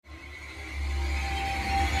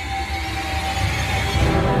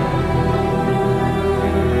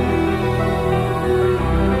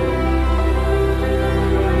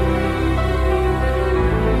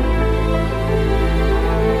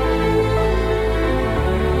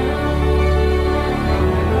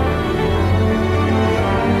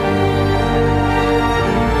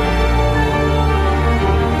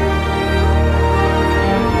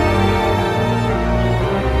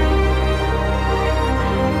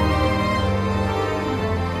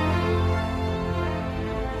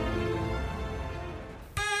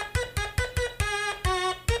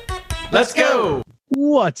Let's go!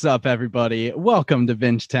 What's up, everybody? Welcome to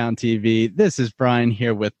Bingetown TV. This is Brian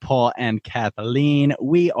here with Paul and Kathleen.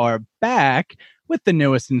 We are back with the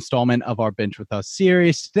newest installment of our Binge With Us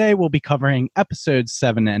series. Today, we'll be covering episodes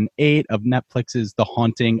 7 and 8 of Netflix's The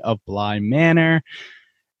Haunting of Bly Manor.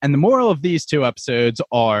 And the moral of these two episodes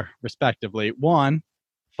are, respectively, 1,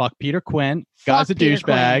 fuck Peter Quint, guy's a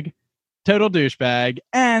douchebag, total douchebag,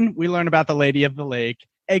 and we learn about the Lady of the Lake,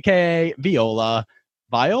 aka Viola,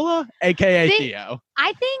 aka Theo.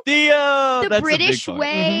 I think Theo! the British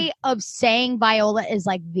way of saying Viola is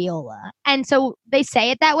like Viola. And so they say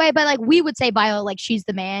it that way, but like we would say Viola, like she's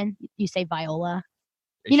the man. You say Viola.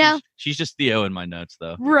 You know? She's just Theo in my notes,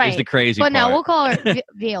 though. Right. Is the crazy But part. no, we'll call her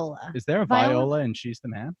Viola. Is there a Viola and she's the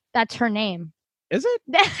man? That's her name. Is it?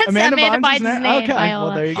 That's Amanda Bynes' Bynes' name. Okay, Viola.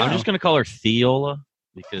 well, there you go. I'm just going to call her Theola.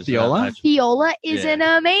 Because Viola? Viola is Yeah. an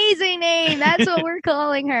amazing name. That's what we're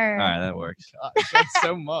calling her. All right, that works. Gosh, that's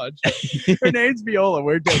so much. Her name's Viola.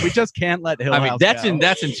 We're good. We just can't let Hill I mean, House that's go. in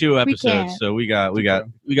 2 episodes, can't. so we got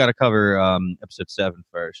to cover episode 7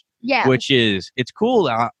 first, Yeah. which is it's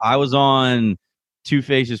cool. I was on Two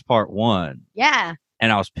Faces Part 1, Yeah.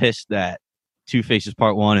 and I was pissed that Two Faces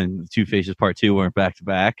Part 1 and Two Faces Part 2 weren't back to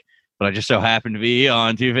back. But I just so happened to be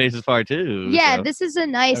on Two Faces Part 2. Yeah, so. this is a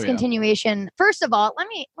nice There we go. continuation. First of all, let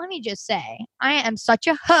me just say, I am such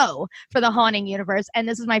a hoe for the Haunting universe, and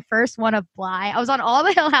this is my first one of Bly. I was on all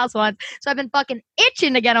the Hill House ones, so I've been fucking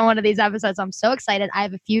itching to get on one of these episodes. I'm so excited. I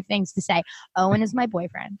have a few things to say. Owen is my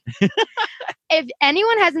boyfriend. If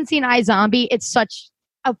anyone hasn't seen iZombie, it's such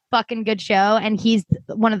a fucking good show, and he's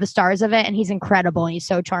one of the stars of it, and he's incredible, and he's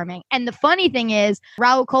so charming. And the funny thing is,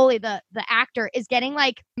 Raul Coley, the actor, is getting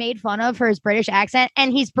like made fun of for his British accent,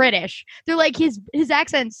 and he's British. They're like, his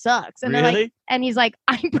accent sucks, and they're like, Really? and he's like,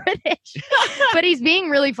 I'm British, but he's being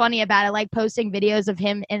really funny about it, like posting videos of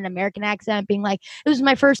him in an American accent, being like, this is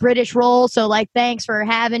my first British role, so like, thanks for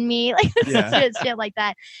having me, like Yeah. shit like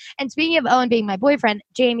that. And speaking of Owen being my boyfriend,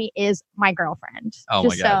 Jamie is my girlfriend. Oh my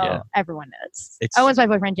just God, so yeah. everyone knows. It's- Owen's my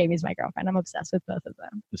boyfriend, Jamie's my girlfriend. I'm obsessed with both of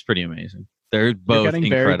them. It's pretty amazing. They're You're both getting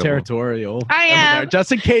incredible. very territorial. I over am. there.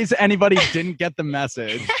 Just in case anybody didn't get the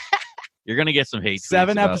message. You're gonna get some hate. tweets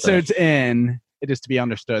 7 about episodes in, it is to be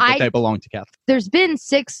understood that I- they belong to Kath. There's been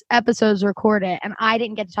 6 episodes recorded, and I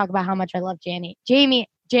didn't get to talk about how much I love Janny,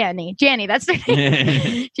 that's their name.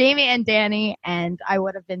 Jamie and Danny, and I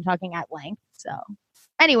would have been talking at length. So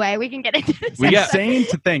anyway, we can get into this. We got- Insane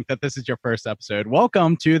to think that this is your first episode.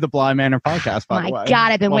 Welcome to the Bly Manor podcast, by the My way.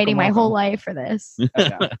 God, I've been Welcome, waiting my whole welcome. life for this.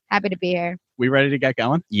 Okay. Happy to be here. We ready to get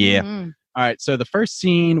going? Yeah. Mhm. All right, so the first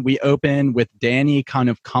scene we open with Danny kind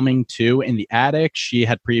of coming to in the attic. She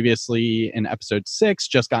had previously in episode 6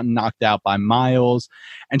 just gotten knocked out by Miles,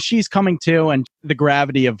 and she's coming to, and the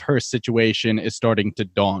gravity of her situation is starting to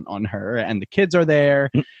dawn on her. And the kids are there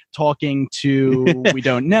talking to, we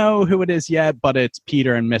don't know who it is yet, but it's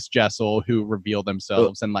Peter and Miss Jessel who reveal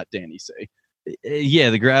themselves and let Danny see.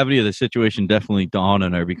 Yeah, the gravity of the situation definitely dawned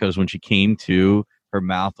on her because when she came to, her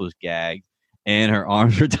mouth was gagged and her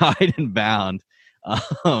arms were tied and bound.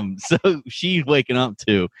 So she's waking up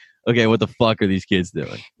to, okay, what the fuck are these kids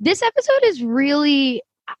doing? This episode is really,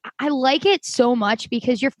 I like it so much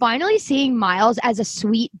because you're finally seeing Miles as a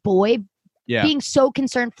sweet boy Yeah. being so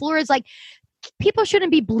concerned. Flora's like, people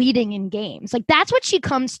shouldn't be bleeding in games. Like, that's what she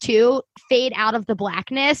comes to, fade out of the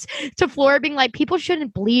blackness, to Flora being like, people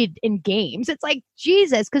shouldn't bleed in games. It's like,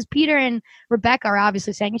 Jesus, because Peter and Rebecca are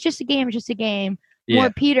obviously saying, it's just a game, it's just a game. Yeah.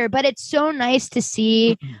 More Peter, but it's so nice to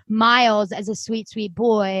see Miles as a sweet, sweet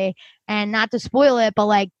boy, and not to spoil it, but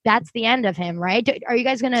like that's the end of him, right? Are you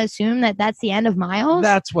guys going to assume that that's the end of Miles?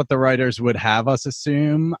 That's what the writers would have us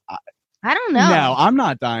assume. I don't know. No, I'm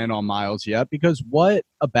not dying on Miles yet because what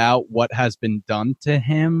about what has been done to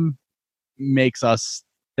him makes us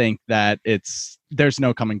think that there's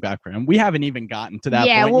no coming back for him. We haven't even gotten to that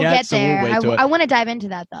yeah, point we'll yet, get so there. we'll wait till I want to dive into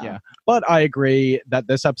that though. Yeah. But I agree that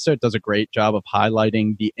this episode does a great job of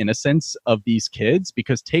highlighting the innocence of these kids,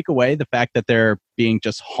 because take away the fact that they're being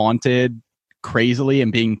just haunted crazily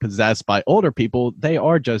and being possessed by older people, they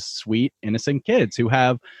are just sweet, innocent kids who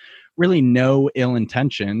have really no ill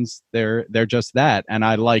intentions. They're just that. And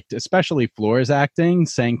I liked especially Flora's acting,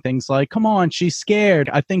 saying things like, come on, she's scared.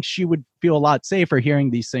 I think she would feel a lot safer hearing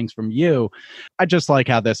these things from you. I just like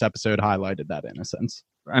how this episode highlighted that innocence.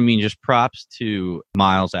 I mean, just props to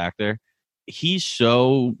Miles' actor. He's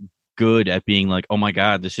so good at being like, oh my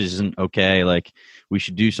God, this isn't okay. Like, we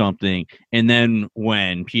should do something. And then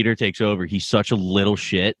when Peter takes over, he's such a little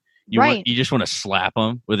shit. You just want to slap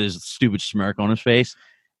him with his stupid smirk on his face.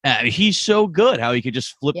 He's so good how he could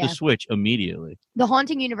just flip the switch immediately. The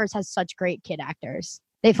Haunting universe has such great kid actors.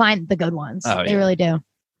 They find the good ones. Oh, They yeah. really do.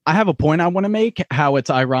 I have a point I want to make, how it's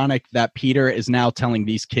ironic that Peter is now telling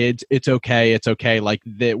these kids, it's okay, like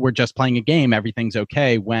we're just playing a game, everything's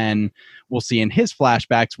okay, when we'll see in his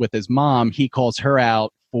flashbacks with his mom, he calls her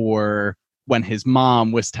out for when his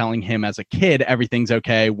mom was telling him as a kid, everything's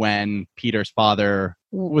okay, when Peter's father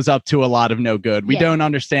was up to a lot of no good. We don't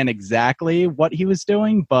understand exactly what he was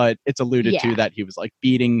doing, but it's alluded to that he was like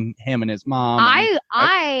beating him and his mom.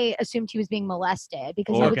 I assumed he was being molested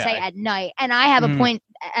because he would say at night. And I have a point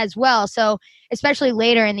as well. So especially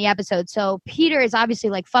later in the episode. So Peter is obviously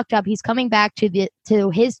like fucked up. He's coming back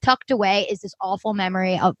to his tucked away is this awful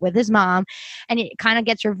memory with his mom. And it kind of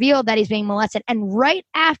gets revealed that he's being molested. And right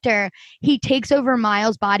after he takes over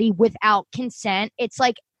Miles' body without consent, it's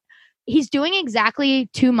like, he's doing exactly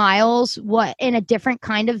to Miles what in a different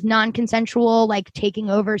kind of non-consensual, like taking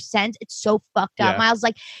over sense. It's so fucked up. Miles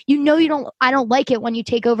like, I don't like it when you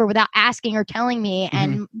take over without asking or telling me.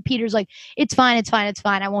 And Peter's like, it's fine.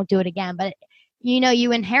 I won't do it again. But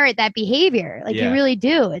you inherit that behavior. Like you really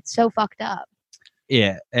do. It's so fucked up.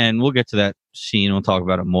 Yeah. And we'll get to that scene. We'll talk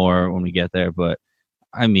about it more when we get there. But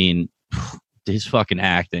I mean, his fucking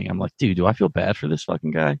acting. I'm like, dude, do I feel bad for this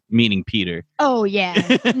fucking guy? Meaning Peter. Oh,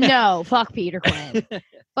 yeah. No, fuck Peter Quint.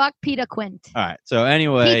 Fuck Peter Quint. All right. So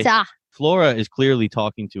anyway, Pizza. Flora is clearly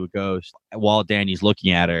talking to a ghost while Danny's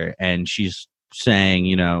looking at her. And she's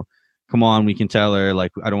saying, come on, we can tell her.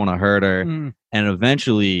 Like, I don't want to hurt her. And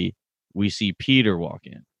eventually we see Peter walk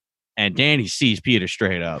in. And Danny sees Peter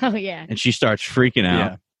straight up. Oh, yeah. And she starts freaking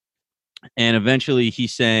out. Yeah. And eventually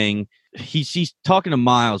he's saying... He's talking to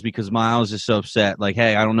Miles because Miles is so upset. Like,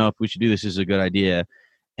 hey, I don't know if we should do this. This is a good idea.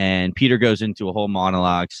 And Peter goes into a whole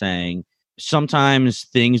monologue saying, sometimes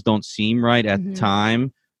things don't seem right at the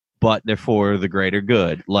time, but they're for the greater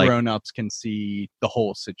good. Like grown-ups can see the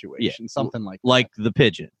whole situation, something like that. Like the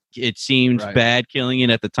pigeon. It seemed bad killing it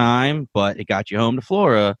at the time, but it got you home to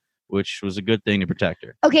Flora, which was a good thing to protect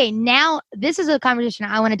her. Okay, now this is a conversation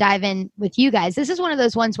I want to dive in with you guys. This is one of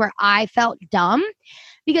those ones where I felt dumb.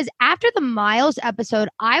 Because after the Miles episode,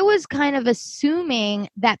 I was kind of assuming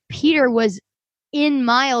that Peter was in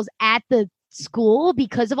Miles at the school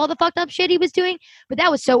because of all the fucked up shit he was doing. But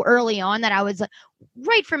that was so early on that I was like,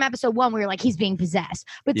 right from episode 1, we were like, he's being possessed.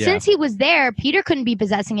 But since he was there, Peter couldn't be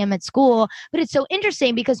possessing him at school. But it's so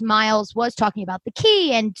interesting because Miles was talking about the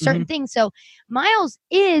key and certain things. So Miles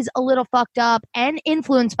is a little fucked up and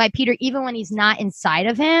influenced by Peter, even when he's not inside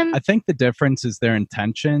of him. I think the difference is their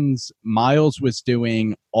intentions. Miles was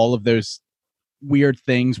doing all of those weird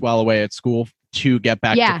things while away at school to get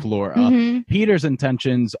back to Flora. Peter's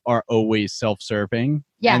intentions are always self-serving,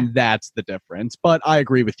 and that's the difference. But I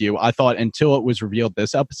agree with you. I thought until it was revealed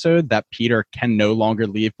this episode that Peter can no longer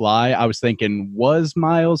leave Bly, I was thinking, was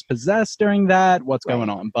Miles possessed during that? What's going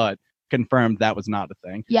on? But confirmed that was not a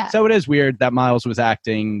thing. Yeah. So it is weird that Miles was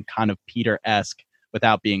acting kind of Peter-esque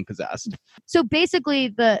without being possessed. So basically,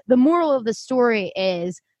 the moral of the story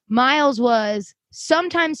is Miles was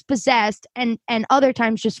sometimes possessed and other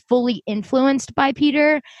times just fully influenced by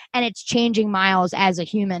Peter, and it's changing Miles as a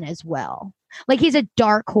human as well. Like he's a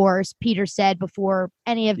dark horse, Peter said, before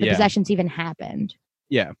any of the possessions even happened.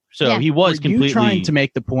 Yeah. So he was completely trying to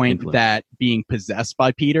make the point that being possessed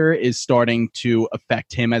by Peter is starting to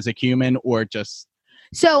affect him as a human, or just...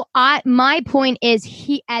 So my point is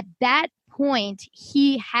at that point,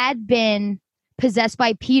 he had been possessed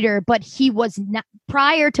by Peter, but he was not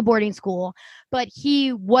prior to boarding school, but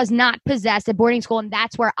he was not possessed at boarding school. And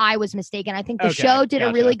that's where I was mistaken. I think the show did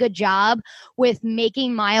a really good job with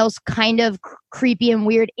making Miles kind of creepy and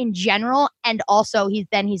weird in general. And also he's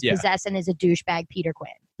possessed and is a douchebag Peter Quinn.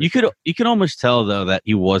 You could almost tell though that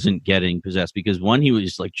he wasn't getting possessed, because when he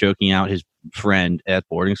was like joking out his friend at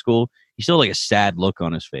boarding school, he still had like a sad look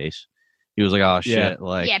on his face. He was like, "Oh shit!"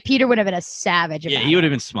 Peter would have been a savage. Yeah, he would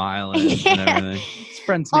have been smiling and everything. His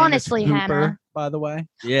friend's name honestly, is Hooper, Hannah. by the way.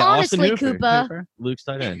 Yeah, honestly, Austin Cooper. Luke's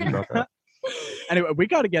tight end. He brought that. Anyway, we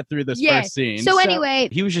got to get through this first scene. So anyway,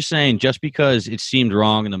 he was just saying, just because it seemed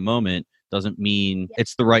wrong in the moment doesn't mean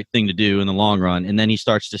it's the right thing to do in the long run. And then he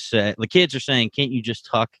starts to say, the kids are saying, "Can't you just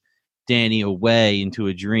tuck Danny away into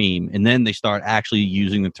a dream?" And then they start actually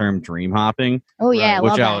using the term dream hopping. Oh yeah,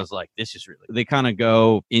 which I was like, this is really, they kind of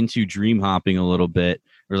go into dream hopping a little bit.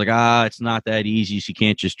 It was like, it's not that easy. She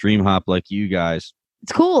can't just dream hop like you guys.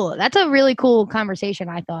 It's cool. That's a really cool conversation,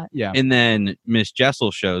 I thought. Yeah. And then Miss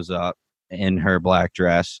Jessel shows up in her black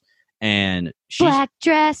dress, and she's black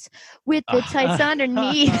dress with the tights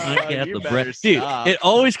underneath. Dude, it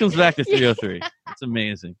always comes back to 303. It's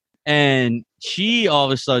amazing. And she all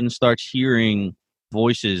of a sudden starts hearing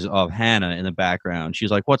voices of Hannah in the background.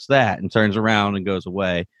 She's like, "What's that?" and turns around and goes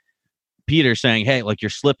away. Peter saying, hey, like, you're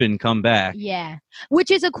slipping, come back. Yeah. Which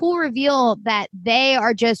is a cool reveal that they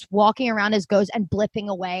are just walking around as ghosts and blipping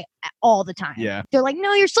away all the time. Yeah. They're like,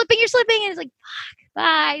 no, you're slipping. And it's like, fuck,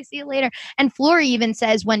 bye, see you later. And Flora even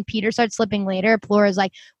says when Peter starts slipping later, Flora's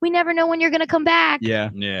like, we never know when you're going to come back. Yeah.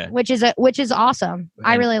 Which is awesome.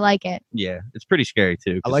 I really like it. Yeah, it's pretty scary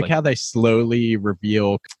too. I like how they slowly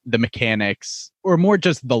reveal the mechanics, or more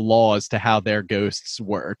just the laws to how their ghosts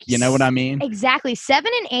work. You know what I mean? Exactly.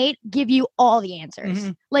 7 and 8 give you all the answers.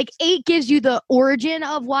 Mhm. Like 8 gives you the origin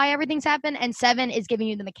of why everything's happened, and 7 is giving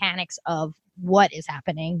you the mechanics of what is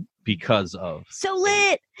happening. because of. So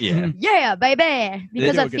lit. Yeah. Yeah, baby.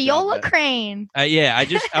 Because do a of good Viola job, Crane. Yeah,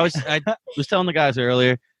 I was telling the guys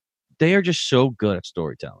earlier, they are just so good at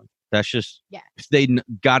storytelling. That's just, they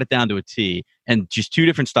got it down to a T, and just 2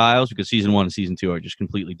 different styles, because season 1 and season 2 are just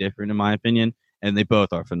completely different in my opinion, and they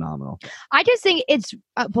both are phenomenal. I just think it's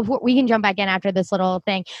before we can jump back in after this little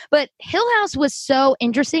thing, but Hill House was so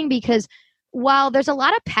interesting because while there's a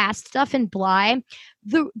lot of past stuff in Bly,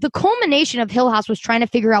 the culmination of Hill House was trying to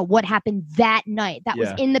figure out what happened that night that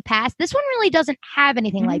was in the past. This one really doesn't have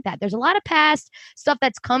anything like that. There's a lot of past stuff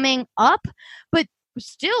that's coming up, but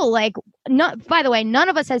still, like, by the way, none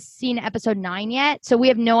of us has seen episode 9 yet, so we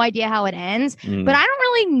have no idea how it ends. But I don't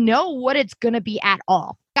really know what it's gonna be at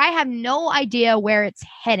all. I have no idea where it's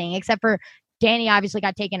heading, except for Danny obviously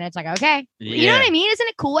got taken, and it's like, okay, you know what I mean? Isn't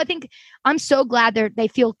it cool? I think I'm so glad they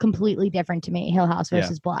feel completely different to me. Hill House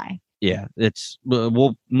versus Bly. Yeah,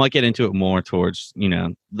 we'll might get into it more towards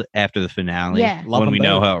after the finale, when we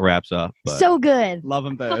know how it wraps up. But. So good. Love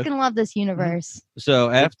them both. Fucking love this universe. So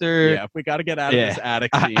after, we got to get out of this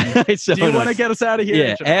attic scene. Do you want to get us out of here?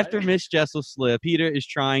 Yeah. After Miss Jessel slip, Peter is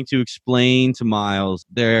trying to explain to Miles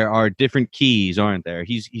there are different keys, aren't there?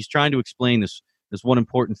 He's trying to explain this one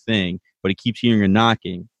important thing, but he keeps hearing a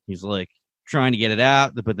knocking. He's like trying to get it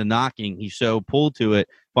out, but the knocking, he's so pulled to it,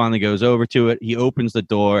 finally goes over to it. He opens the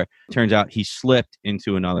door. Turns out he slipped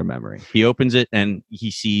into another memory. He opens it and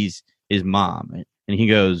he sees his mom, and he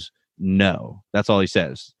goes, no. That's all he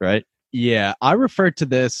says, right? Yeah, I referred to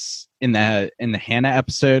this in the Hannah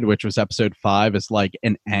episode, which was episode 5, as like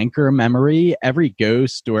an anchor memory. Every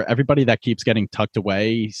ghost or everybody that keeps getting tucked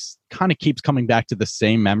away kind of keeps coming back to the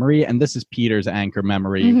same memory, and this is Peter's anchor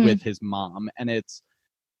memory with his mom. And it's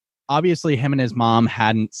obviously him and his mom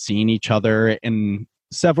hadn't seen each other in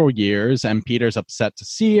several years, and Peter's upset to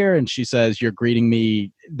see her, and she says, you're greeting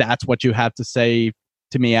me, that's what you have to say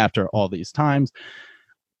to me after all these times.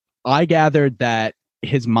 I gathered that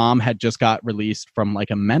his mom had just got released from like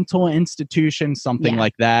a mental institution, something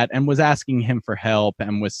like that, and was asking him for help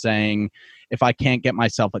and was saying, if I can't get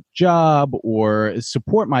myself a job or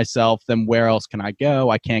support myself, then where else can I go?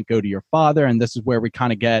 I can't go to your father. And this is where we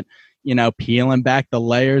kind of get, peeling back the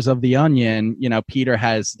layers of the onion. Peter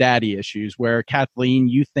has daddy issues, where Kathleen,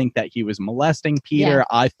 you think that he was molesting Peter. Yeah.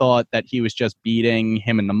 I thought that he was just beating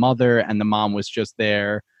him and the mother, and the mom was just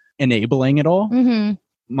there enabling it all. Mm-hmm.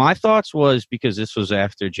 My thoughts was, because this was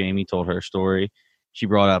after Jamie told her story, she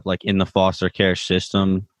brought up, like, in the foster care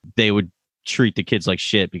system, they would treat the kids like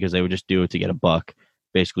shit because they would just do it to get a buck.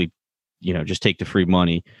 Basically, just take the free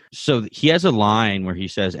money. So he has a line where he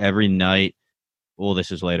says every night, well,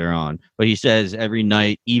 this is later on, but he says every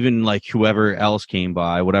night, even like whoever else came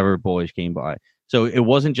by, whatever boys came by. So it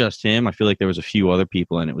wasn't just him. I feel like there was a few other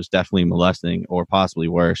people, and it was definitely molesting, or possibly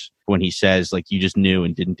worse, when he says, like, you just knew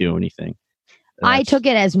and didn't do anything. I took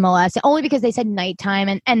it as molesting only because they said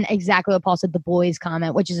nighttime, and exactly what Paul said, the boys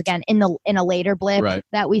comment, which is again in a later blip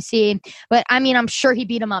that we see. But I mean, I'm sure he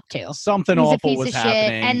beat him up too. Something He's awful a piece was of happening.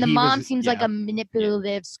 Shit, and the mom seems like a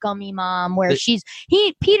manipulative, scummy mom, where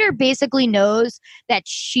Peter basically knows that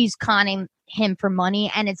she's conning him for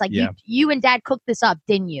money, and it's like, you and dad cooked this up,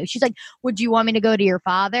 didn't you? She's like, would you want me to go to your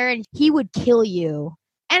father? And he would kill you.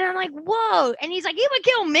 And I'm like, whoa. And he's like, you would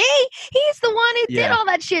kill me? He's the one who did all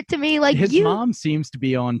that shit to me. Like, his mom seems to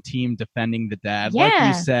be on team defending the dad. Yeah.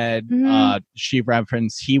 Like you said, she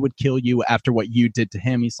referenced, he would kill you after what you did to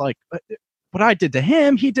him. He's like, what I did to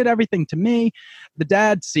him, he did everything to me. The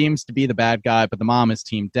dad seems to be the bad guy, but the mom is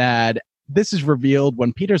team dad. This is revealed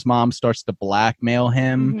when Peter's mom starts to blackmail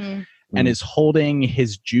him and is holding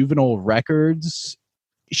his juvenile records.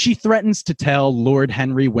 She threatens to tell Lord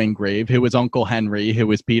Henry Wingrave, who is Uncle Henry, who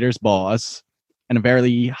is Peter's boss, and a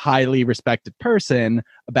very highly respected person,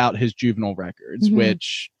 about his juvenile records,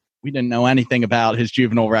 which we didn't know anything about his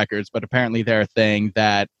juvenile records, but apparently they're a thing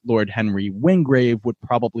that Lord Henry Wingrave would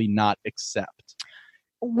probably not accept.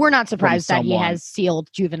 we're not surprised that he someone. has sealed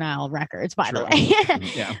juvenile records, by the True.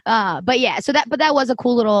 way. Yeah. But yeah, but that was a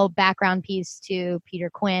cool little background piece to Peter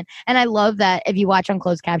Quinn, and I love that if you watch on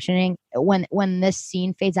closed captioning, when this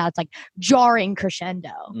scene fades out, it's like jarring crescendo.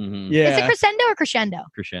 Mhm. Yeah. Is it crescendo or crescendo?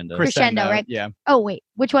 Crescendo. Crescendo, right? Yeah. Oh wait,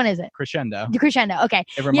 which one is it? Crescendo. The crescendo. Okay.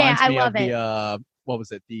 It reminds I me love of it. the what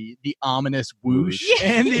was it? The ominous whoosh Whoosh.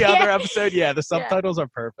 in the Yeah. other episode. Yeah, the Yeah. subtitles are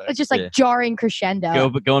perfect. It's just like Yeah. jarring crescendo.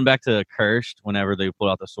 But going back to Cursed, whenever they pull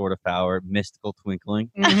out the Sword of Power, mystical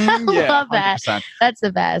twinkling. Mhm, yeah, Love that. 100%. That's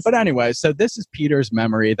the best. But anyway, so this is Peter's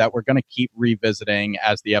memory that we're going to keep revisiting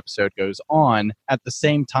as the episode goes on. At the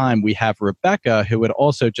same time, we have Rebecca, who had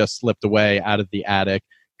also just slipped away out of the attic,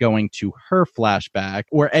 going to her flashback,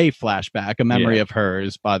 or a flashback, a memory Yeah. of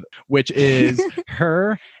hers, which is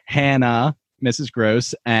her, Hannah, Mrs.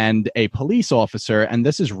 Gross, and a police officer. And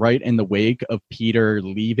this is right in the wake of Peter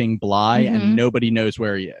leaving Bly, Mhm. and nobody knows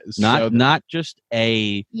where he is. Not just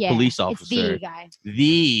a yeah, police It's officer, the guy.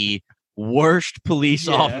 the worst police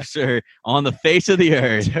Yeah. officer on the face of the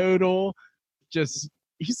earth. total just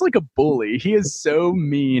he's like a bully. He is so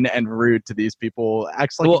mean and rude to these people.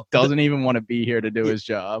 Acts like Well, he doesn't even want to be here to do his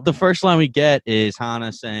job. The first line we get is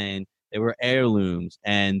Hannah saying they were heirlooms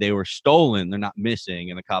and they were stolen. They're not missing.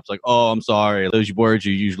 And the cop's like, "Oh, I'm sorry. Those words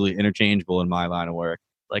are usually interchangeable in my line of work."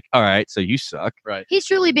 Like, all right, so you suck. Right. He's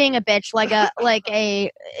truly being a bitch,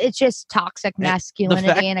 it's just toxic masculinity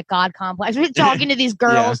fact- and a god complex. He's talking to these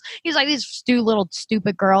girls. He's like, these little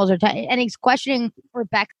stupid girls and he's questioning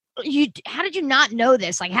Rebecca. How did you not know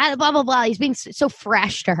this? Like, how blah blah blah. He's being so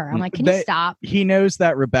fresh to her. I'm like, can you stop? He knows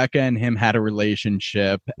that Rebecca and him had a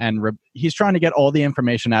relationship, and he's trying to get all the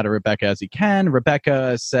information out of Rebecca as he can.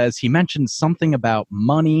 Rebecca says he mentioned something about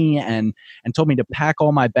money and told me to pack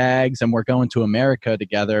all my bags and we're going to America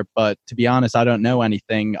together. But to be honest, I don't know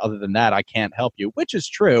anything other than that. I can't help you, which is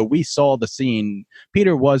true. We saw the scene.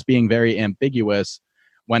 Peter was being very ambiguous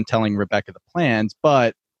when telling Rebecca the plans,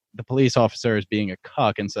 but the police officer is being a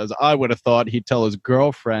cuck and says, I would have thought he'd tell his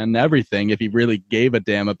girlfriend everything if he really gave a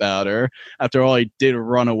damn about her. After all, he did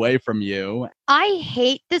run away from you. I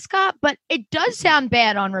hate this cop, but it does sound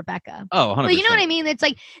bad on Rebecca. Oh, 100%. Like, you know what I mean? It's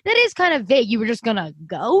like, that is kind of vague. You were just gonna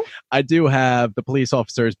go? I do have the police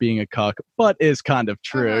officer as being a cuck, but is kind of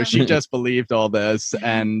true. Uh-huh. She just believed all this.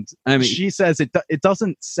 And I mean, she says it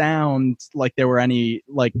doesn't sound like there were any,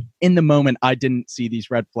 like, in the moment, I didn't see these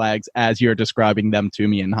red flags as you're describing them to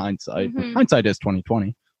me in hindsight. Mhm. Hindsight is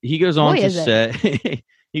 2020. he goes on Boy, to is it.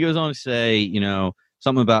 say,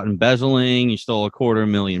 something about embezzling. You stole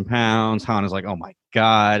 £250,000. Hannah's like, oh my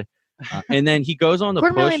God. And then he goes on to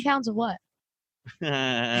 £250,000 of what?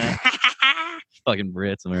 Fucking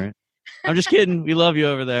Brits, am I right? I'm just kidding. We love you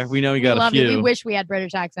over there. We know you got a love you. few. We wish we had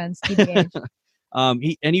British accents. TBH.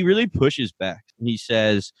 He really pushes back. He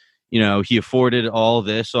says, he afforded all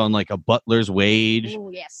this on like a butler's wage. Ooh,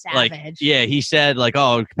 yeah, Like, savage. yeah, he said like,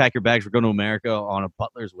 oh, pack your bags. We're going to America on a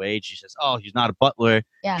butler's wage. She says, oh, he's not a butler.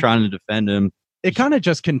 Yeah. Trying to defend him. It kind of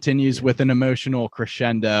just continues with an emotional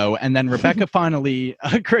crescendo, and then Rebecca finally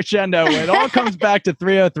crescendo. It all comes back to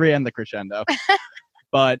 303 and the crescendo.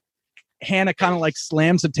 But Hannah kind of like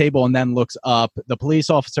slams the table and then looks up. The police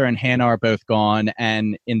officer and Hannah are both gone,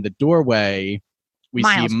 and in the doorway, we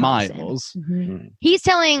Miles see comes in. Miles. Mhm. He's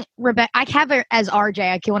telling Rebecca, I have her as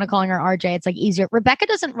RJ. I keep want to calling her RJ. It's like easier. Rebecca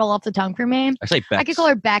doesn't roll off the tongue for me. I say Bex. I could call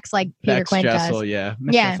her Bex like Peter Bex Quinn Jessel, does. yeah.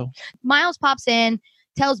 Miss Yeah. Jessel. Miles pops in,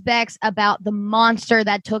 tells Bex about the monster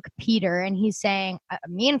that took Peter, and he's saying,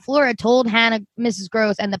 me and Flora told Hannah, Mrs.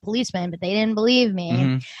 Gross, and the policeman, but they didn't believe me.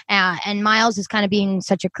 Mhm. And Miles is kind of being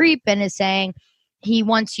such a creep and is saying he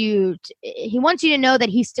wants you to know that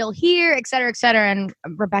he's still here, et cetera, et cetera. And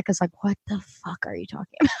Rebecca's like, what the fuck are you talking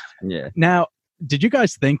about? Yeah. Now, did you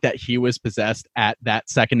guys think that he was possessed at that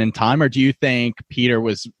second in time, or do you think Peter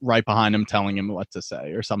was right behind him telling him what to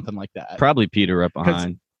say or something like that? Probably Peter up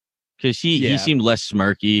behind. Because Yeah. he seemed less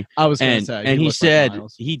smirky. I was going to And, say. and he looked like said,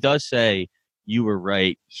 Miles. he does say, you were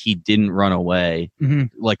right. He didn't run away. Mhm.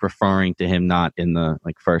 Like referring to him not in the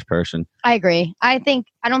like first person. I agree. I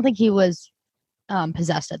don't think he was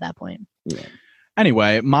possessed at that point.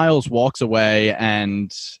 Anyway, Miles walks away,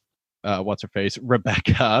 and what's her face?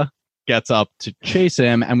 Rebecca gets up to chase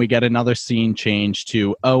him, and we get another scene change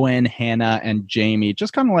to Owen, Hannah, and Jamie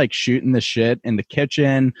just kind of like shooting the shit in the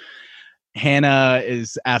kitchen. Hannah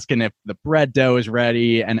is asking if the bread dough is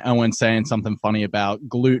ready, and Owen saying something funny about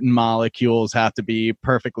gluten molecules have to be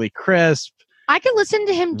perfectly crisp. I could listen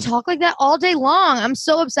to him talk like that all day long. I'm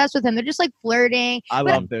so obsessed with him. They're just like flirting. I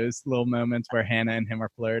But- love those little moments where Hannah and him are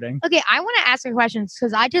flirting. Okay, I want to ask a question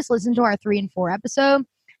because I just listened to our 3 and 4 episode,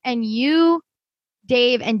 and you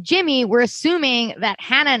Dave and Jimmy were assuming that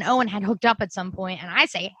Hannah and Owen had hooked up at some point, and I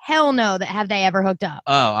say, hell no, that have they ever hooked up?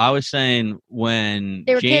 Oh, I was saying when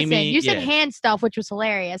They were Jamie, kissing. You said hand stuff, which was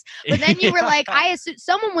hilarious. But then you were like,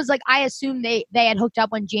 someone was like, I assumed they had hooked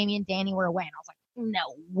up when Jamie and Danny were away. And I was like,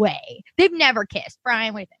 no way. They've never kissed.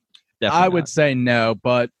 Brian, what do you think? Definitely I would not. say no,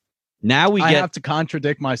 but Now we I get have to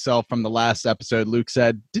contradict myself from the last episode. Luke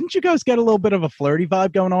said, didn't you guys get a little bit of a flirty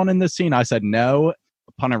vibe going on in this scene? I said no.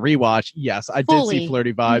 Upon a rewatch, yes, I did see Fully.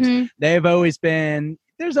 flirty vibes. Mhm.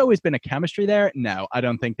 There's always been a chemistry there. No, I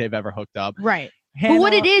don't think they've ever hooked up. Right. Hannah, But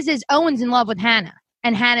what it is Owen's in love with Hannah,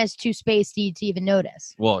 and Hannah's too spacey to even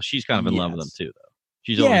notice. well, she's kind of in love with him Yes. too, though.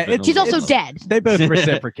 She's Yeah, always been it's- She's in also love. dead. They both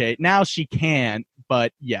reciprocate. Now she can't,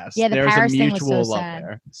 but yes, Yeah, the there's a Paris thing was mutual so love sad.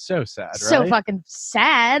 there. So sad, right? So fucking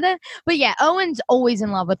sad. But yeah, Owen's always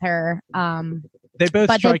in love with her. They both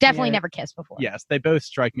But strike they've definitely me never kissed before. Yes, they both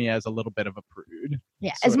strike me as a little bit of a prude,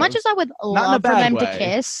 Yeah. sort As much of. as I would in a love for bad them to way.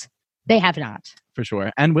 kiss, they have not. for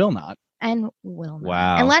sure, and will not. And will not.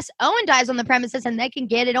 Wow. Unless Owen dies on the premises and they can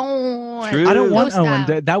get it on. True. I don't Ooh. want Ghost Owen.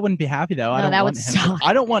 style. That wouldn't be happy though. I No, don't that want would him. suck.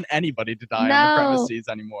 I don't want anybody to die on No. the premises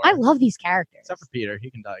anymore. I love these characters. Except for Peter,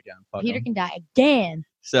 he can die again. Fuck Peter him. can die again.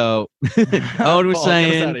 So Owen was Paul, get us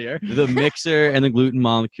saying outta here. the mixer and the gluten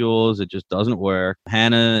molecules, it just doesn't work.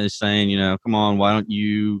 Hannah is saying, come on, why don't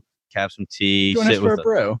you have some tea? Join us sit for a with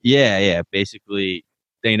brew. Yeah. Basically,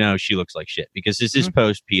 they know she looks like shit because this is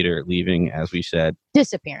post Peter leaving, as we said.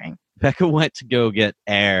 Disappearing. Becca went to go get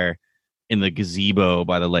air in the gazebo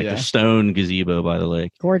by the lake, Yeah. the stone gazebo by the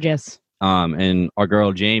lake. Gorgeous. And our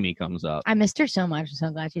girl Jamie comes up. I missed her so much. I'm so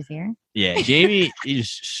glad she's here. Yeah, Jamie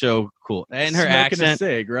is so cool. And her Smoking accent, a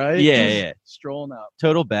cig, right? Yeah, Just yeah. strolling up.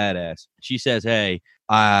 total badass. She says, "Hey,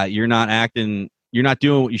 you're not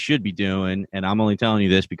doing what you should be doing, and I'm only telling you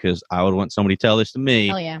this because I would want somebody to tell this to me.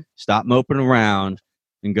 Hell yeah. Stop moping around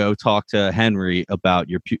and go talk to Henry about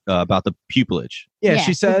your about the pupillage." Yeah, we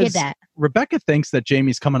she did says that. Rebecca thinks that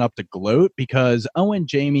Jamie's coming up to gloat because Owen,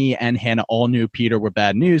 Jamie, and Hannah all knew Peter were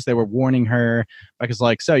bad news. They were warning her. Rebecca's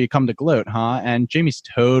like, so you come to gloat, huh? And Jamie's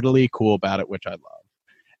totally cool about it, which I love.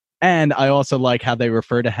 And I also like how they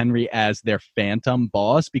refer to Henry as their phantom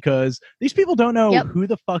boss because these people don't know Yep. who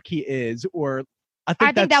the fuck he is, or I I think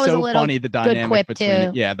think that's that was a so little funny, the dynamic quip, between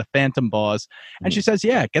too. yeah, the phantom boss. And she says,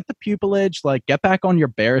 yeah, get the pupillage, like get back on your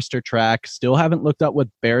barrister track. Still haven't looked up what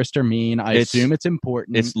barrister mean. I It's- assume it's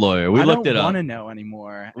important. It's lawyer. We looked it I don't up. want to know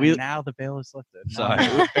anymore. We- And now the veil is lifted. Now Sorry, I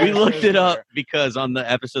know what we barrister looked it is. up because on the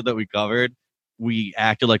episode that we covered, we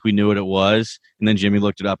acted like we knew what it was, and then Jimmy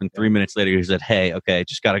looked it up, and 3 minutes later he said, "Hey, okay,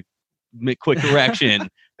 just gotta make quick correction.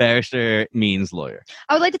 Barrister means lawyer."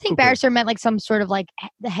 I would like to think Cool. barrister meant like some sort of like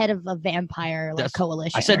the head of a vampire like That's-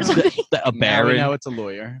 coalition. I said or something. a Now we baron. know it's a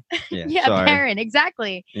lawyer. yeah, sorry. Baron.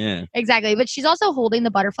 Exactly. Yeah, Exactly. But she's also holding the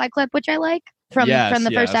butterfly clip, which I like from Yes, the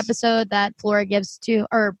first yes. episode that Flora gives to,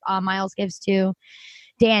 or Miles gives to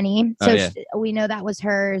Danny. So Oh, yeah. we know that was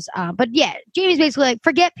hers. But yeah, Jamie's basically like,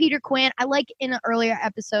 forget Peter Quinn. I like in the earlier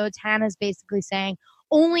episodes, Hannah's basically saying,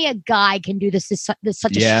 only a guy can do this. This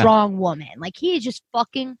such a Yeah. strong woman. Like he is just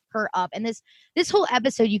fucking her up. And this whole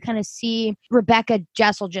episode, you kind of see Rebecca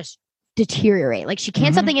Jessel just deteriorate. Like she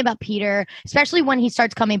can't Mhm. something about Peter, especially when he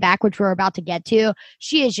starts coming back, which we're about to get to.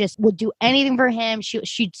 She is just would do anything for him.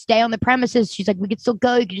 She'd stay on the premises. She's like, we could still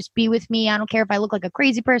go. You could just be with me. I don't care if I look like a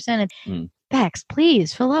crazy person. And Mm. Bex,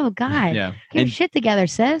 please, for the love of God, Yeah. get your And- shit together,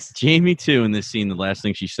 sis. Jamie too in this scene. The last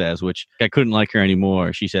thing she says, which I couldn't like her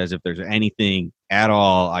anymore. She says, "If there's anything at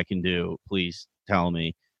all I can do, please tell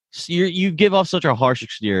me." So you give off such a harsh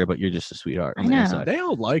exterior, but you're just a sweetheart. on I the know. inside. They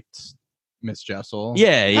all liked Miss Jessel.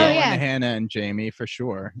 Yeah, yeah. Oh, Owen, yeah. Hannah and Jamie for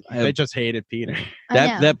sure. Uh, They just hated Peter. I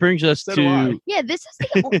know. That brings us So do I. to Yeah, this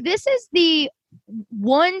is the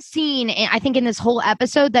one scene I think in this whole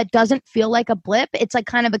episode that doesn't feel like a blip. It's like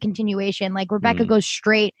kind of a continuation. Like Rebecca Mm. goes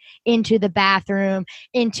straight into the bathroom,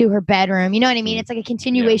 into her bedroom. You know what I mean? Mm. It's like a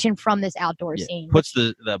continuation from this outdoor yeah, scene. puts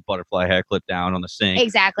the butterfly hair clip down on the sink.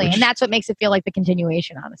 Exactly. which- And that's what makes it feel like the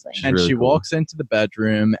continuation, honestly. She's And really she cool. walks into the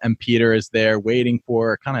bedroom, and Peter is there waiting for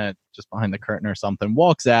her, kind of just behind the curtain or something.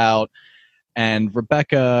 Walks out, and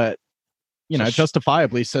Rebecca, So she-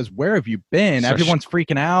 justifiably says, "Where have you been?" So Everyone's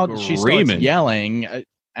freaking out. She starts screaming. yelling,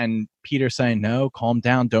 and Peter saying, "No, calm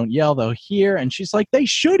down. Don't yell. They'll hear." And she's like, "They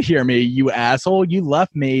should hear me, you asshole. You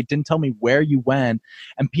left me. Didn't tell me where you went."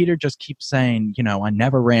 And Peter just keeps saying, "I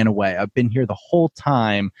never ran away. I've been here the whole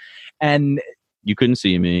time." And You couldn't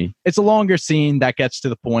see me. it's a longer scene that gets to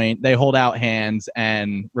the point. They hold out hands,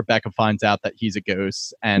 and Rebecca finds out that he's a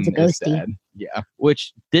ghost and He's a is ghosty. dead. Yeah.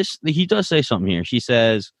 Which he does say something here. She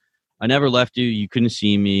says, "I never left you. You couldn't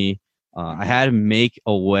see me. I had to make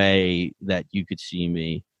a way that you could see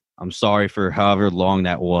me. I'm sorry for however long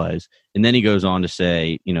that was. And then he goes on to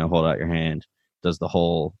say, hold out your hand, does the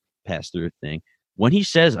whole pass through thing. When he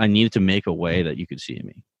says, I needed to make a way that you could see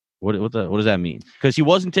me, what does that mean? Because he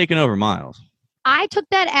wasn't taking over Miles. I took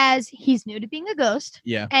that as he's new to being a ghost.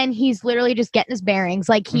 Yeah. And he's literally just getting his bearings.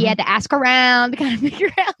 Like he had to ask around to kind of figure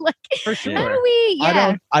out like For sure. how do we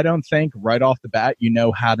I don't think right off the bat you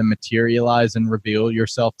know how to materialize and reveal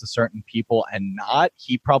yourself to certain people and not.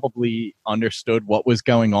 He probably understood what was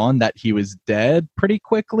going on, that he was dead pretty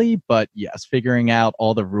quickly, but yes, figuring out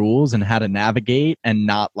all the rules and how to navigate and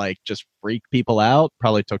not like just freak people out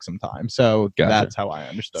probably took some time. So Gotcha. That's how I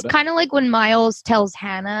understood It's it. kind of like when Miles tells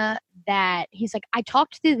Hannah that he's like, I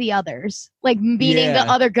talked to the others, like meaning the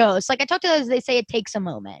Yeah. other ghosts. Like I talked to others, they say it takes a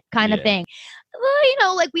moment kind of Yeah. thing.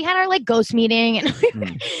 Well, like we had our like ghost meeting and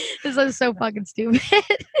this was so fucking stupid.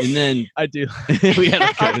 And then I do. we had a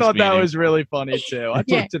I ghost thought that meeting. was really funny too. I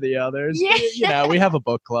Yeah. talked to the others. Yeah. We have a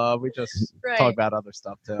book club. We just Right. talk about other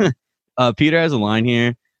stuff too. Peter has a line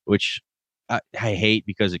here, which I hate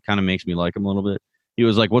because it kind of makes me like him a little bit. He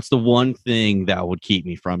was like, what's the one thing that would keep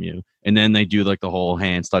me from you? And then they do like the whole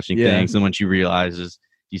hands touching Yeah. things. And when she realizes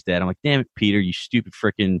he's dead, I'm like, damn it, Peter, you stupid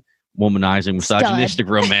freaking womanizing, misogynistic,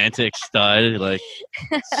 romantic stud. Like,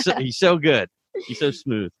 he's so good. He's so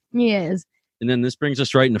smooth. He is. And then this brings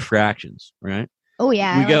us right into fractions, right? Oh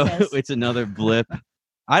yeah. We I go, like this. it's another blip.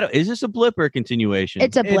 Is this a blip or a continuation?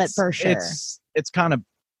 It's a blip for sure. It's kind of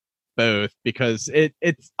both because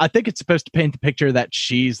it's I think it's supposed to paint the picture that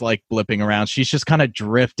she's like blipping around. She's just kind of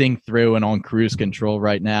drifting through and on cruise control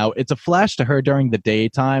right now. It's a flash to her during the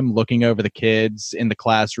daytime looking over the kids in the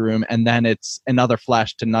classroom, and then it's another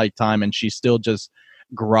flash to nighttime and she's still just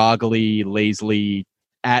groggily, lazily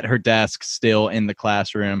at her desk still in the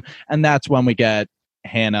classroom. And that's when we get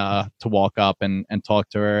Hannah to walk up and talk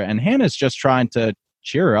to her, and Hannah's just trying to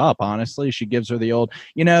cheer her up. Honestly, she gives her the old,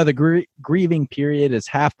 the grieving period is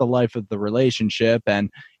half the life of the relationship, and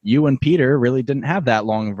you and Peter really didn't have that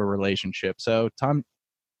long of a relationship, so time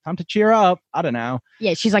to cheer up. I don't know.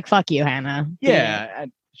 Yeah, she's like, fuck you, Hannah. Yeah,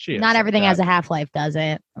 and she is Not like everything that. has a half-life, does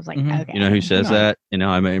it? I was like, Mhm. okay. You know who says No. that?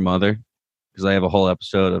 I Met Your Mother? Because I have a whole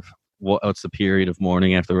episode of what's the period of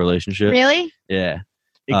mourning after the relationship. Really? Yeah.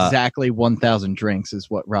 Exactly 1,000 drinks is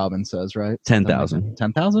what Robin says, right? 10,000.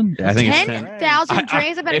 10,000? I think it's 10. 10,000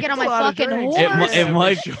 drinks? I better get on my It's a lot of fucking drinks. horse.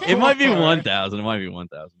 It might be 1,000. It might be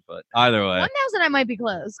 1,000. But either way, 1,000 I might be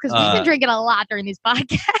close because we've been drinking a lot during these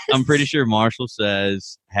podcasts. I'm pretty sure Marshall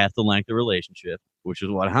says half the length of relationship, which is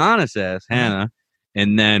what Hannah says, Hannah.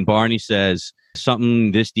 And then Barney says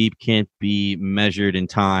something this deep can't be measured in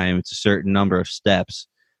time. It's a certain number of steps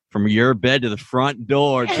from your bed to the front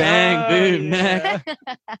door. Bang, boom, neck.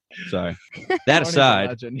 Sorry. That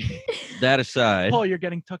aside, Paul, you're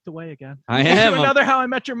getting tucked away again. I To am. another How I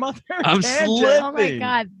Met Your Mother. I'm tangent. slipping. Oh my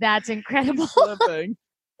God, that's incredible. Slipping.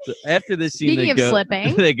 So after this scene, Speaking of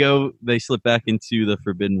slipping. they slip back into the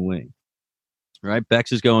Forbidden Wing. Right?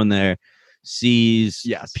 Bex is going there, sees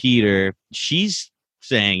Yes. Peter. She's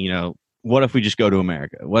saying, what if we just go to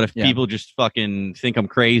America? What if Yeah. people just fucking think I'm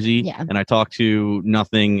crazy Yeah. and I talk to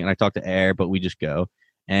nothing and I talk to air, but we just go?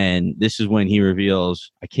 And this is when he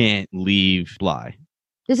reveals, I can't leave Bly.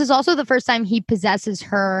 This is also the first time he possesses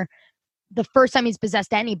her. The first time he's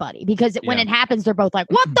possessed anybody, because when Yeah. it happens, they're both like,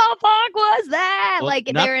 "What the fuck was that?" Well, like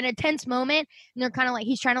not- they're in a tense moment, and they're kind of like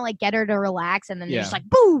he's trying to like get her to relax, and then they're just Yeah. like,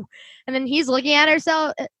 "Boo!" And then he's looking at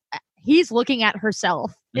herself. He's looking at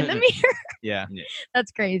herself in the mirror. Yeah.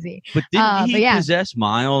 That's crazy. But didn't he but yeah. possess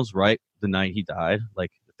Miles right the night he died? Like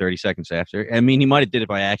 30 seconds after? I mean, he might have did it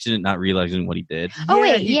by accident, not realizing what he did. Oh,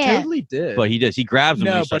 wait, he yeah. totally did. But he does. He grabs him.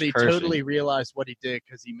 and no, he but starts he cursing. totally realized what he did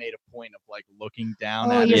because he made a point of like looking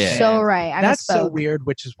down Oh, at you're his Yeah. so hand. right. I That's so misspoke. weird,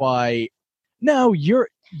 which is why. No, you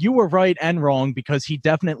were right and wrong because he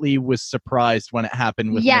definitely was surprised when it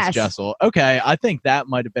happened with Yes. Miss Jessel. Okay, I think that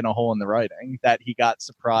might have been a hole in the writing that he got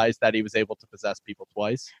surprised that he was able to possess people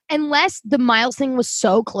twice. Unless the Miles thing was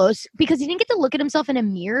so close, because he didn't get to look at himself in a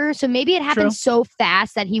mirror. So maybe it happened True. so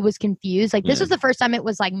fast that he was confused. Like this Yeah. was the first time it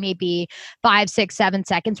was like maybe 5, 6, 7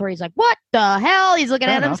 seconds where he's like, "What the hell?" He's looking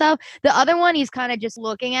Fair at enough. himself. The other one, he's kind of just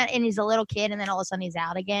looking at, and he's a little kid, and then all of a sudden he's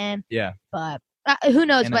out again. Yeah. But who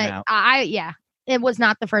knows? In and But out. yeah, it was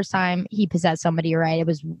not the first time he possessed somebody. You're right. It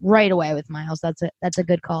was right away with Miles. That's a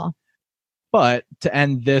good call. But to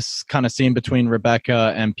end this kind of scene between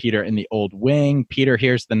Rebecca and Peter in the old wing, Peter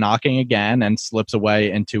hears the knocking again and slips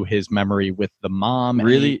away into his memory with the mom. and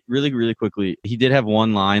Really, really, really quickly. He did have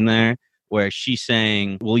one line there where she's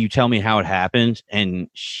saying, "Will you tell me how it happened?" And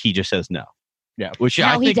he just says no. Yeah. Which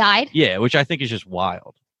How I he think, died. yeah, which I think is just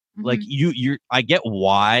wild. Like Mhm. I get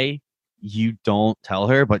why you don't tell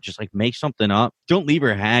her, but just like make something up. Don't leave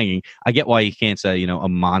her hanging. I get why you can't say, you know, a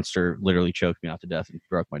monster literally choked me out to death and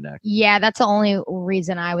broke my neck. Yeah, that's the only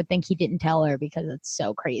reason I would think he didn't tell her, because it's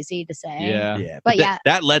so crazy to say. Yeah. But yeah.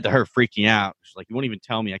 that led to her freaking out. She's like, you won't even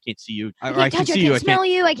tell me. I can't see you. I Or I can't touch can you, see I you. can't smell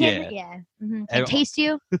you. I Yeah. can't. Yeah. And- Can't taste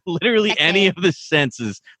you. Literally That's any it. of the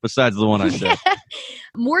senses besides the one I said.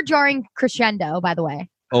 More jarring crescendo, by the way.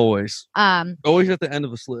 Always at the end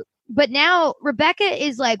of a slip. But now Rebecca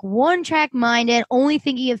is like one track minded, only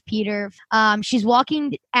thinking of Peter. She's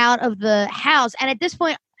walking out of the house, and at this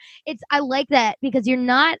point, I like that because you're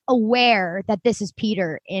not aware that this is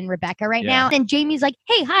Peter in Rebecca right Yeah. now. And Jamie's like,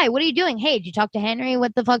 "Hey, hi, what are you doing? Hey, did you talk to Henry?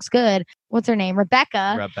 What the fuck's good? What's her name?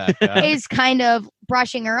 Rebecca." Rebecca. Is kind of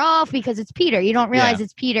brushing her off because it's Peter. You don't realize Yeah.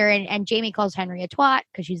 it's Peter, and Jamie calls Henry a twat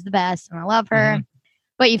because she's the best, and I love her. Mhm.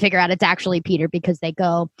 But you figure out it's actually Peter because they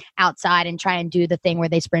go outside and try and do the thing where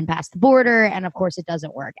they sprint past the border, and of course it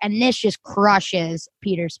doesn't work. And this just crushes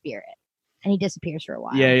Peter's spirit, and he disappears for a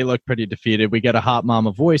while. Yeah, he looked pretty defeated. We get a hot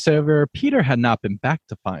mama voiceover. Peter had not been back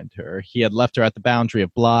to find her. He had left her at the boundary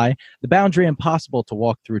of Bly, the boundary impossible to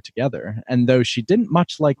walk through together. And though she didn't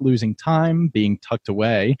much like losing time, being tucked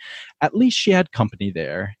away, at least she had company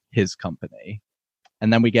there, his company.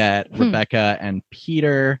 And then we get Rebecca and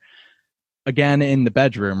Peter again in the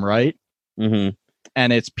bedroom, right? Mm-hmm.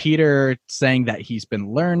 And it's Peter saying that he's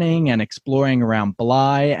been learning and exploring around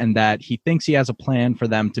Bly and that he thinks he has a plan for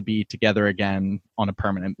them to be together again on a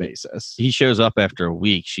permanent basis. He shows up after a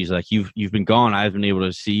week. She's like, you've been gone. I haven't been able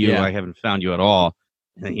to see you. Yeah. I haven't found you at all.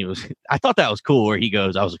 And I thought that was cool where he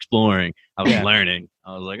goes, I was exploring. I was Yeah. learning.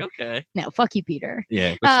 I was like, okay. No, fuck you, Peter.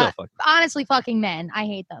 Yeah, but still fuck. Honestly, fucking men. I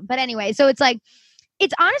hate them. But anyway, so it's like,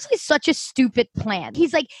 it's honestly such a stupid plan.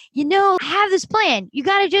 He's like, I have this plan. You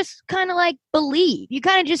got to just kind of like believe. You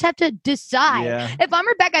kind of just have to decide. Yeah. If I'm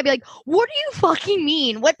Rebecca, I'd be like, what do you fucking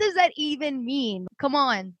mean? What does that even mean? Come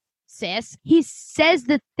on, sis. He says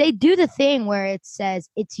that they do the thing where it says,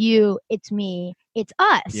 it's you, it's me, it's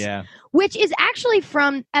us. Yeah. Which is actually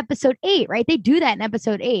from episode 8, right? They do that in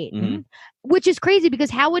episode 8. Mhm. Which is crazy because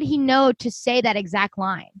how would he know to say that exact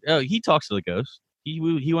line? Oh, he talks to the ghost. He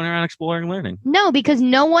went around exploring, learning. No, because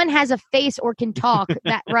no one has a face or can talk.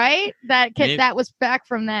 That right? Maybe- That was back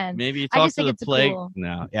from then. Maybe he I talks just to think the it's plague. cool.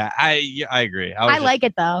 No, yeah, I agree. I was I just like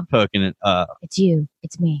it though. poking it. It's you.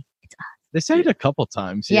 It's me. It's us. They say it a couple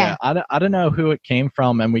times. Yeah. I don't know who it came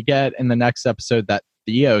from. And we get in the next episode that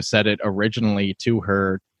Theo said it originally to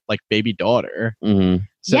her like baby daughter. Mm-hmm.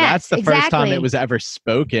 So Yes, that's the first time exactly. it was ever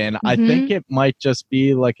spoken. I Mhm. think it might just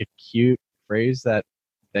be like a cute phrase that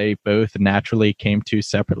they both naturally came to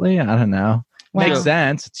separately. I don't know. Wow. Makes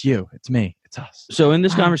sense. It's you. It's me. It's us. So in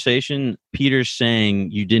this Wow. conversation, Peter's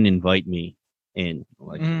saying, "You didn't invite me in.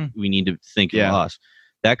 Like we need to think Yeah. of us."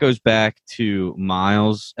 That goes back to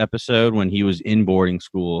Miles' episode when he was in boarding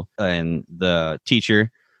school and the teacher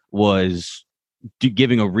was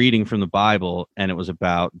giving a reading from the Bible, and it was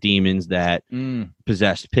about demons that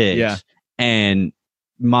possessed pigs. Yeah. And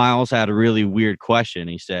Miles had a really weird question.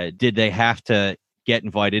 He said, "Did they have to get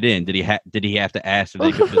invited in? Did he have to ask if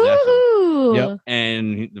they could possess them?" Ooh. Yep.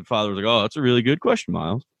 And the father was like, "Oh, that's a really good question,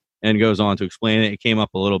 Miles." And goes on to explain it. It came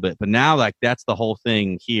up a little bit, but now like that's the whole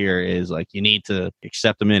thing here is like you need to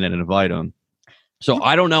accept them in and invite them. So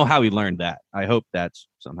I don't know how he learned that. I hope that's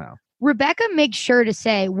somehow. Rebecca makes sure to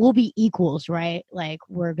say, we'll be equals, right? Like,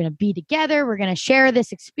 we're going to be together. We're going to share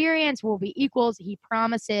this experience. We'll be equals. He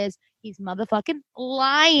promises. He's motherfucking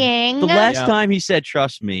lying. The last Yeah. time he said,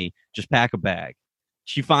 "Trust me, just pack a bag,"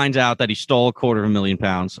 she finds out that he stole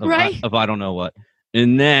 £250,000 of, Right. of I don't know what,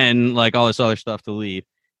 and then like all this other stuff to leave.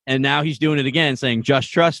 And now he's doing it again, saying, "Just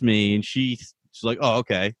trust me." And she's like, "Oh,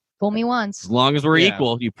 okay. Fool me once. As long as we're Yeah.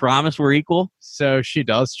 equal, you promise we're equal." So she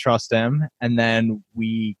does trust him. And then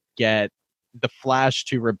we get the flash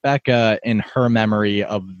to Rebecca in her memory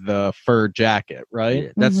of the fur jacket, right? Yeah,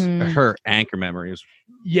 that's Mhm. her anchor memories.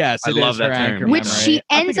 Yes, I it love is that her term. anchor Which memory. she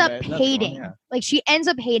I ends think up of it, that's the one, hating. yeah. Like, she ends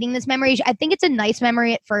up hating this memory. I think it's a nice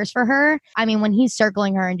memory at first for her. I mean, when he's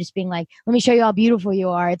circling her and just being like, let me show you how beautiful you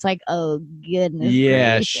are. It's like, oh, goodness.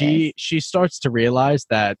 Yeah, gracious. she starts to realize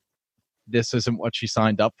that this isn't what she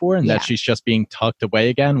signed up for and Yeah. that she's just being tucked away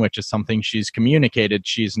again, which is something she's communicated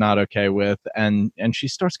she's not okay with. And she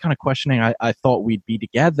starts kind of questioning, I thought we'd be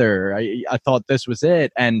together. I thought this was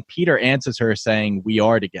it. And Peter answers her saying, we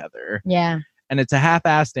are together. Yeah. And it's a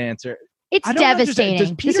half-assed answer. It's I don't understand. devastating. Does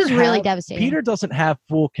This Peter is really have- devastating. Peter doesn't have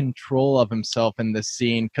full control of himself in this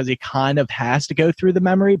scene because he kind of has to go through the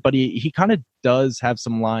memory, but he kind of does have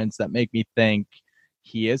some lines that make me think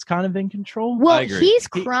he is kind of in control. Well, I agree. he's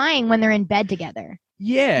crying when they're in bed together.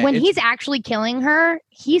 Yeah. when it's- he's actually killing her,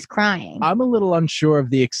 he's crying. I'm a little unsure of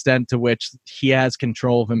the extent to which he has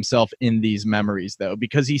control of himself in these memories, though,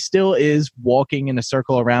 because he still is walking in a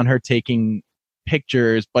circle around her, taking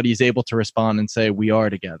pictures, but he's able to respond and say, "We are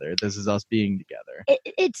together. This is us being together."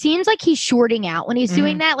 It seems like he's shorting out when he's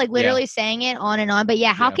doing that, like literally saying it on and on. But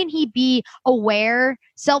yeah, how Yeah. can he be aware,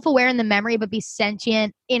 self-aware in the memory, but be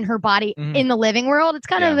sentient in her body in the living world? It's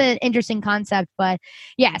kind of an interesting concept. But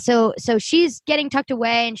yeah, so she's getting tucked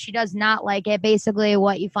away and she does not like it. Basically,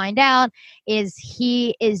 what you find out is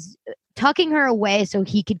he is tucking her away so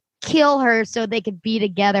he could kill her so they could be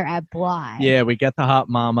together at Bly. Yeah, we get the hot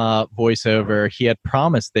mama voiceover. He had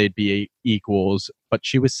promised they'd be equals, but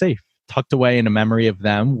she was safe, tucked away in a memory of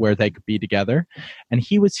them where they could be together. And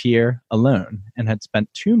he was here alone and had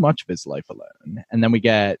spent too much of his life alone. And then we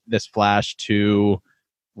get this flash to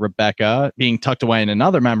Rebecca being tucked away in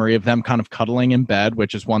another memory of them kind of cuddling in bed,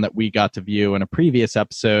 which is one that we got to view in a previous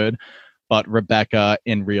episode. But Rebecca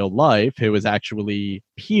in real life, who is actually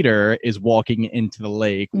Peter, is walking into the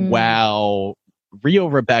lake while real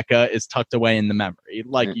Rebecca is tucked away in the memory.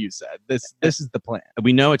 Like you said, this is the plan.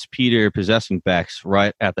 We know it's Peter possessing Bex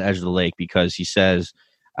right at the edge of the lake because he says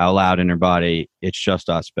out loud in her body, "It's just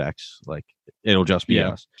us, Bex. Like, it'll just be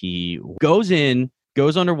us." He goes in,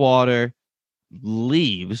 goes underwater,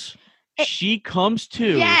 leaves. She comes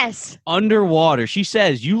to Yes. underwater. She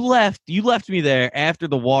says, you left me there after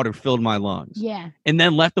the water filled my lungs. Yeah. And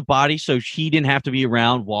then left the body so she didn't have to be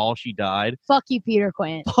around while she died. Fuck you, Peter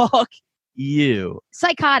Quint. Fuck you.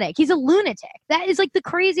 Psychotic. He's a lunatic. That is like the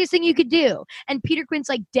craziest thing you could do. And Peter Quint's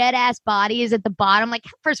like dead ass body is at the bottom. Like,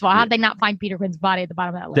 first of all, how'd they not find Peter Quint's body at the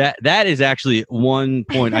bottom of that lake? That is actually one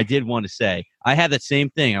point I did want to say. I had that same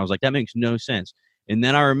thing. I was like, that makes no sense. And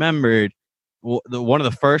then I remembered one of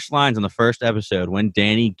the first lines in the first episode when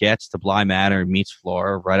Danny gets to Bly Manor and meets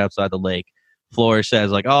Flora right outside the lake. Flora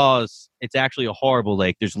says like, "Oh, it's actually a horrible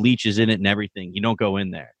lake. There's leeches in it and everything. You don't go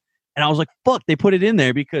in there." And I was like, "Fuck!" They put it in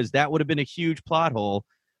there because that would have been a huge plot hole.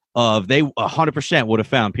 They 100% would have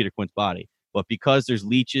found Peter Quint's body, but because there's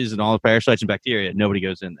leeches and all the parasites and bacteria, nobody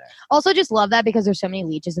goes in there. Also, just love that because there's so many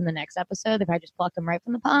leeches in the next episode. They probably just plucked them right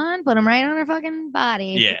from the pond, put them right on her fucking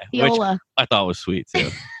body. Yeah, Viola. I thought was sweet too.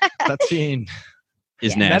 That scene.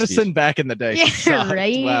 Is Yeah. nasty. Medicine back in the day. Yeah, sucked.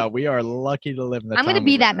 right? Wow, we are lucky to live in the I'm time gonna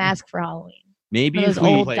be we that live in. mask for Halloween. Maybe For if those we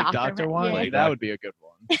old Like doctor Doctor ma- one, yeah. like, that would be a good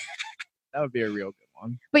one. That would be a real good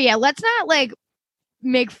one. But yeah, let's not like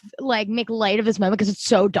make light of this moment because it's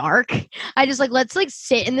so dark. I just let's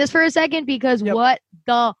sit in this for a second because what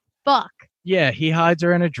the fuck? Yeah, he hides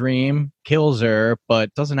her in a dream, kills her,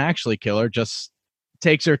 but doesn't actually kill her, just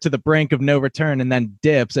takes her to the brink of no return and then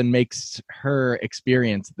dips and makes her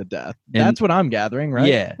experience the death. And- That's what I'm gathering, right?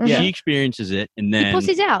 Yeah, she experiences it, and He then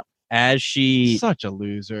pussies out. as she Such a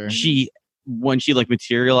loser. when she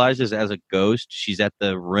materializes as a ghost, she's at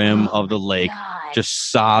the rim of the lake, God.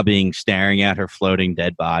 just sobbing, staring at her floating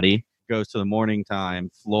dead body. Goes to the morning time.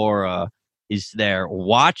 Flora is there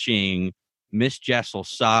watching Miss Jessel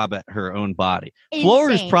sob at her own body.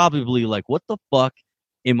 Flora's Insane. probably like, "What the fuck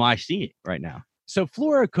am I seeing right now?" So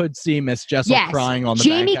Flora could see Miss Jessel Yes. crying on the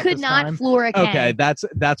Jamie bank at could this not. time. Flora can. Okay, that's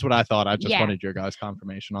what I thought. I just Yeah. wanted your guys'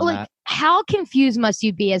 confirmation on that. How confused must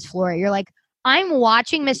you be as Flora? You're like, I'm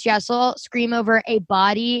watching Miss Jessel scream over a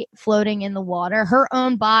body floating in the water, her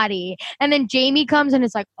own body. And then Jamie comes and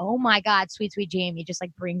it's like, oh my God, sweet, sweet Jamie. Just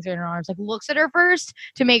brings her in her arms, looks at her first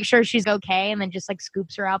to make sure she's okay. And then just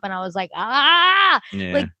scoops her up. And I was like, Yeah.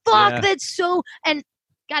 fuck, Yeah. that's so. And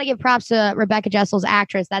gotta give props to Rebecca Jessel's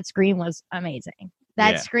actress. That scream was amazing.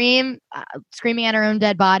 That Yeah. scream, screaming at her own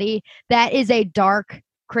dead body, that is a dark,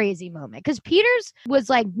 crazy moment. Because Peters was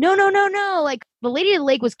like, no. The lady of the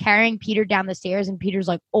lake was carrying Peter down the stairs, and Peter's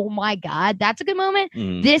like, oh my God, that's a good moment.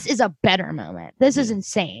 Mm. This is a better moment. This is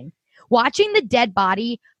insane. Watching the dead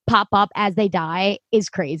body pop up as they die is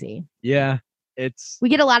crazy. Yeah, it's We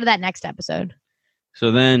get a lot of that next episode.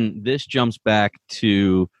 So then this jumps back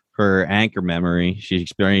to her anchor memory. She's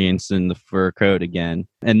experiencing the fur coat again.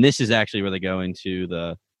 And this is actually where they go into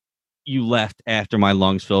the "you left after my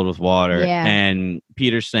lungs filled with water." Yeah. And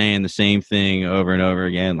Peter's saying the same thing over and over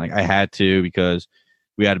again. I had to because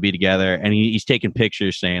we had to be together. And he's taking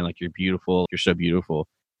pictures saying "you're beautiful. You're so beautiful."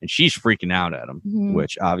 And she's freaking out at him, Mhm.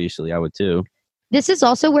 which obviously I would too. This is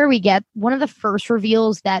also where we get one of the first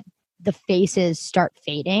reveals that the faces start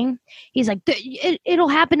fading. He's like, it'll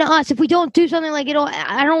happen to us if we don't do something. I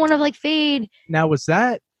don't want to fade. now was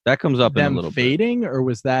that That comes up in a them little bit. fading or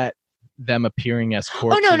was that them appearing as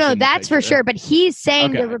corpses? Oh, no, in the that's for picture? sure. But he's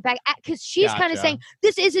saying to Okay. Rebecca, because she's kind of Gotcha. saying,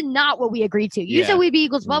 this isn't not what we agreed to. You Yeah. said we'd be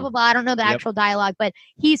equals, blah, Mm. blah, blah. I don't know the Yep. actual dialogue, but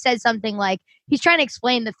he says something like, he's trying to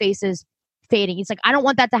explain the faces fading. He's like, I don't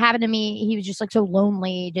want that to happen to me. He was just like so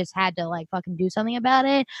lonely, just had to like fucking do something about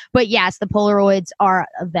it. But yes, the Polaroids are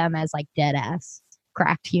of them as like dead ass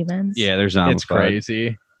cracked humans. Yeah, there's It's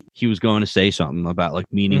crazy. He was going to say something about like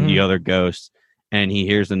meeting the other ghosts, and he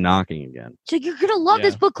hears the knocking again. So you're gonna love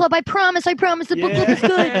this book club. I promise. The book club is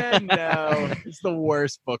good. No, it's the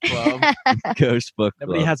worst book club. Ghost book club.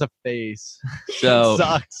 Nobody has a face. So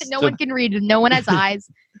Sucks. No one can read it. No one has eyes.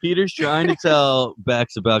 Peter's trying to tell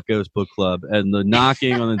Bex about Ghost Book Club, and the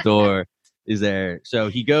knocking on the door is there. So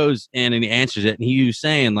he goes in and he answers it, and he was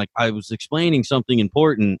saying, like, I was explaining something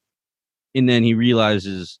important, and then he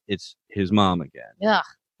realizes it's his mom again. Ugh,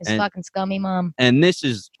 his fucking scummy mom. And this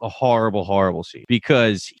is a horrible, horrible scene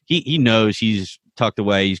because he knows he's tucked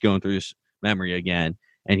away. He's going through his memory again,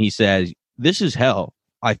 and he says, "This is hell.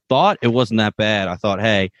 I thought it wasn't that bad. I thought,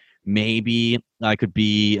 hey, maybe I could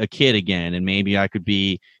be a kid again, and maybe I could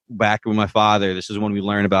be back with my father. This is when we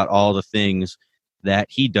learn about all the things that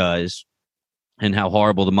he does and how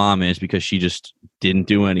horrible the mom is because she just didn't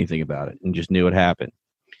do anything about it and just knew it happened."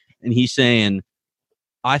 And he's saying,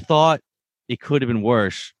 I thought it could have been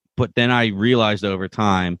worse, but then I realized over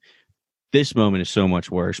time, this moment is so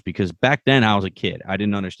much worse because back then I was a kid. I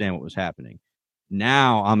didn't understand what was happening.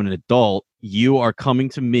 Now I'm an adult. You are coming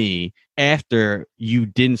to me after you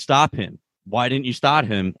didn't stop him. Why didn't you stop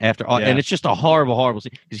him after all? And it's just a horrible, horrible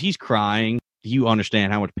scene because he's crying. You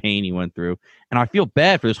understand how much pain he went through. And I feel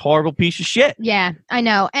bad for this horrible piece of shit. Yeah, I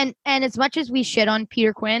know. And as much as we shit on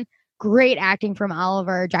Peter Quinn, great acting from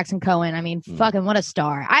Oliver Jackson Cohen. I mean, fucking what a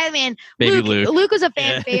star. I mean, Baby Luke was a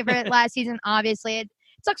fan favorite last season, obviously. It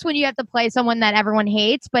sucks when you have to play someone that everyone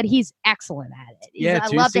hates, but he's excellent at it. I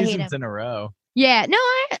love to hate him. 2 seasons in a row. Yeah, no,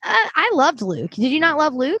 I loved Luke. Did you not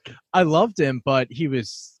love Luke? I loved him, but he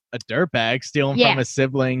was a dirtbag stealing from his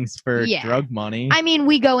siblings for drug money. I mean,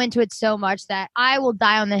 we go into it so much that I will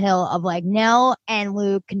die on the hill of like Nell and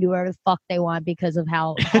Luke can do whatever the fuck they want because of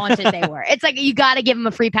how haunted they were. It's like you got to give them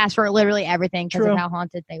a free pass for literally everything because of how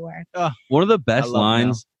haunted they were. One of the best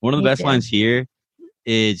lines. One of the best lines here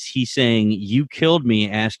is he saying, "You killed me,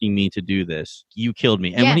 asking me to do this. You killed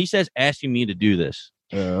me." And when he says "asking me to do this,"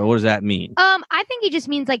 what does that mean? I think he just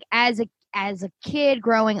means like as a kid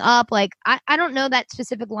growing up, like I don't know that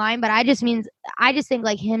specific line, but I just think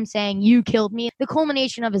like him saying "you killed me," the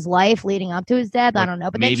culmination of his life leading up to his death. I don't know,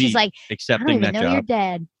 but then she's like, accepting I don't even that know job. You're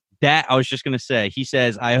dead. That I was just gonna say. He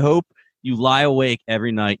says, "I hope you lie awake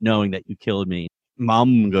every night knowing that you killed me."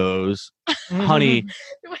 Mom goes, "Honey,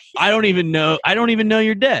 I don't even know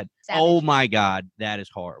you're dead." Savage. Oh my God, that is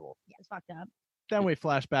horrible. Yeah, it's fucked up. Then we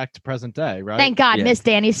flash back to present day, right? Thank God, miss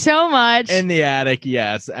Danny so much. In the attic,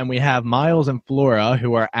 yes. And we have Miles and Flora,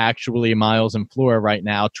 who are actually Miles and Flora right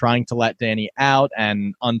now, trying to let Danny out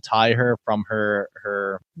and untie her from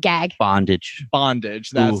her gag bondage.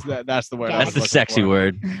 That's the word. That's the sexy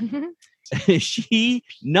word. She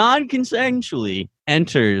non-consensually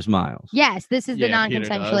enters Miles. Yes, this is the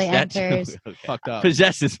non-consensually enters. Fucked up.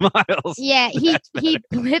 Possesses Miles. Yeah, he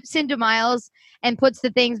flips into Miles and puts the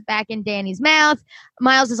things back in Danny's mouth.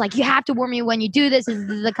 Miles is like, you have to warn me when you do this. This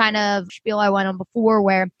is the kind of spiel I went on before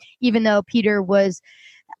where even though Peter was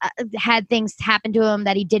had things happen to him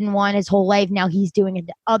that he didn't want his whole life, now he's doing it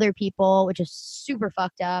to other people, which is super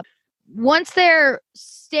fucked up. Once they're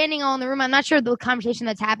standing all in the room, I'm not sure the conversation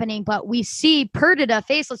that's happening, but we see Perdita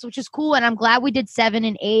faceless, which is cool. And I'm glad we did 7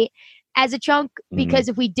 and 8 as a chunk because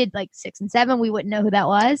if we did like 6 and 7, we wouldn't know who that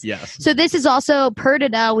was. Yes. So this is also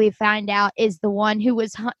Perdita, we find out, is the one who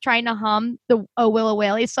was trying to hum the Oh Willow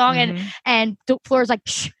Whaley song. And Flora's like,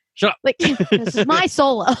 shh. Shut up. Like, this is my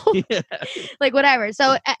solo. Like, whatever.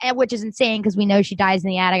 So, which is insane because we know she dies in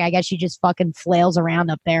the attic. I guess she just fucking flails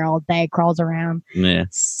around up there all day, crawls around. Yeah.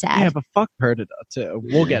 Sad. Yeah, but fuck Perdita, too.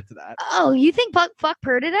 We'll get to that. Oh, you think fuck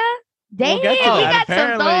Perdita? Damn, we'll get to we that, got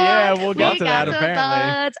some thoughts. Yeah, we'll get to that, some apparently.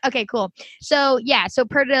 thoughts. Okay, cool. So, yeah, so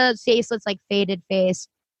Perdita's face looks like faded face.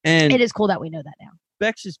 And it is cool that we know that now.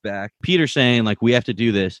 Bex is back. Peter's saying, like, we have to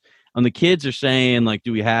do this. And the kids are saying, like,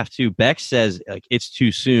 do we have to? Bex says, like, it's too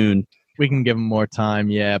soon. We can give him more time,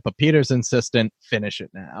 yeah. But Peter's insistent, finish it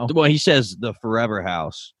now. Well, he says the forever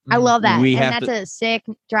house. I love that. We and have that's a sick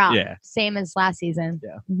drop. Yeah. Same as last season.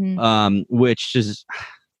 Yeah. Which is,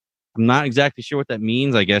 I'm not exactly sure what that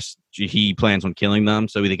means. I guess he plans on killing them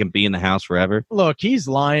so they can be in the house forever. Look, he's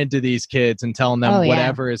lying to these kids and telling them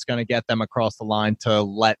whatever is going to get them across the line to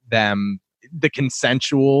let them, the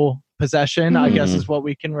consensual possession, I guess is what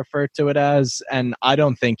we can refer to it as. And I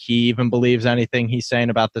don't think he even believes anything he's saying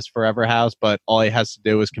about this forever house, but all he has to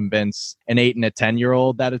do is convince an 8 and a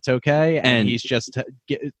 10-year-old that it's okay. And he's just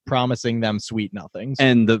promising them sweet nothings.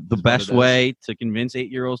 And the best way to convince 6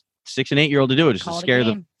 and 8-year-olds to do it is to scare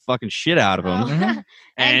the fucking shit out of him Oh.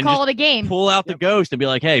 and and call just it a game. pull out the ghost and be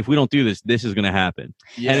like, hey, if we don't do this, this is going to happen.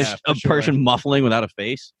 Yeah, and it's for a sure. person muffling without a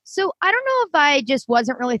face. So I don't know if I just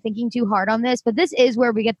wasn't really thinking too hard on this, but this is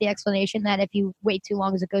where we get the explanation that if you wait too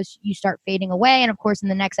long as a ghost, you start fading away. And of course, in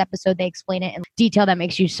the next episode, they explain it in detail that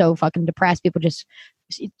makes you so fucking depressed. People just,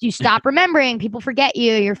 you stop remembering, people forget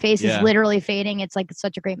you, your face is literally fading. It's like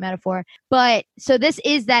such a great metaphor. But so this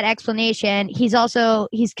is that explanation. He's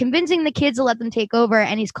convincing the kids to let them take over,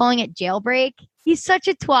 and he's calling it jailbreak. He's such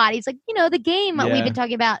a twat. He's like, the game we've been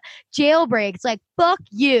talking about, jailbreak. It's like, fuck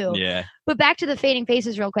you. Yeah. But back to the fading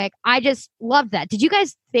faces real quick. I just loved that. Did you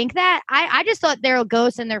guys think that? I just thought there were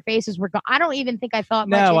ghosts and their faces were gone. I don't even think I felt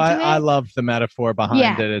much into it. I love the metaphor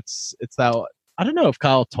behind it. It's that, I don't know if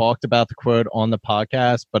Kyle talked about the quote on the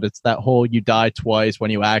podcast, but it's that whole you die twice when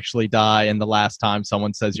you actually die and the last time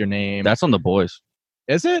someone says your name. That's on The Boys.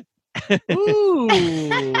 Is it? Ooh.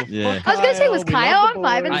 Yeah. I was going to say, was We Kyle love on the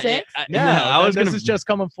 5 and boys. 6? Yeah, this is just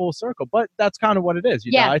coming full circle, but that's kind of what it is.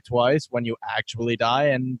 You die twice when you actually die,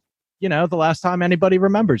 and the last time anybody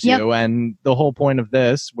remembers you. And the whole point of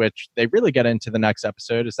this, which they really get into the next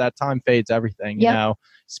episode, is that time fades everything.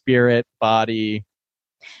 Spirit, body.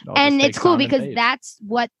 And it's cool because that's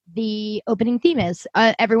what the opening theme is.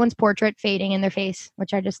 Everyone's portrait fading in their face,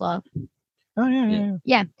 which I just love. Oh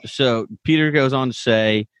yeah. So Peter goes on to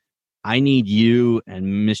say, I need you,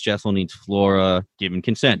 and Miss Jessel needs Flora, given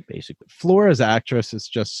consent, basically. Flora's actress is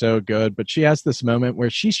just so good, but she has this moment where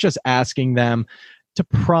she's just asking them to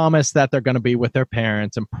promise that they're going to be with their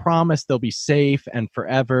parents and promise they'll be safe and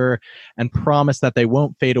forever and promise that they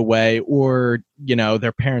won't fade away, or,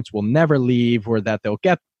 their parents will never leave, or that they'll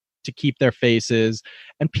get to keep their faces.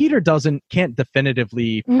 And Peter can't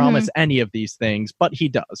definitively promise any of these things, but he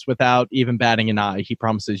does without even batting an eye. He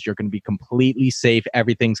promises you're going to be completely safe.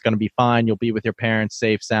 Everything's going to be fine. You'll be with your parents,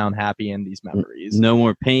 safe, sound, happy in these memories. No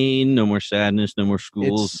more pain, no more sadness, no more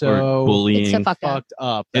schools or bullying. It's so fucked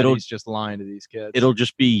up that he's just lying to these kids. It'll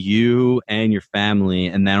just be you and your family,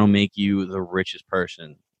 and that'll make you the richest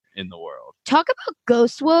person in the world. Talk about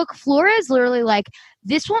ghost woke. Flora is literally like,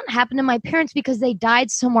 this won't happen to my parents because they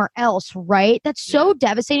died somewhere else, right? That's so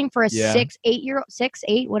devastating for a 6, 8-year-old, 6,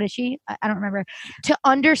 8, what is she? I don't remember. To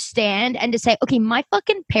understand and to say, okay, my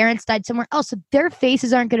fucking parents died somewhere else, so their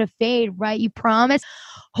faces aren't going to fade, right? You promise?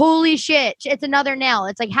 Holy shit. It's another nail.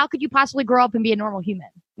 It's like, how could you possibly grow up and be a normal human?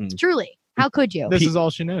 Truly. How could you? This is all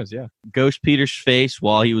she knows, Ghost Peter's face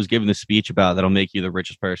while he was giving the speech about that'll make you the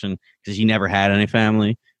richest person because he never had any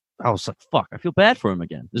family. I was like, fuck, I feel bad for him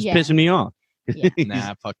again. This is pissing me off.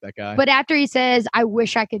 Nah, fuck that guy. But after he says, I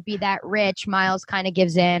wish I could be that rich, Miles kind of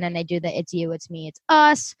gives in and they do the it's you, it's me, it's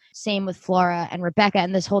us. Same with Flora and Rebecca.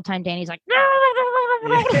 And this whole time, Danny's like,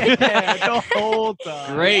 the whole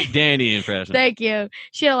time. Great Danny impression. Thank you.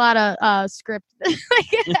 She had a lot of script.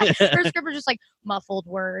 Her script was just like muffled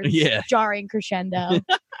words, jarring crescendo.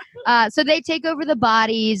 So they take over the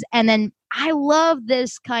bodies. And then I love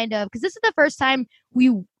this kind of, because this is the first time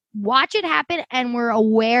we watch it happen and we're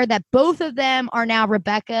aware that both of them are now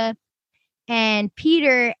Rebecca and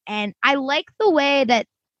Peter. And I like the way that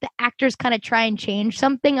the actors kind of try and change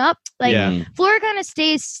something up. Like Flora kind of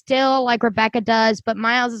stays still like Rebecca does, but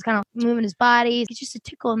Miles is kind of moving his body. It's just a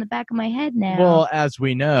tickle in the back of my head now. Well, as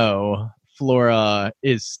we know, Flora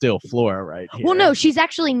is still Flora right here. Well, no, she's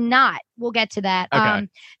actually not. We'll get to that. Okay.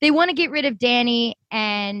 They want to get rid of Danny,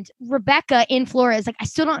 and Rebecca in Flora is like, I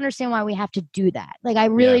still don't understand why we have to do that. Like, I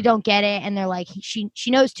really don't get it. And they're like, she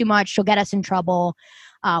knows too much. She'll get us in trouble.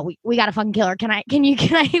 We gotta fucking kill her. Can I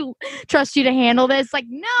trust you to handle this? Like,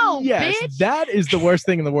 no, bitch. That is the worst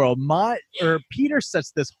thing in the world. Peter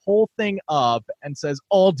sets this whole thing up and says,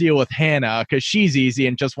 I'll deal with Hannah because she's easy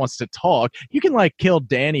and just wants to talk. You can kill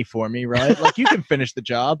Danny for me, right? Like, you can finish the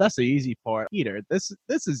job. That's the easy part. Peter, this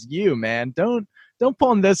is you, man. Don't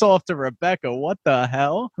pawn this off to Rebecca. What the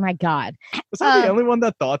hell? Oh my God. Was I the only one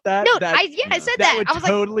that thought that? No, I said that. Would I was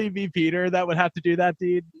totally be Peter that would have to do that,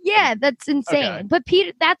 dude. Yeah, that's insane. Okay. But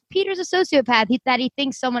Peter's a sociopath. That he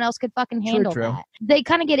thinks someone else could fucking handle True. that. They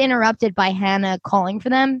kind of get interrupted by Hannah calling for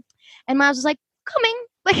them. And Miles is like, coming.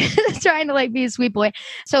 Like, trying to be a sweet boy.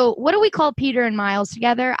 So what do we call Peter and Miles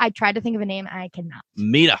together? I tried to think of a name. I cannot.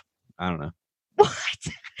 Mita. I don't know. What?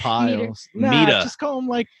 Piles. Mita. Just call him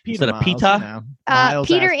Peter. Is that a Miles, Pita? Miles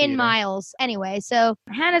Peter as in Peter. Miles. Anyway, so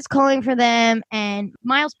Hannah's calling for them, and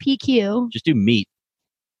Miles PQ. Just do meat.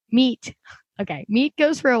 Meat. Okay. Meat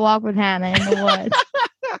goes for a walk with Hannah in the woods.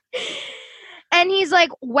 And he's like,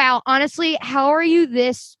 wow, honestly, how are you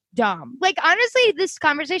this dumb. Like, honestly, this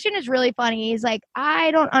conversation is really funny. He's like,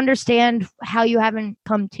 I don't understand how you haven't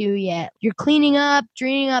come to yet. You're cleaning up,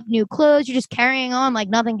 dreaming up new clothes. You're just carrying on like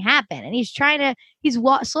nothing happened. And he's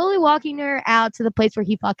slowly walking her out to the place where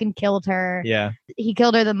he fucking killed her. Yeah. He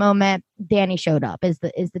killed her the moment Danny showed up is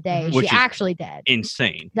the day Which she is actually dead.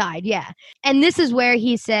 Insane. Died, yeah. And this is where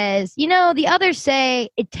he says, the others say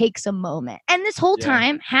it takes a moment. And this whole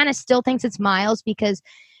time, Hannah still thinks it's Miles because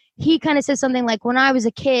he kind of says something like, when I was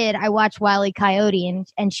a kid, I watched Wile E. Coyote,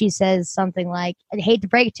 and she says something like, I hate to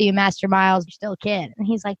break it to you, Master Miles, you're still a kid. And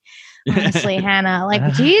he's like, honestly, Hannah,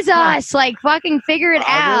 like, Jesus, like, fucking figure it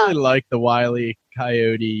out. I really like the Wile E.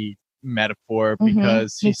 Coyote metaphor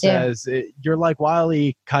because he says, you're like Wile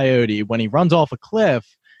E. Coyote. When he runs off a cliff,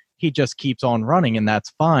 he just keeps on running, and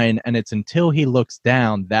that's fine. And it's until he looks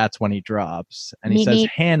down, that's when he drops. And he says,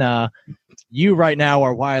 Hannah, you right now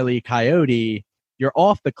are Wile E. Coyote. You're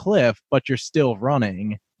off the cliff, but you're still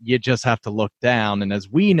running. You just have to look down. And as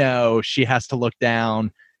we know, she has to look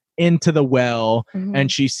down into the well,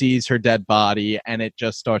 and she sees her dead body, and it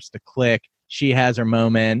just starts to click. She has her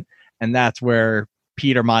moment, and that's where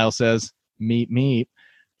Peter Miles says, meet.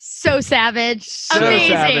 So savage. So amazing.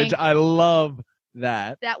 Savage. I love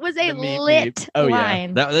that. That was a meet, lit Oh,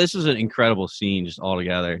 line. Yeah. This was an incredible scene just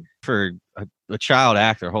altogether. For a child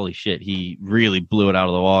actor, holy shit, he really blew it out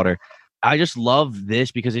of the water. I just love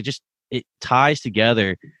this because it ties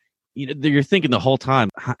together. You're thinking the whole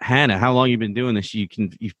time, Hannah, how long you been doing this? You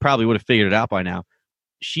probably would have figured it out by now.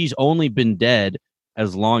 She's only been dead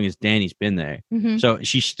as long as Danny's been there. So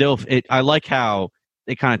she's still. I like how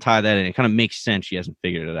they kind of tie that in. It kind of makes sense. She hasn't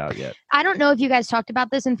figured it out yet. I don't know if you guys talked about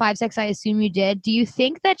this in 5-6. I assume you did. Do you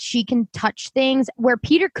think that she can touch things where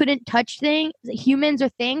Peter couldn't touch things, humans or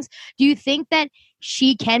things? Do you think that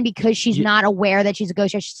she can because she's not aware that she's a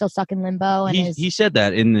ghost? She's still stuck in limbo. And he said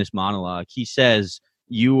that in this monologue. He says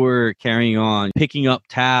you were carrying on, picking up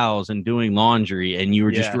towels and doing laundry, and you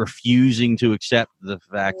were just refusing to accept the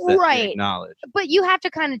fact that they acknowledged. But you have to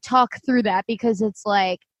kind of talk through that because it's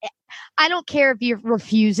like, I don't care if you're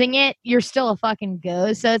refusing it, you're still a fucking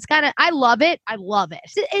ghost. So it's kind of, I love it.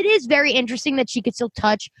 It is very interesting that she could still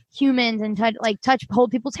touch humans and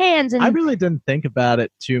hold people's hands. And I really didn't think about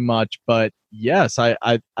it too much, but yes,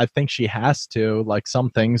 I think she has to. Like some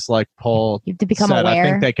things, like Paul you have to become said, aware. I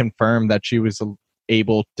think they confirmed that she was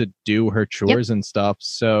able to do her chores and stuff.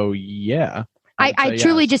 So yeah. I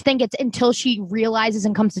truly just think it's until she realizes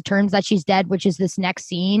and comes to terms that she's dead, which is this next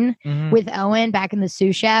scene with Owen back in the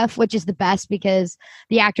sous chef, which is the best because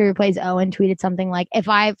the actor who plays Owen tweeted something like, if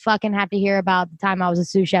I fucking have to hear about the time I was a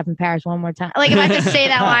sous chef in Paris one more time, like if I just say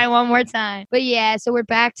that line one more time. But yeah, so we're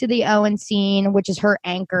back to the Owen scene, which is her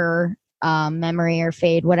anchor memory or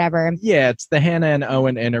fade, whatever. Yeah, it's the Hannah and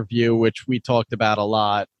Owen interview, which we talked about a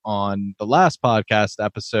lot on the last podcast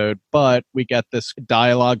episode, but we get this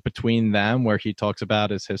dialogue between them where he talks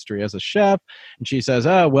about his history as a chef, and she says,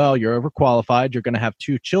 oh, well, you're overqualified. You're going to have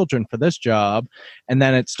 2 children for this job. And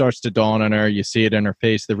then it starts to dawn on her. You see it in her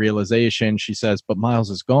face, the realization. She says, but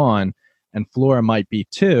Miles is gone, and Flora might be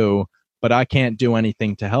too, but I can't do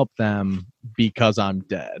anything to help them because I'm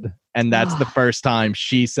dead. And that's the first time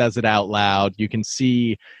she says it out loud. You can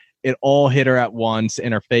see it all hit her at once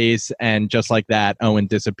in her face. And just like that, Owen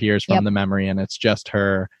disappears from the memory, and it's just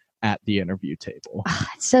her at the interview table.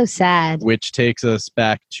 It's so sad. Which takes us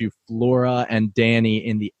back to Flora and Danny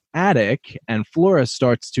in the attic. And Flora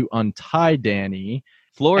starts to untie Danny.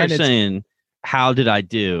 Flora's saying, how did I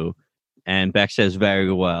do? And Beck says,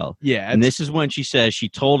 very well. Yeah. And this is when she says, she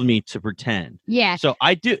told me to pretend. Yeah. So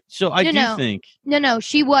I do think. No,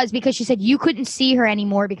 she was, because she said you couldn't see her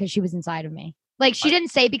anymore because she was inside of me. Like, she didn't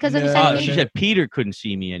say because of inside of me. She said Peter couldn't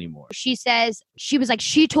see me anymore. She says, she was like,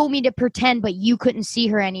 she told me to pretend, but you couldn't see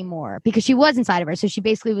her anymore because she was inside of her. So she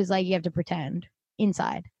basically was like, you have to pretend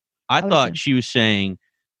inside. I thought she was saying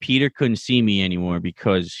Peter couldn't see me anymore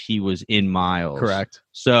because he was in Miles. Correct.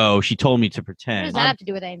 So she told me to What pretend. does that have to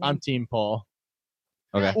do with anything? I'm Team Paul.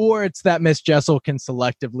 Okay. Or it's that Miss Jessel can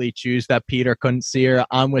selectively choose that Peter couldn't see her.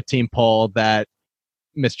 I'm with Team Paul that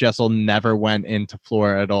Miss Jessel never went into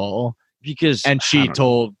Flora at all. And she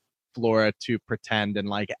told Flora to pretend and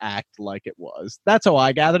act like it was. That's how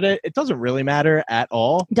I gathered it. It doesn't really matter at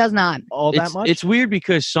all. It does not. That much. It's weird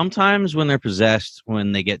because sometimes when they're possessed,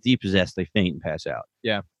 when they get depossessed, they faint and pass out.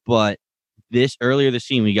 Yeah. But earlier this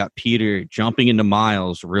scene, we got Peter jumping into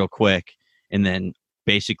Miles real quick and then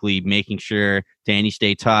basically making sure Danny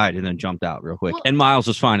stayed tied and then jumped out real quick. And Miles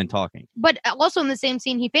was fine and talking. But also in the same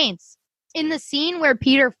scene, he faints. In the scene where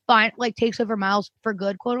Peter takes over Miles for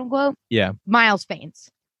good, quote unquote. Yeah. Miles faints.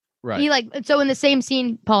 Right. So in the same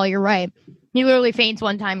scene, Paul, you're right. He literally faints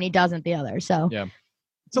one time and he doesn't the other. So yeah.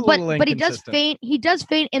 It's a little but he does inconsistent. faint. He does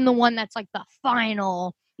faint in the one that's like the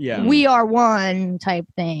final Yeah. "we are one" type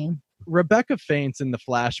thing. Rebecca faints in the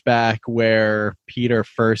flashback where Peter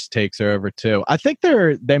first takes over too. I think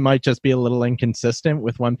they might just be a little inconsistent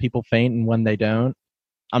with when people faint and when they don't.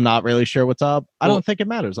 I'm not really sure what's up. I Well, don't think it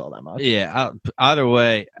matters all that much. Yeah. Either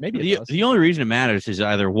way, Maybe it does. the only reason it matters is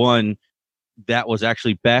either one, that was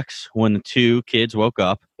actually Bex when the two kids woke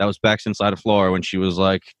up. That was Bex inside of Flora when she was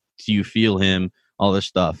like, "Do you feel him?" All this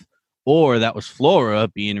stuff. Or that was Flora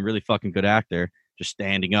being a really fucking good actor, just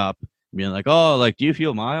standing up, being like, "Oh, like, do you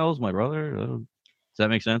feel Miles, my brother?" Does that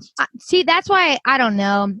make sense? See, that's why I don't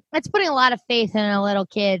know. It's putting a lot of faith in a little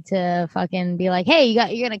kid to fucking be like, "Hey,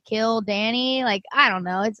 you're gonna kill Danny." Like, I don't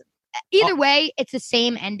know. It's either way, it's the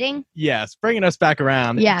same ending. Yes, bringing us back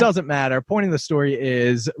around. Yeah. It doesn't matter. Point of the story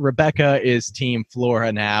is Rebecca is Team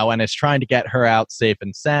Flora now and is trying to get her out safe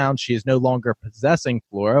and sound. She is no longer possessing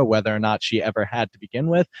Flora, whether or not she ever had to begin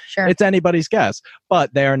with. Sure. It's anybody's guess.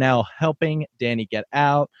 But they are now helping Danny get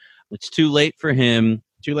out. It's too late for him,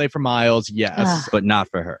 Too late for Miles, yes. Ugh. but not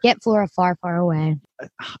for her. Get Flora far, far away.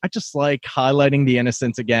 I just like highlighting the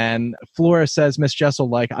innocence again. Flora says, Miss Jessel,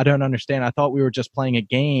 like, I don't understand. I thought we were just playing a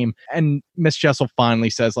game. And Miss Jessel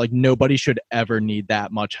finally says, like, nobody should ever need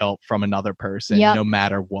that much help from another person, Yep. no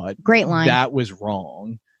matter what. Great line. That was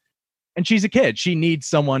wrong. And she's a kid. She needs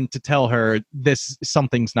someone to tell her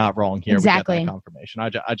something's not wrong here. Exactly. We get that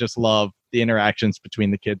confirmation. I just love the interactions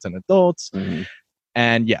between the kids and adults. Mhm.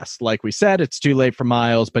 And yes, like we said, it's too late for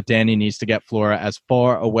Miles, but Danny needs to get Flora as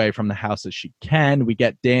far away from the house as she can. We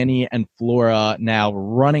get Danny and Flora now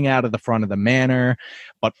running out of the front of the manor,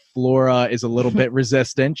 but Flora is a little bit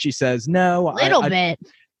resistant. She says, no, Little bit.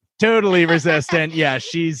 totally resistant. Yeah,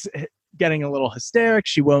 she's getting a little hysteric.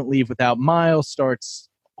 She won't leave without Miles, starts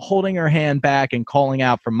holding her hand back and calling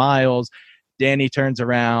out for Miles. Danny turns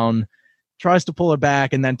around, tries to pull her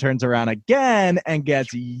back, and then turns around again and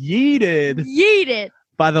gets yeeted Yeet it.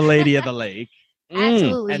 by the Lady of the Lake.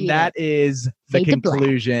 Absolutely. And yeet that it. is the Fade to black.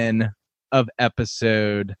 conclusion of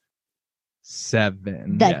episode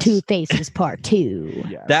 7. The Yes. Two Faces Part 2.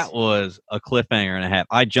 Yes. That was a cliffhanger and a half.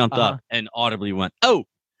 I jumped Uh-huh. up and audibly went, "Oh!"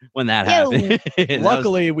 when that Yo. happened. That was-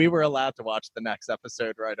 Luckily, we were allowed to watch the next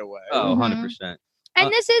episode right away. oh, Mhm. 100%. And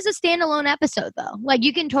this is a standalone episode, though. Like,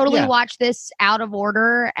 you can totally Yeah. watch this out of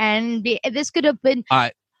order, and this could have been.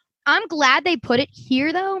 I'm glad they put it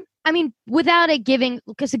here, though. I mean, without it giving,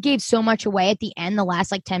 because it gave so much away at the end. The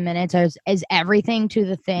last like 10 minutes is everything to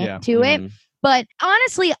the thing Yeah. to it. Mhm. But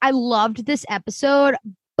honestly, I loved this episode,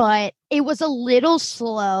 but it was a little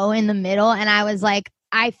slow in the middle, and I was like,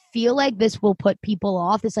 I feel like this will put people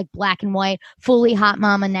off. This like black and white, fully hot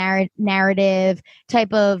mama narrative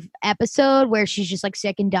type of episode where she's just like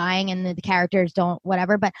sick and dying and the characters don't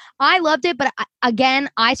whatever. But I loved it. But again,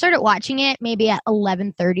 I started watching it maybe at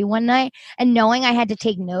 11:30 one night, and knowing I had to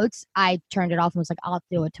take notes, I turned it off and was like, I'll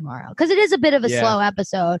do it tomorrow. Because it is a bit of a Yeah. slow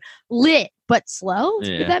episode. Lit, but slow.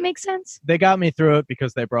 Yeah. If that makes sense. They got me through it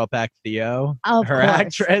because they brought back Theo, Of her course.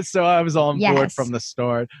 actress, so I was on board Yes. from the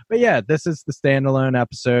start. But yeah, this is the standalone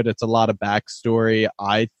episode. It's a lot of backstory.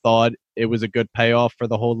 I thought it was a good payoff for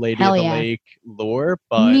the whole Lady Hell of the yeah. Lake lore,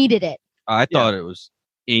 but Needed it. I thought it was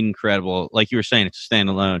incredible. Like you were saying, it's a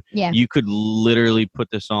standalone. Yeah. You could literally put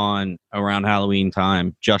this on around Halloween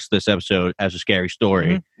time, just this episode as a scary story.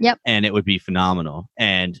 Mhm. Yep. And it would be phenomenal.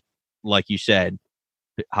 And like you said,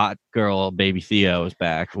 hot girl baby Theo is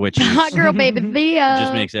back, which is, Hot girl baby Theo.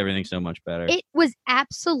 just makes everything so much better. It was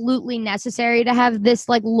absolutely necessary to have this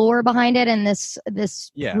like lore behind it and this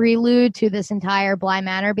Yeah. prelude to this entire Bly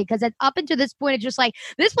Manor, because up until this point it's just like,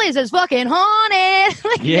 this place is fucking haunted.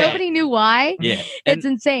 Like Yeah. nobody knew why. Yeah. It's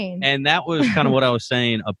insane. And that was kind of what I was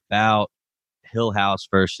saying about Hill House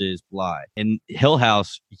versus Bly. In Hill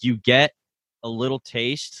House, you get a little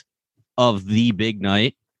taste of the big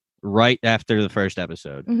night right after the first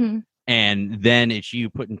episode. hmm And then it's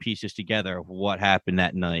you putting pieces together of what happened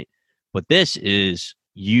that night. But this is,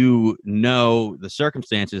 you know, the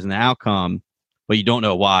circumstances and the outcome, but you don't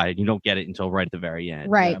know why. You don't get it until right at the very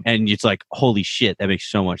end. Right. And it's like, holy shit, that makes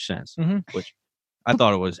so much sense. Mhm. Which I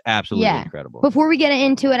thought it was absolutely Yeah. incredible. Before we get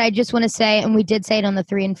into it, I just want to say, and we did say it on the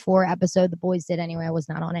 3 and 4 episode, the boys did anyway, I was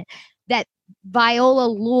not on it, that Viola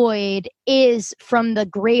Lloyd is from the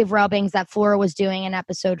grave rubbings that Flora was doing in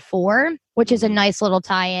episode 4, which is a nice little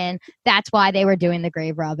tie-in. That's why they were doing the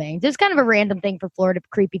grave rubbing. Just kind of a random thing for Flora,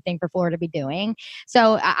 creepy thing for Flora to be doing.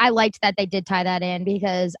 So I liked that they did tie that in,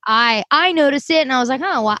 because I noticed it and I was like,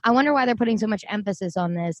 oh, I wonder why they're putting so much emphasis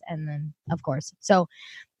on this. And then, of course, so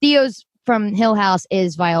Theo's from Hill House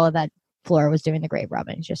is Viola that Flora was doing the grave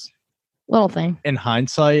rubbing. Just little thing. in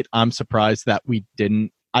hindsight, I'm surprised that we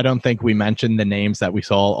didn't I don't think we mentioned the names that we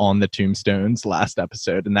saw on the tombstones last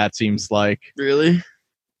episode, and that seems like Really?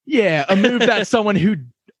 yeah, a move that someone who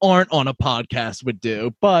aren't on a podcast would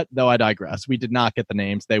do. But though I digress, we did not get the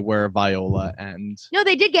names. They were Viola and No,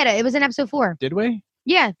 they did get it. It was in episode 4. did we?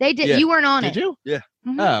 Yeah, they did. Yeah. You weren't on Did it. you?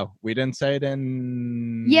 Mhm. Oh, we didn't say it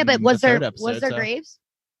in Yeah, but was the there third episode, was there so- Graves?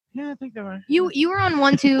 Yeah, I think there were. You were on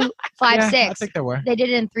 1, 2, 5, Yeah, 6. I think there were. They did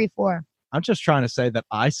it in 3, 4. I'm just trying to say that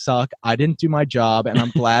I suck. I didn't do my job, and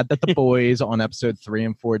I'm glad that the boys on episode 3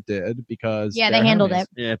 and 4 did because Yeah, they they're handled homies. it.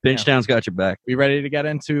 Yeah, Pinchtown's got your back. We ready to get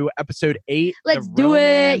into episode 8? Let's The do it.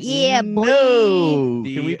 romance? Yeah, boy. No.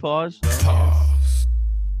 The- Can we pause? Pause.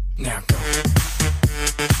 Now go.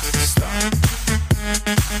 Stop.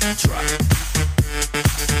 Drop.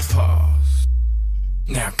 Pause.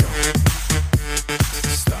 Now go.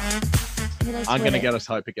 Stop. Hit us I'm with gonna it. get us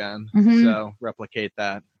hype again. Mhm. So replicate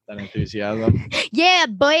that enthusiasm. Yeah,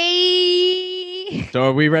 boy. So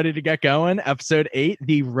are we ready to get going? Episode 8,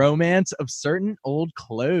 the romance of certain old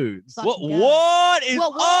clothes. Fuck. What? Yeah. What is? What's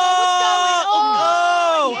going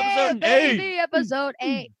Oh, on? Yeah, episode 8. baby, episode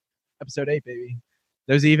 8. Episode 8, baby.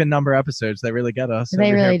 Those even number episodes, they really get us. They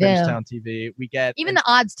over really here at do. Bingetown TV. We get Even the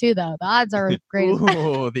odds too, though. The odds are great.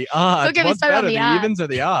 Ooh, the odds. Don't get me What's started on better, the the odds. evens or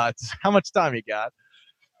the odds? How much time you got?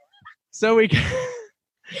 So we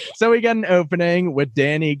so we get an opening with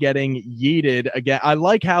Danny getting yeeted again. I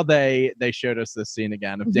like how they showed us this scene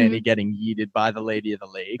again of Danny Mm-hmm. getting yeeted by the Lady of the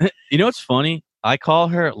Lake. You know what's funny? I call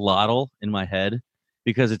her Lottle in my head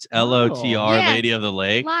because it's LOTR, Yeah. Lady of the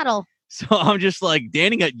Lake. Lottle. So I'm just like,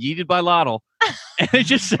 Danny got yeeted by Lottle. And it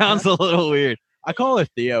just sounds a little weird. I call her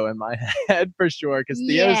Theo in my head for sure because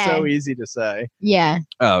Theo's so easy to say. Yeah.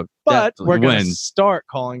 Oh, But we're going to when? start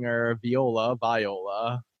calling her Viola.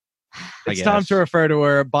 I It's time guess. to refer to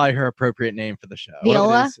her by her appropriate name for the show.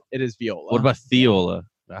 Viola? It is Viola. What about Theola?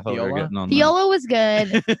 I thought we were Viola? getting on Viola was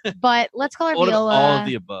good, but let's call her All Viola. of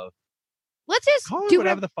the above. Let's just Call her do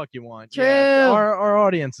whatever the fuck you want. True. Yeah, our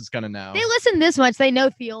audience is gonna know. They listen this much, they know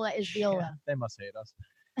Viola is Viola. Yeah, they must hate us.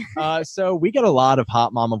 So we get a lot of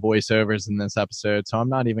hot mama voiceovers in this episode, so I'm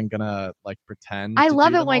not even gonna like pretend. I to love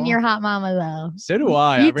do it them when all. you're hot mama though. So do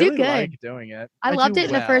I. You I do really good. like doing it. I loved do it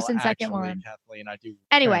in the first and well, second actually, one. Kathleen, I do.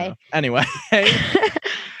 Anyway. Anyway.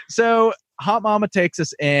 So Hot Mama takes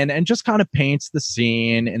us in and just kind of paints the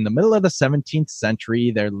scene. In the middle of the 17th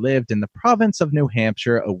century, there lived in the province of New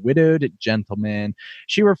Hampshire a widowed gentleman.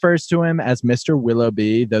 She refers to him as Mr.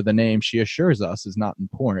 Willoughby, though the name she assures us is not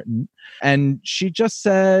important. And she just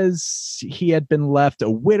says he had been left a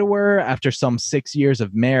widower after some 6 years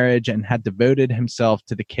of marriage and had devoted himself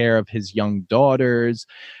to the care of his young daughters.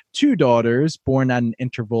 2 daughters born at an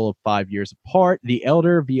interval of 5 years apart. The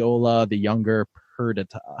elder Viola, the younger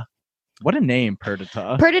Perdita. What a name,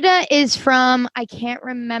 Perdita. Perdita is from I can't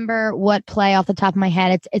remember what play off the top of my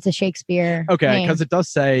head. It's a Shakespeare. Okay, name. because it does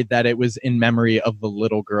say that it was in memory of the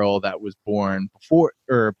little girl that was born before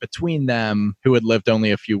or between them who had lived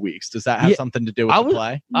only a few weeks. Does that have Yeah, something to do with I the was-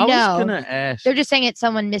 play? I No. was gonna ask. They're just saying it's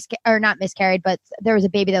someone not miscarried, but there was a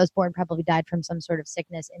baby that was born, probably died from some sort of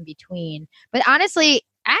sickness in between. But honestly,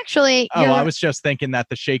 actually, Oh, you're- I was just thinking that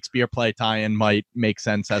the Shakespeare play tie-in might make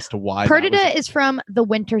sense as to why. that was- Perdita is from The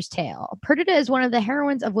Winter's Tale. Perdita is one of the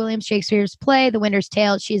heroines of William Shakespeare's play, The Winter's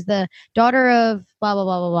Tale. She's the daughter of blah blah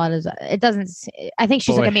blah blah blah. It doesn't. I think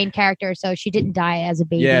she's like Boy. a main character, so she didn't die as a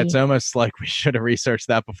baby. Yeah, it's almost like we should have researched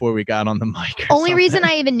that before we got on the mic. or Only reason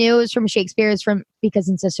something. I even knew it was from Shakespeare is from because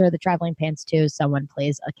in Sister of the Traveling Pants 2, someone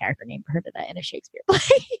plays a character named Perdita in a Shakespeare play.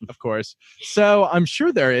 Of course. So I'm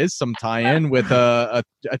sure there is some tie-in with a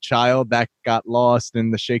child that got lost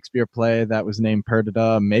in the Shakespeare play that was named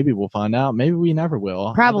Perdita. Maybe we'll find out. Maybe we never will.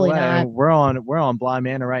 Either Probably way, not. We're on Blind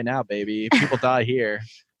Manor right now, baby. People die here.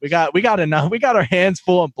 We got enough. We got our hands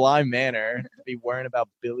full of Blind Manor to be worrying about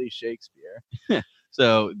Billy Shakespeare.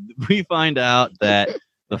 So we find out that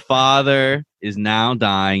the father is now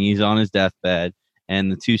dying. He's on his deathbed,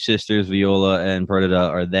 and the 2 sisters, Viola and Perdita,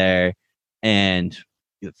 are there. And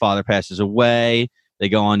the father passes away. They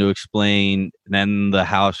go on to explain. Then the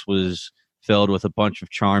house was filled with a bunch of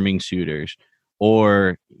charming suitors,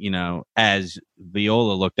 or as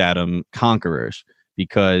Viola looked at them, conquerors,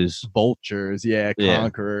 because Vultures, yeah, Yeah.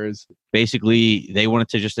 conquerors. basically they wanted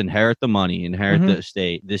to just inherit the money, inherit Mhm. the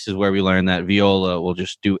estate. This is where we learn that Viola will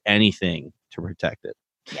just do anything to protect it.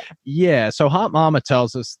 Yeah, so Hot Mama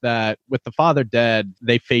tells us that with the father dead,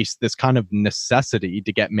 they faced this kind of necessity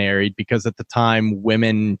to get married because at the time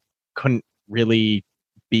women couldn't really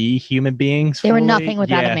be human beings. They were fully. nothing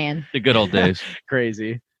without Yeah, a man. The good old days.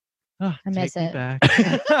 Crazy. I miss it.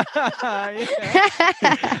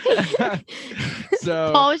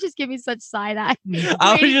 So Paul was just giving me such side eye,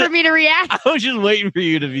 I was waiting for just- me to react. I was just waiting for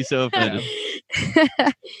you to be so offended.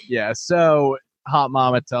 yeah, so Hot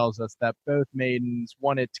Mama tells us that both maidens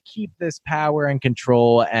wanted to keep this power and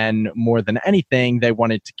control, and more than anything, they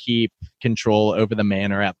wanted to keep control over the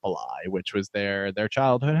manor at Bly, which was their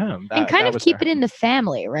childhood home. And kind of keep it in the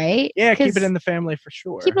family, right? Yeah, keep it 'Cause in the family for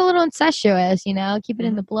sure. keep it a little incestuous, you know, keep it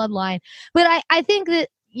in the bloodline. But I think that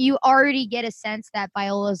you already get a sense that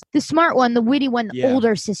Viola's the smart one, the witty one, the Yeah.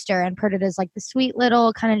 older sister, and Perdita's like the sweet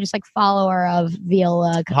little kind of just like follower of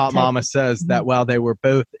Viola. Hot type. Mama says that while they were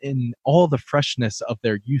both in all the freshness of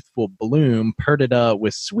their youthful bloom, Perdita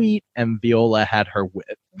was sweet and Viola had her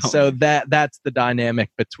wit. So that's the dynamic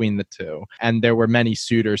between the two. And there were many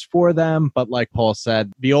suitors for them, but like Paul said,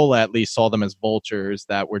 Viola at least saw them as vultures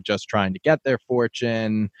that were just trying to get their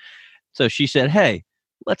fortune. So she said, "Hey,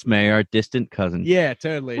 let's marry our distant cousin." Yeah,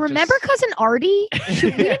 totally. Remember cousin Artie?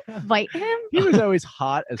 Should we Yeah. invite him? He was always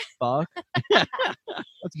hot as fuck.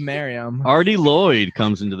 Let's marry him. Artie Lloyd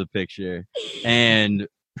comes into the picture, and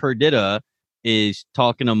Perdita is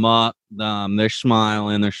talking them up. They're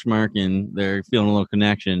smiling, they're smirking, they're feeling a little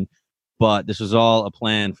connection. But this was all a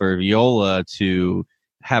plan for Viola to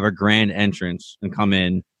have a grand entrance and come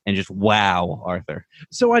in and just wow Arthur.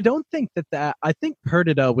 So I don't think that I think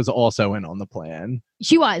Perdita was also in on the plan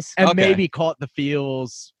She was and Okay. maybe caught the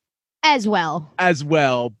feels as well. as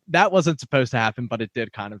well. That wasn't supposed to happen, but it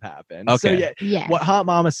did kind of happen. So Okay. yeah, Yeah. what Hot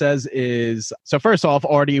Mama says is, so first off,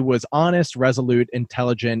 Artie was honest, resolute,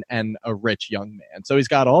 intelligent, and a rich young man. So he's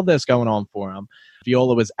got all this going on for him.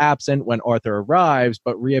 Viola was absent when Arthur arrives,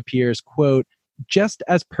 but reappears, quote, just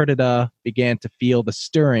as Perdita began to feel the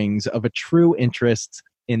stirrings of a true interest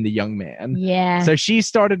in the young man. Yeah. So she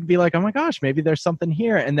started to be like, oh my gosh, maybe there's something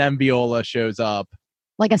here. And then Viola shows up.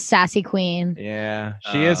 Like a sassy queen. Yeah,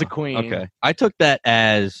 she is a queen. Okay. I took that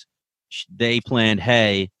as they planned,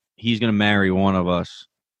 hey, he's going to marry one of us.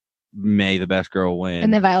 May the best girl win.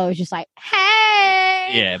 And then Viola was just like, hey.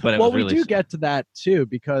 yeah, but it Well, was we really do get to that too,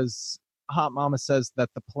 because Hot Mama says that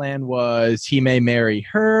the plan was he may marry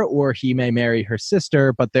her or he may marry her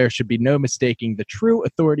sister, but there should be no mistaking the true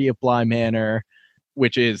authority of Bly Manor,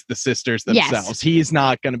 which is the sisters Yes. themselves. He's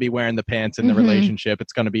not going to be wearing the pants in the Mhm. relationship.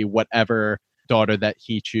 It's going to be whatever daughter that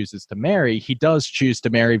he chooses to marry. He does choose to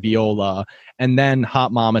marry Viola. And then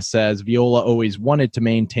Hot Mama says Viola always wanted to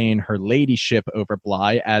maintain her ladyship over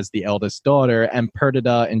Bly as the eldest daughter, and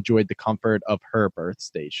Perdita enjoyed the comfort of her birth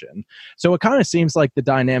station. So it kind of seems like the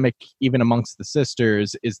dynamic, even amongst the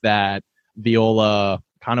sisters, is that Viola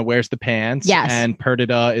kind of wears the pants, Yes. and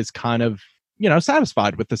Perdita is kind of,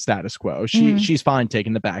 satisfied with the status quo. She's fine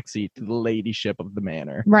taking the backseat to the ladyship of the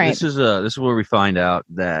manor. Right. This is where we find out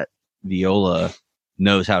that Viola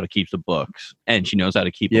knows how to keep the books, and she knows how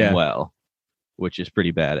to keep Yeah. them well, which is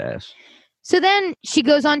pretty badass. So then she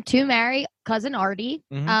goes on to marry cousin Artie.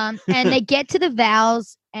 Mhm. And they get to the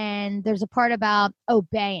vows, and there's a part about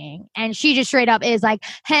obeying. And she just straight up is like,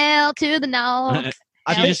 hell to the no.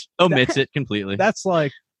 I She think just omits it completely. that's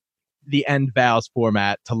like the end vows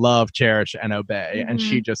format, to love, cherish, and obey. And Mhm.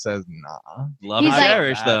 she just says, nah. Love He's and like-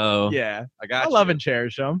 cherish, though. Yeah. I got I love you. and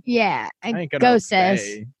cherish them. Yeah. I And ain't gonna go, obey.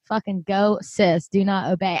 sis. Fucking go, sis. Do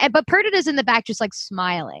not obey. But Perdita's in the back just like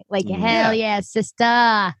smiling. Like, Mm. hell yeah,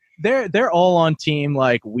 sister. They're all on team,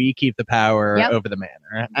 like, we keep the power Yep. over the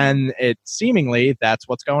manor. And it seemingly that's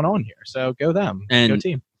what's going on here. So go them. Go And-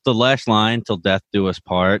 team. The last line, "Till death do us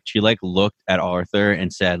part," she like looked at Arthur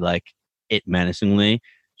and said like it menacingly.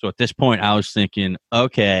 So at this point, I was thinking,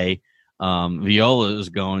 okay, Viola is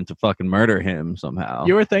going to fucking murder him somehow.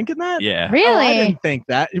 You were thinking that? yeah, Oh, Really? I didn't think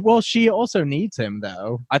that. Well, she also needs him,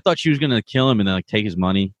 though. I thought she was gonna kill him and then like take his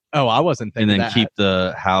money Oh, I wasn't and thinking then that. keep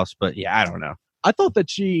the house. But yeah, I don't know. I thought that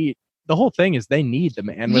the whole thing is they need the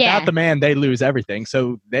man. Without Yeah. the man, they lose everything.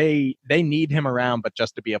 So they need him around, but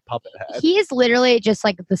just to be a puppet head. He is literally just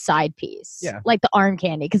like the side piece. Yeah. Like the arm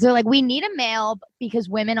candy. Because they're like, we need a male because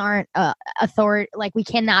women aren't authority. Like, we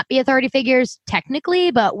cannot be authority figures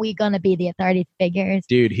technically, but we going to be the authority figures.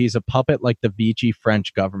 Dude, he's a puppet like the Vichy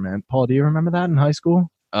French government. Paul, do you remember that in high school?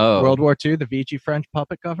 Oh, World War II, the Vichy French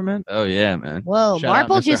puppet government? oh yeah, man. Whoa. Shout out,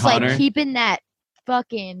 Marple Mr. just Hunter. like keeping that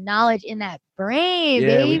fucking knowledge in that brain,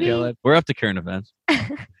 Yeah, we baby. kill it. We're up to current events.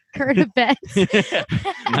 Current events.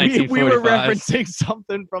 We were 1945. referencing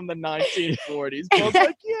something from the 1940s. Paul's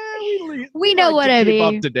like, yeah, We know what to it keep be.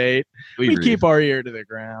 up to date. We We read. keep our ear to the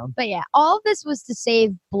ground. But yeah, all of this was to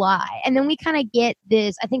save Bly. And then we kind of get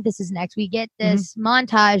this, I think this is next. We get this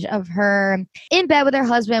montage of her in bed with her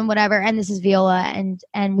husband, whatever, and this is Viola,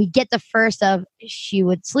 and we get the first of she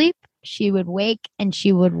would sleep she would wake, and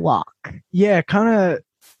she would walk. Yeah, it kind of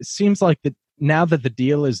seems like that now that the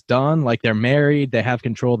deal is done, like they're married, they have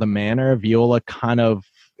control of the manor. Viola kind of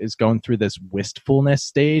is going through this wistfulness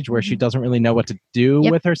stage where she doesn't really know what to do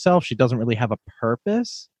Yep. with herself. She doesn't really have a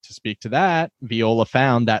purpose. To speak to that, Viola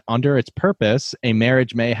found that under its purpose, a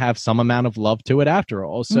marriage may have some amount of love to it after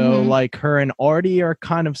all. So, Mhm. like, her and Artie are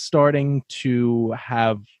kind of starting to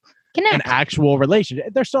have an Connect. actual relationship.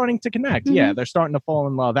 They're starting to connect. Yeah, they're starting to fall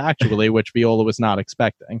in love actually, which Viola was not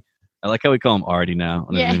expecting. I like how we call him Artie now,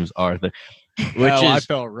 and Yeah. his name is Arthur. Which I is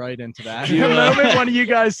fell right into that. You, The moment one of you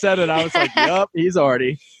guys said it, I was like, "Yup, he's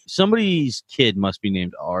Artie." somebody's kid must be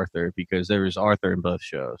named Arthur because there was Arthur in both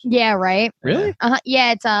shows. Yeah, right. Really?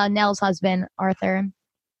 Yeah, it's Nell's husband, Arthur.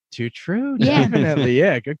 Too true. Yeah. Definitely.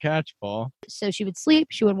 Yeah. Good catch, Paul. So she would sleep,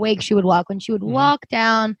 she would wake, she would walk. When she would Mhm. walk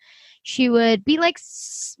down, she would be like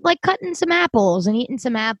cutting some apples and eating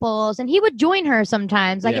some apples, and he would join her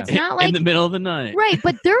sometimes. Like Yeah. it's not like in the middle of the night. right,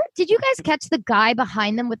 but did you guys catch the guy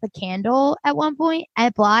behind them with the candle at one point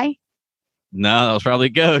at Bly? No, that was probably a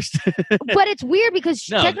ghost. But it's weird because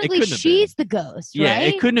No, it technically couldn't have she's the ghost, Yeah,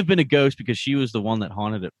 right? it couldn't have been a ghost because she was the one that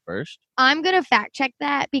haunted it first. I'm gonna fact check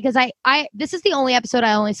that because I this is the only episode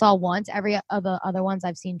I only saw once. Every other ones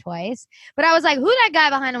I've seen twice. But I was like, who that guy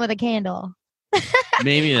behind him with a candle?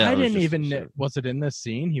 Maybe that I was didn't just even. absurd. Was it in this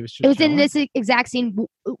scene? He was just. It was in chilling? this exact scene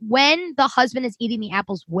when the husband is eating the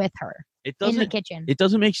apples with her It in the doesn't. kitchen. It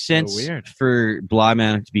doesn't make sense weird. for Bly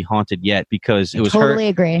Manor to be haunted yet because it was totally her.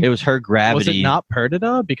 agree. It was her gravity. Was it not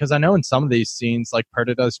Perdita? Because I know in some of these scenes, like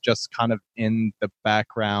Perdita's just kind of in the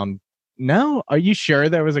background. No, are you sure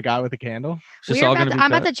there was a guy with a candle? It's just all gonna be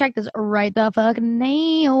I'm about cut. to check this right the fuck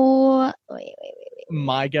now. Wait.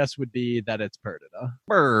 My guess would be that it's Perdita.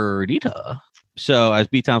 Birdita. So as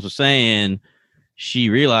B Times was saying, she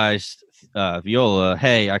realized Viola,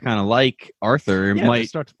 hey, I kind of like Arthur. Yeah, they might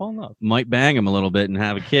start to fall in love. might bang him a little bit and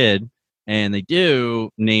have a kid. And they do,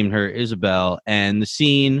 named her Isabel. And the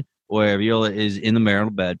scene where Viola is in the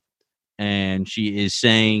marital bed and she is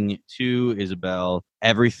saying to Isabel,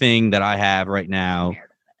 everything that I have right now,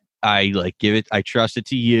 I trust it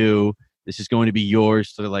to you. This is going to be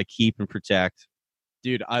yours to like keep and protect.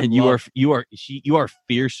 Dude, And you are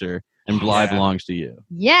fiercer and Bly Yeah. belongs to you.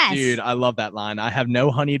 Yes. Dude, I love that line. I have no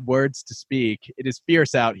honeyed words to speak. It is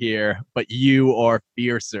fierce out here, but you are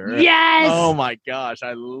fiercer. Yes. Oh my gosh,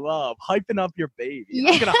 I love hyping up your baby.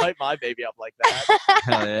 Yeah. I'm gonna hype my baby up like that.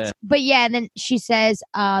 Hell yeah. But yeah, and then she says,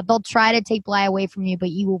 they'll try to take Bly away from you, but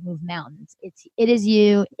you will move mountains. It is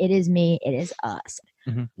you, it is me, it is us.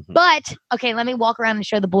 Mhm. But okay, let me walk around and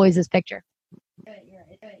show the boys this picture.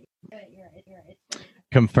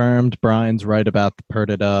 Confirmed, Brian's right about the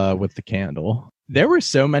Perdita with the candle. There were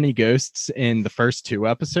so many ghosts in the first two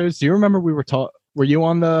episodes. Do you remember were you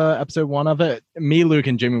on the episode one of it? Me, Luke,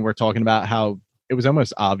 and Jimmy were talking about how it was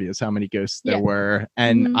almost obvious how many ghosts there Yeah. were.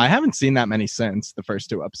 And Mhm. I haven't seen that many since the first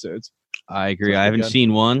two episodes. I agree. So I haven't good.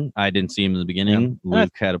 seen one. I didn't see him in the beginning. Yeah.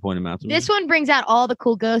 Luke had to point him out to me. This one brings out all the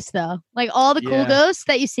cool ghosts, though. Like all the cool Yeah. ghosts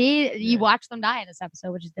that you see, you Yeah. watch them die in this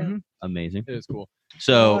episode, which is dope. Mhm. Amazing. It is cool.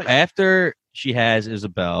 So Well, after she has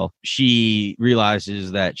Isabel, she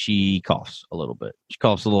realizes that she coughs a little bit. She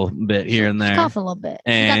coughs a little bit here and She's there. coughing a little bit.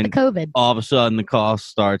 She And- got the COVID. All of a sudden, the cough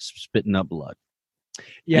starts spitting up blood.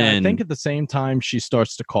 Yeah, And- I think at the same time she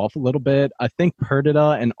starts to cough a little bit. I think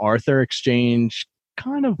Perdita and Arthur exchange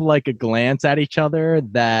kind of like a glance at each other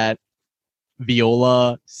that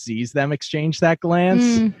Viola sees them exchange that glance.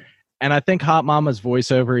 Mm, And I think Hot Mama's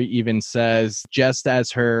voiceover even says just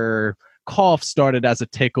as her cough started as a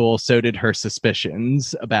tickle, so did her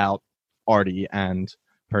suspicions about Artie and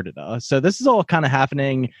Perdita. So this is all kind of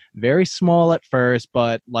happening very small at first,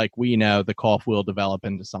 but like we know, the cough will develop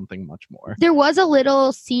into something much more. There was a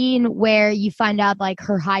little scene where you find out like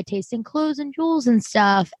her high tasting clothes and jewels and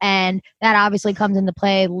stuff, and that obviously comes into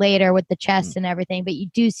play later with the chest and everything. But you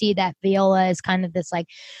do see that Viola is kind of this like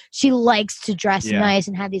she likes to dress Yeah. nice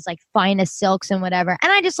and have these like finest silks and whatever. And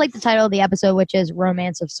I just like the title of the episode, which is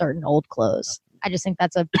Romance of Certain Old Clothes. I just think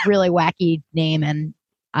that's a really wacky name and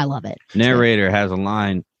I love it. Narrator has a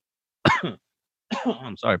line.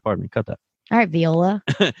 I'm sorry, pardon me. Cut that. All right, Viola.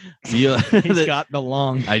 Viola- He's got the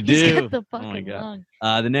long. I He's do. got the Oh my fucking God.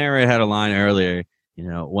 lung. The narrator had a line earlier. You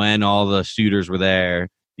know, when all the suitors were there,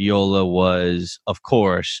 Viola was, of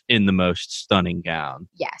course, in the most stunning gown.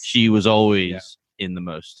 Yes. She was always in the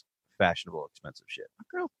most fashionable, expensive shit.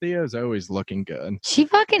 Girl Theo's always looking good. She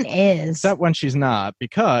fucking is. Except when she's not,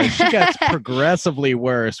 because she gets progressively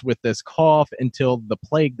worse with this cough until the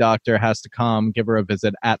plague doctor has to come give her a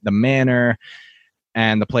visit at the manor.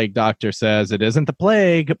 And the plague doctor says it isn't the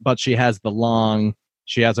plague, but she has the lung.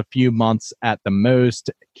 she has a few months at the most.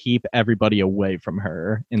 Keep everybody away from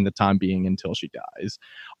her in the time being until she dies.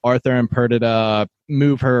 Arthur and Perdita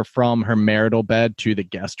move her from her marital bed to the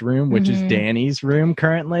guest room, which is Mhm. Danny's room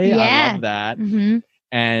currently. I Yeah. love that. hmm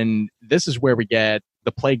And this is where we get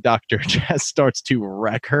the plague doctor just starts to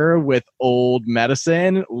wreck her with old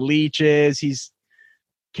medicine, leeches. He's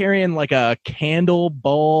carrying like a candle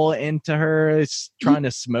bowl into her, he's trying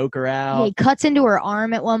to smoke her Yeah, out. he cuts into her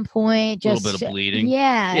arm at one point. A little Just bit of bleeding.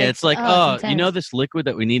 Yeah. Yeah, it's like, it's you know intense. this liquid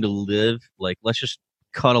that we need to live? Like, let's just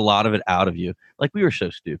cut a lot of it out of you. Like, we were so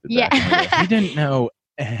stupid. Yeah. back then. We didn't know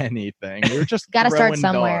anything. We were just Gotta start throwing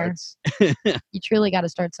somewhere. darts. You truly got to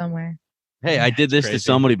start somewhere. Hey, I did this crazy. to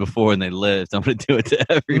somebody before and they lived. I'm going to do it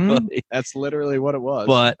to everybody. That's literally what it was.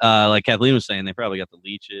 But like Kathleen was saying, they probably got the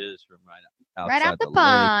leeches from right Right outside out the lake.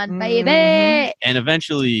 pond, baby. Mhm. And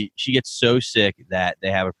eventually she gets so sick that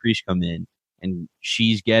they have a priest come in and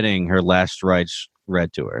she's getting her last rites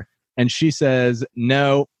read to her. And she says,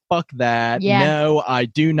 no, fuck that. Yeah. No, I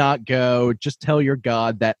do not go. Just tell your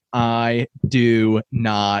God that I do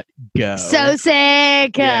not go. So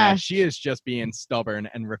sick. Yeah, she is just being stubborn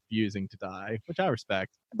and refusing to die, which I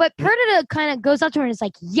respect. But Perdita kind of goes up to her and is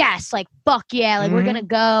like, yes, like, fuck yeah, like, we're Mhm. going to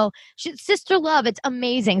go. Sister love, it's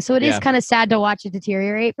amazing. So it is Yeah. kind of sad to watch it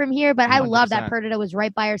deteriorate from here. But I love that 100%. Perdita was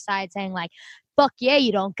right by her side saying, like, fuck yeah,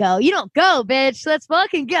 you don't go. You don't go, bitch. Let's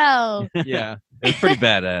fucking go. Yeah. It's pretty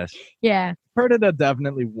badass. Yeah. Perdita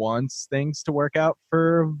definitely wants things to work out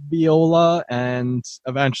for Viola, and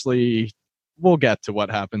eventually we'll get to what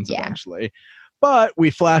happens Yeah. eventually. But we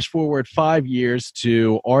flash forward 5 years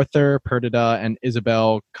to Arthur, Perdita, and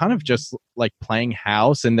Isabel kind of just like playing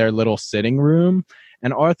house in their little sitting room.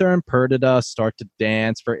 And Arthur and Perdita start to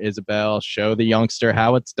dance for Isabel, show the youngster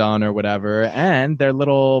how it's done or whatever. And their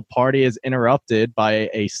little party is interrupted by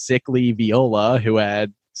a sickly Viola who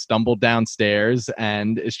had stumbled downstairs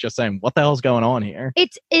and is just saying, what the hell's going on here?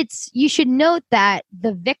 It's you should note that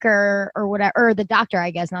the vicar or whatever, or the doctor,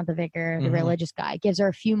 I guess, not the vicar, the Mhm. religious guy, gives her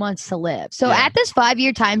a few months to live. So Yeah. at this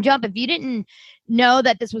 5-year time jump, if you didn't know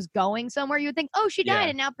that this was going somewhere, you would think, oh, she died, Yeah.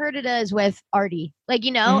 and now Perdita is with Artie. Like,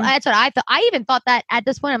 you know, Mhm. that's what I thought. I even thought that at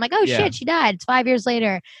this point. I'm like, oh Yeah. shit, she died. It's 5 years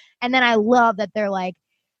later. And then I love that they're like,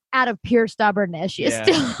 out of pure stubbornness, she is Yeah.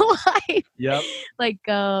 still alive. Yep. Like,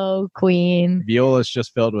 go, queen. Viola's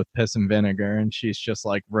just filled with piss and vinegar, and she's just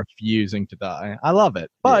like refusing to die. I love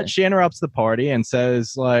it. But Yeah. she interrupts the party and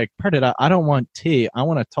says, like, Perdita, I don't want tea. I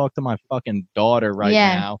want to talk to my fucking daughter right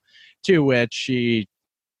Yeah. now. To which she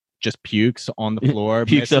just pukes on the floor.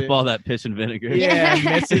 Pukes up misses- all that piss and vinegar. Yeah,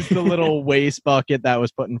 Yeah. misses the little waste bucket that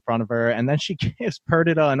was put in front of her. And then she gives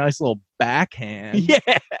Perdita a nice little backhand. Yeah.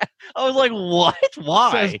 I was like, what?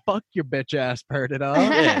 Why? Says, fuck your bitch ass, Perdita.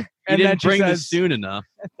 Yeah. You And then didn't she bring says- this soon enough.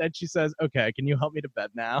 Then she says, okay, can you help me to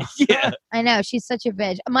bed now? Yeah. I know, she's such a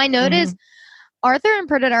bitch. My note is Mm-hmm. Arthur and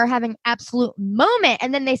Perdita are having absolute moment,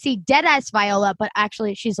 and then they see dead ass Viola, but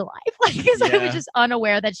actually she's alive. Like, because I Yeah. was just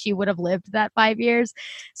unaware that she would have lived that 5 years.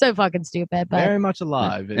 So fucking stupid. But Very much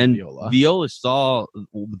alive is And Viola. Viola saw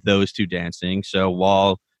those two dancing. So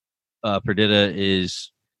while Perdita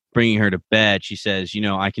is bringing her to bed, she says, you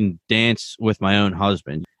know, I can dance with my own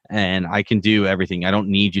husband and I can do everything. I don't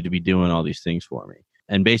need you to be doing all these things for me.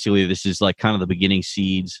 And basically, this is like kind of the beginning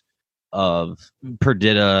seeds of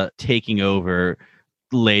Perdita taking over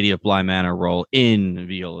Lady of Bly Manor role in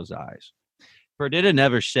Viola's eyes. Perdita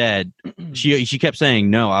never said, she kept saying,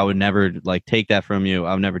 no, I would never like take that from you.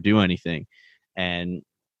 I would never do anything. And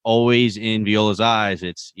always in Viola's eyes,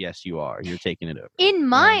 it's, yes, you are. You're taking it over. in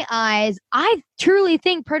my eyes, I truly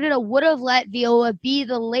think Perdita would have let Viola be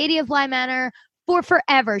the Lady of Bly Manor for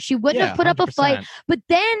forever. She wouldn't have put up a fight. 100%. But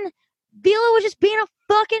then Viola was just being a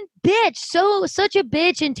fucking bitch. Such a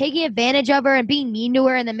bitch, and taking advantage of her and being mean to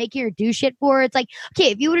her and then making her do shit for her. It's like,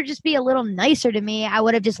 okay, if you would have just be a little nicer to me, I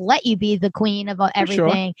would have just let you be the queen of sure.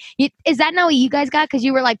 everything. Is that not what you guys got? Because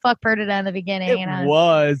you were like, fuck Perdita in the beginning. It you know?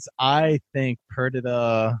 was. I think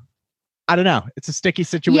Perdita. I don't know. It's a sticky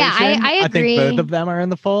situation. Yeah, I agree. think both of them are in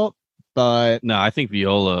the fault, but No, I think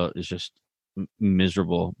Viola is just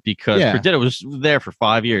miserable because Yeah. Perdita was there for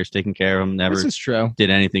 5 years taking care of him, never this is true. did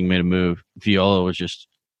anything, made a move. Viola was just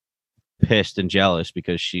pissed and jealous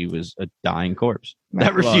because she was a dying corpse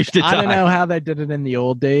that Look, refused to die. I don't know how they did it in the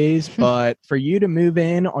old days, but for you to move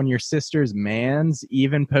in on your sister's man's,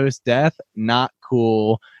 even post death, not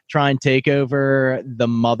cool. Try and take over the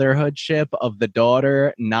motherhoodship of the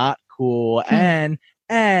daughter, not cool. And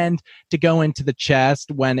to go into the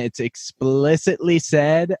chest when it's explicitly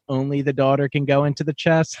said only the daughter can go into the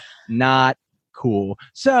chest, not cool.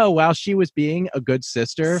 So while she was being a good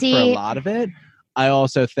sister for a See- lot of it, I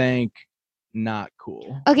also think not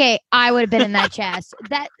cool. Okay, I would have been in that chest.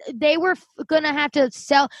 That they were gonna have to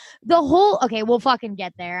sell the whole. Okay, we'll fucking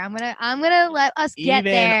get there. I'm gonna let us get Even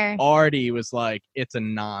there. Artie was like, it's a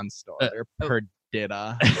non-starter.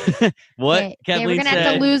 Perdita. What They were Kathleen gonna have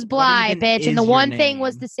said? to lose Bly, even bitch. is And the your one thing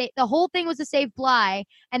was name? to save. The whole thing was to save Bly,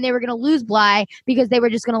 and they were gonna lose Bly because they were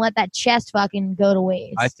just gonna let that chest fucking go to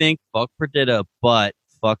waste. I think fuck Perdita, but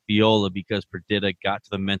fuck Viola because Perdita got to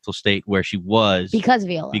the mental state where she was because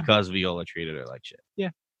Viola. because Viola treated her like shit.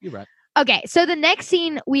 You're right. Okay, so the next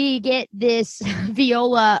scene, we get this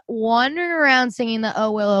Viola wandering around singing the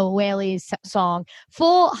Oh Willow Whaley's song,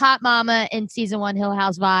 full Hot Mama in season 1 Hill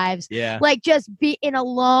House vibes. Yeah. Like just be in a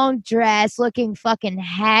long dress, looking fucking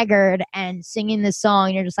haggard, and singing this song.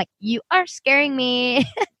 And you're just like, you are scaring me.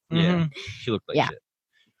 Yeah, she looked like Yeah. shit.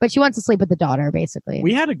 But she wants to sleep with the daughter, basically.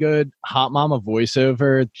 We had a good Hot Mama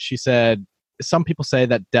voiceover. She said, some people say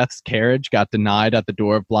that Death's carriage got denied at the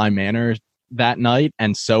door of Bly Manor that night,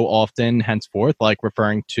 and so often henceforth, like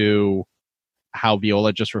referring to how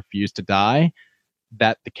Viola just refused to die,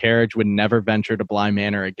 that the carriage would never venture to Bly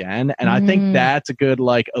Manor again. And I think that's a good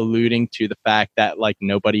like alluding to the fact that like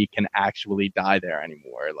nobody can actually die there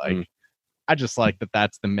anymore. Like I just like that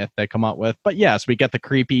that's the myth they come up with. But yes, we get the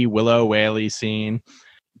creepy Willow Whaley scene.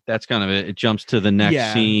 That's kind of it. It jumps to the next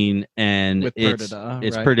Yeah. scene, and With it's Perdita,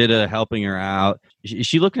 right? Perdita helping her out. Is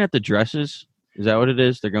she looking at the dresses? Is that what it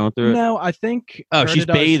is? They're going through it? No, I think Oh, she's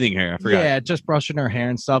Perdita's- bathing her. I forgot. Yeah, just brushing her hair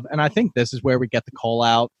and stuff. And I think this is where we get the call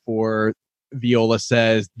out for Viola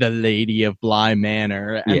says, the Lady of Bly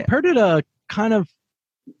Manor. And Yeah. Perdita kind of,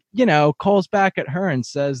 calls back at her and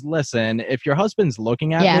says, listen, if your husband's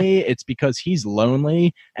looking at Yeah. me, it's because he's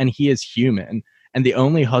lonely and he is human. And the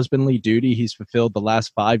only husbandly duty he's fulfilled the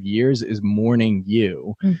last 5 years is mourning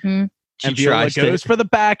you. Mhm. She And Viola tries goes to. for the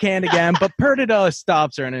backhand again, but Perdita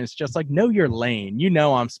stops her and it's just like, know your lane. You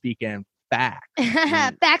know I'm speaking back.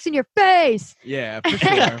 Facts in your face. Yeah, for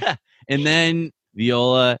sure. And then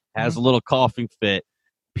Viola has a little coughing fit,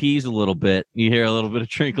 pees a little bit. You hear a little bit of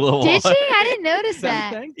trickle of water. Did she? I didn't notice Is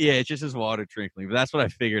that that. a thing? Yeah, it's just his water trickling, but that's what I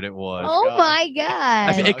figured it was. Oh God. my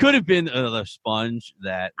I god. it could have been the sponge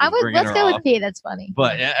that I was would. bringing Let's her go off. with P. That's funny.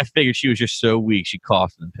 But I figured she was just so weak, she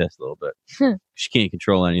coughed and pissed a little bit. She can't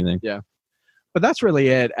control anything. But that's really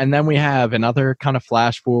it. And then we have another kind of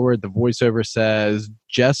flash forward. The voiceover says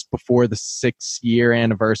just before the 6-year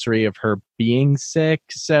anniversary of her being sick.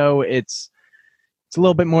 So it's a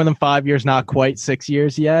little bit more than 5 years, not quite 6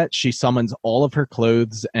 years yet. She summons all of her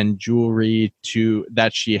clothes and jewelry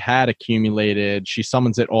that she had accumulated. She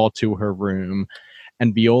summons it all to her room.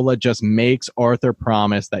 And Viola just makes Arthur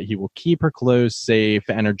promise that he will keep her clothes safe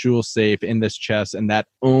and her jewels safe in this chest, and that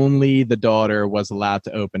only the daughter was allowed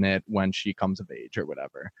to open it when she comes of age or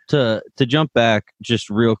whatever. To jump back just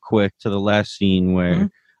real quick to the last scene where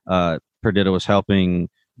Perdita was helping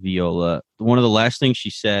Viola, one of the last things she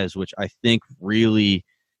says, which I think really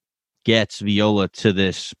gets Viola to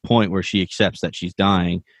this point where she accepts that she's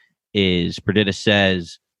dying, is Perdita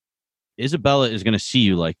says, Isabella is going to see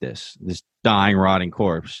you like this dying, rotting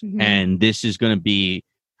corpse. Mhm. And this is going to be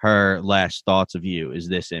her last thoughts of you, is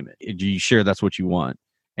this image. Are you sure that's what you want?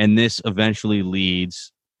 And this eventually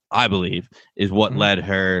leads, I believe, is what Mhm. led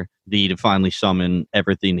her to finally summon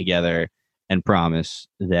everything together and promise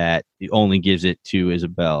that he only gives it to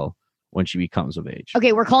Isabel when she becomes of age.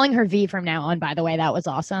 Okay, we're calling her V from now on. By the way, that was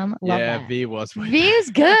awesome. Love yeah, that. V was. V is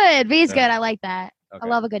good. V is Yeah. good. I like that. Okay. I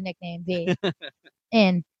love a good nickname. V.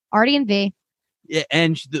 In Artie and V. Yeah,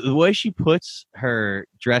 and the way she puts her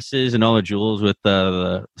dresses and all the jewels with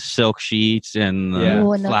the silk sheets and the Yeah.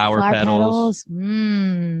 Ooh, and the flower petals.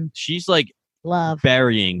 She's like Love.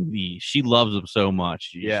 burying these. She loves them so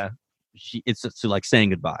much. Yeah. It's like saying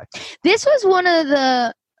goodbye. This was one of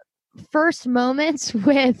the first moments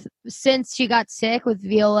since she got sick with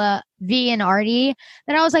Viola, V, and Artie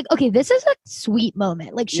that I was like, okay, this is a sweet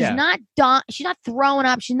moment. Like she's Yeah. not she's not throwing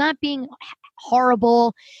up. She's not being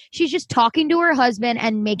horrible. She's just talking to her husband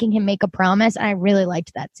and making him make a promise. And I really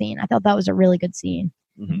liked that scene. I thought that was a really good scene.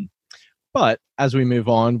 Mhm. But as we move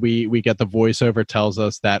on, we get the voiceover tells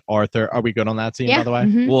us that Arthur. Are we good on that scene, by the way?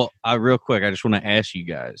 Mhm. Well, real quick, I just want to ask you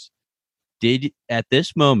guys: at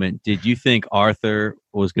this moment, did you think Arthur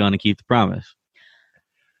was going to keep the promise?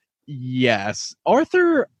 Yes.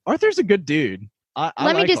 Arthur's a good dude. I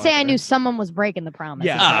Let me like just say, I Arthur. knew someone was breaking the promise.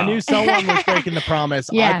 Yes, Oh. I knew someone was breaking the promise.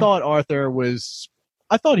 Yeah. I thought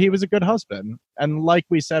I thought he was a good husband. And like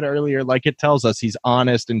we said earlier, like it tells us he's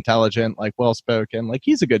honest, intelligent, like well-spoken. Like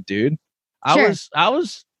he's a good dude. Sure. I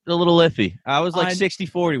was a little iffy. I was like I-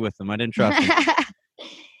 60-40 with him. I didn't trust him.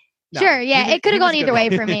 No, Sure. he Yeah, was- it could he have was gone either good. way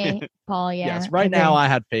for me, Paul. Yeah. Yes, right agree. now I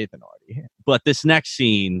had faith in Artie. But this next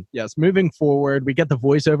scene, Yes, moving forward, we get the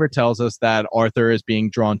voiceover tells us that Arthur is being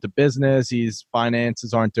drawn to business. His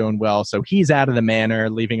finances aren't doing well, so he's out of the manor,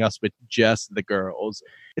 leaving us with just the girls.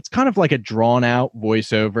 It's kind of like a drawn-out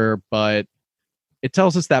voiceover, but it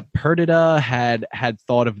tells us that Perdita had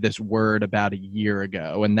thought of this word about a year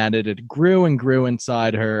ago, and that it had grew and grew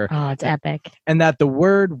inside her, Oh, it's epic. and that the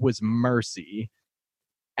word was mercy.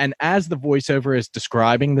 And as the voiceover is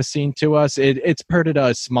describing the scene to us, it's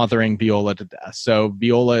Perdita smothering Viola to death. So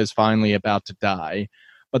Viola is finally about to die.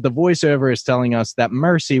 But the voiceover is telling us that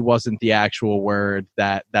mercy wasn't the actual word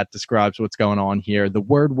that describes what's going on here. The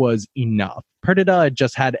word was enough. Perdita had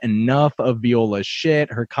just had enough of Viola's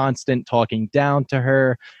shit, her constant talking down to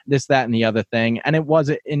her, this, that, and the other thing. And it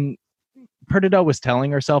wasn't in Perdita was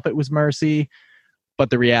telling herself it was mercy. But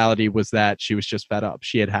the reality was that she was just fed up.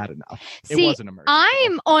 She had had enough. See, it wasn't a mercy.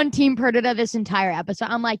 I'm on Team Perdita this entire episode.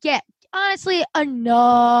 I'm like, yeah, honestly,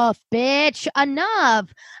 enough, bitch, enough.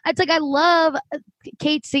 It's like I love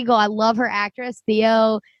Kate Siegel. I love her actress,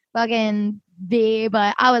 Theo, fucking B.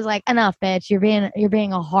 But I was like, enough, bitch. You're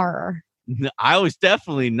being a horror. I was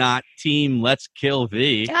definitely not team let's kill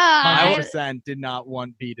V. I- 100% did not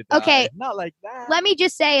want V to die. Okay. Not like that. Let me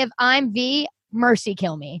just say, if I'm V, mercy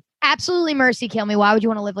kill me. Absolutely mercy kill me. Why would you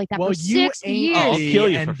want to live like that for you 6 ain't years? I'll V, kill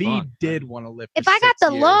you and for V fun. did want to live for If I got 6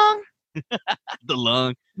 the years. lung, The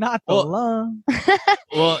lung. Not the Well, lung.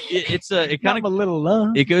 Well, it Not kind my of little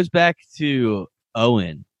lung. it goes back to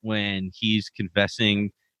Owen when he's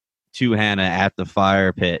confessing to Hannah at the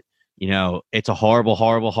fire pit. You know, it's a horrible,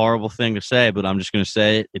 horrible, horrible thing to say, but I'm just going to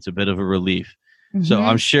say it. It's a bit of a relief. So Mhm.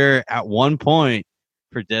 I'm sure at one point,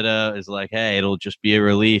 Perdita is like, hey, it'll just be a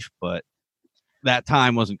relief, but that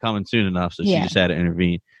time wasn't coming soon enough, so she Yeah. just had to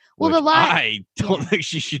intervene. Well, which the lie- I don't Yeah. think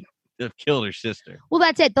she should have killed her sister. Well,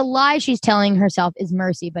 that's it. The lie she's telling herself is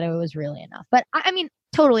mercy, but it was really enough. But I mean,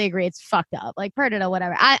 totally agree. It's fucked up. Like Perdita,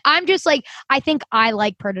 whatever. I'm just like, I think I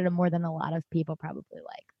like Perdita more than a lot of people probably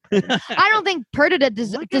like. I don't think Perdita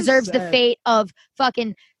Like I deserves the said- fate of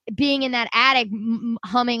fucking being in that attic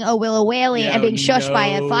humming "Oh Willow Whaley" and being shushed by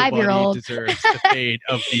a 5-year-old. Deserves the fate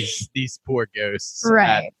of these poor ghosts.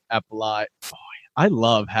 Right. At Bly. Boy, I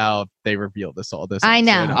love how they reveal this all this. I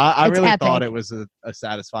know. episode. I It's really epic. thought it was a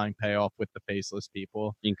satisfying payoff with the faceless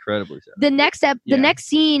people. Incredibly so. The next step, Yeah. the next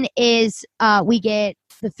scene is we get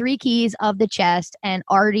the 3 keys of the chest, and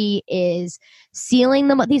Artie is sealing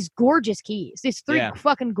them. These gorgeous keys, these 3 Yeah.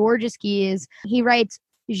 fucking gorgeous keys. He writes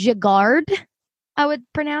 "Jagard," I would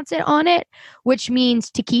pronounce it on it, which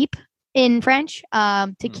means to keep in French,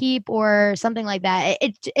 to keep or something like that.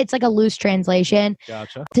 It's like a loose translation.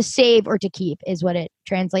 Gotcha. To save or to keep is what it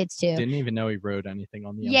translates to. Didn't even know he wrote anything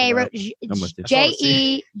on the Yeah, he wrote envelope. I'm with you.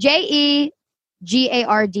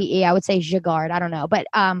 J-E-G-A-R-D-E. I would say Jagard. I don't know, but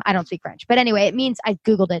I don't speak French. But anyway, it means, I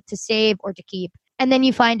Googled it, to save or to keep. And then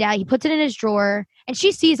you find out he puts it in his drawer, and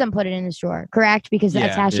she sees him put it in his drawer, correct? Because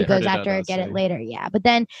that's Yeah, how she yeah. goes Perdita after does get say. it later. Yeah. But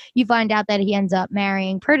then you find out that he ends up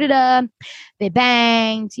marrying Perdita. They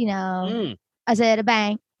banged, you know. Mm. I said a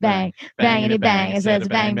bang, bang, bangity bang. I said it's a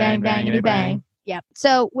bang, bang, bangity bang. Yep.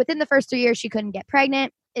 So within the first 3 years, she couldn't get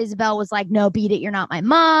pregnant. Isabel was like, no, beat it. You're not my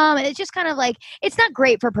mom. And it's just kind of like, it's not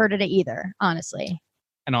great for Perdita either, honestly.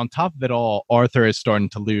 And on top of it all, Arthur is starting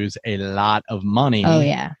to lose a lot of money. Oh,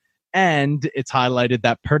 yeah. And it's highlighted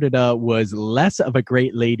that Perdita was less of a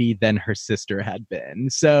great lady than her sister had been.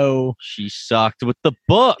 So, She sucked with the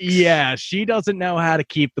books. yeah, she doesn't know how to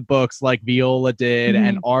keep the books like Viola did.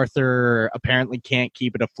 And Arthur apparently can't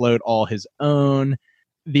keep it afloat all his own.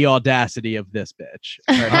 The audacity of this bitch.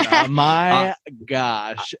 Perdita. My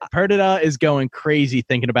gosh. Perdita is going crazy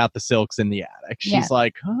thinking about the silks in the attic. She's Yeah.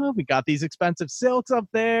 like, oh, we got these expensive silks up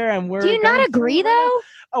there. And we're Do you not going agree, through it." though?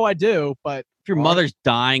 Oh, I do. But If your mother's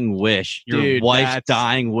dying wish, your Dude, wife's that's-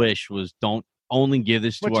 dying wish was don't only give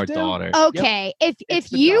this to What you our do? daughter. Okay. It's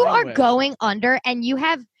If the you dying are wish. going under and you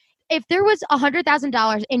have, if there was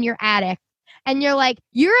 $100,000 in your attic, and you're like,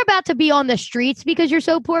 you're about to be on the streets because you're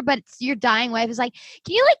so poor, but your dying wife is like,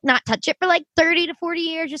 can you like not touch it for like 30 to 40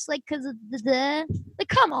 years just like because of the like,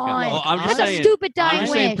 come on. Well, I'm just That's a saying- stupid I'm dying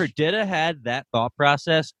just saying wish. Perdita had that thought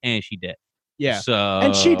process, and she did. yeah. So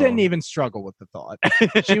And she didn't even struggle with the thought.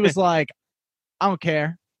 She was like, I don't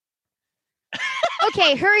care.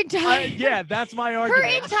 Okay, her entire Yeah, that's my her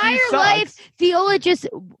argument. She entire sucks. life, Viola just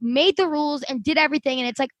made the rules and did everything, and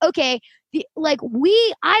it's like, okay,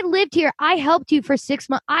 I lived here, I helped you for 6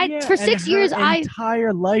 months, Yeah, for and 6 her years,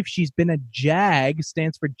 entire life she's been a JAG,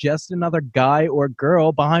 stands for just another guy or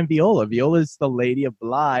girl behind Viola. Viola's the lady of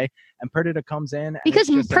Bly, and Perdita comes in and Because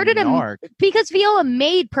it's just Perdita- a narc. because Viola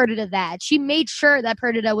made Perdita that. She made sure that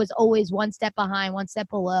Perdita was always one step behind, one step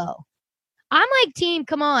below. I'm like, team,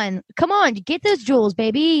 come on, get those jewels,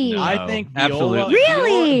 baby. No. I think absolutely.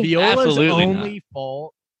 Really? Viola's Absolutely only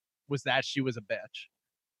fault was that she was a bitch.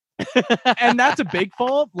 And that's a big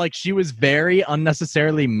fault. Like, she was very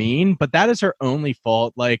unnecessarily mean, but that is her only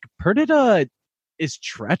fault. Like, Perdita is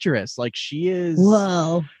treacherous. Like, she is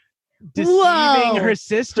Whoa. deceiving Whoa. her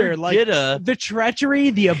sister. Like, Perdita- the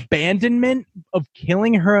treachery, the abandonment of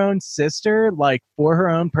killing her own sister, like, for her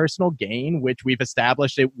own personal gain, which we've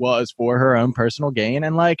established it was for her own personal gain.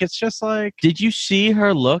 And, like, it's just like, Did you see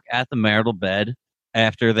her look at the marital bed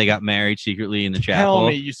after they got married secretly in the chapel? tell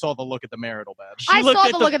me you saw the look at the marital bed. She I looked saw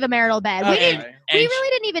at the the- look at the marital bed. We Okay. didn't. And We she- really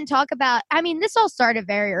didn't even talk about. I mean, this all started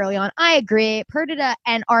very early on. I agree. Perdita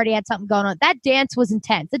and Artie had something going on. That dance was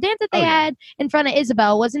intense. The dance that they Oh, yeah. had in front of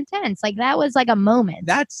Isabel was intense. Like, that was like a moment.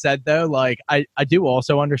 That said, though, like, I do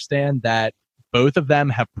also understand that both of them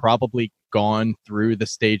have probably gone through the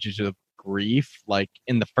stages of grief, like,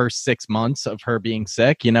 in the first 6 months of her being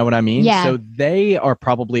sick. You know what I mean? Yeah. So they are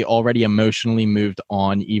probably already emotionally moved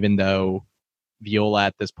on, even though Viola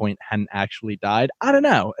at this point hadn't actually died. I don't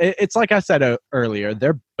know. It's like I said earlier,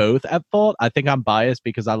 they're both at fault. I think I'm biased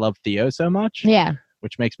because I love Theo so much, yeah.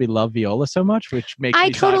 which makes me love Viola so much, which makes I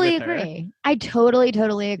me side totally with her. agree. I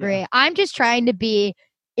totally agree. I'm just trying to be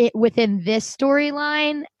it within this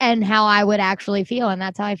storyline and how I would actually feel, and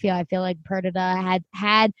that's how I feel. I feel like Perdita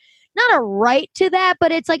had not a right to that,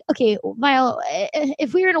 but it's like, okay, Viola,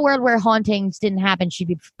 if we were in a world where hauntings didn't happen, she'd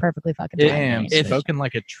be perfectly fucking fine. Damn, If- spoken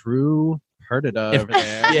like a true Perdita If- over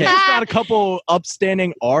there. Yeah. He's got a couple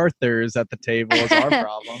upstanding Arthurs at the table is our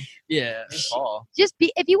problem. Yeah. Paul. Just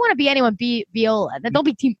be, if you want to be anyone, be Viola. Then don't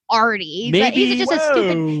be Team Artie. He's just a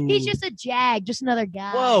stupid. He's just a jag, just another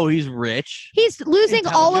guy. Whoa, he's rich. He's losing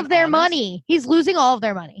all of Intelligent, their honest. money. He's losing all of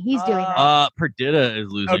their money. He's doing that. Perdita is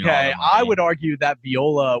losing. all Okay, the I money. would argue that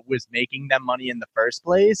Viola was making them money in the first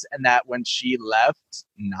place, and that when she left,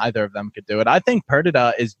 neither of them could do it. I think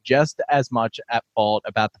Perdita is just as much at fault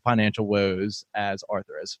about the financial woes as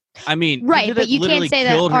Arthur is. I mean, Right, Perdita but you literally can't say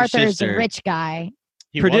that killed her Arthur is a sister. rich guy.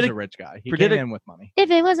 He Perdita- was a rich guy. He Perdita- came in with money.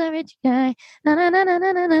 If it was a rich guy, na na na na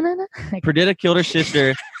na na na na. Like, Perdita killed her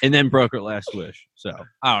sister and then broke her last wish. So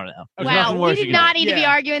I don't know. There's wow, nothing we worse did you can not do. need to be Yeah.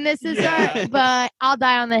 arguing this, Yeah. but I'll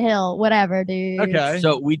die on the hill. Whatever, dude. Okay.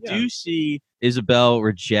 So we Yeah. do see Isabel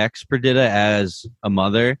rejects Perdita as a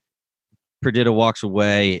mother. Perdita walks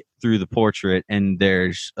away through the portrait, and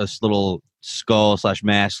there's a little skull /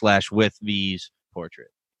 mask / with V's portrait.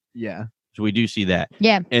 Yeah. So we do see that.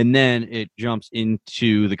 Yeah. And then it jumps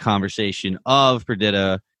into the conversation of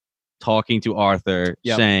Perdita talking to Arthur,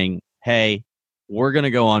 Yep. saying, "Hey, we're gonna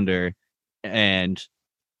go under," and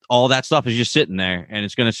all that stuff is just sitting there, and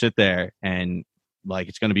it's gonna sit there, and like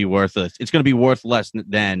it's gonna be worthless. It's gonna be worth less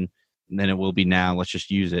than it will be now. Let's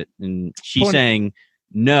just use it. And she's Point- saying,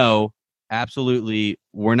 "No, absolutely,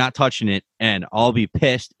 we're not touching it, and I'll be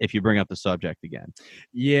pissed if you bring up the subject again."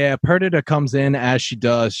 Yeah, Perdita comes in as she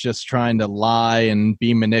does, just trying to lie and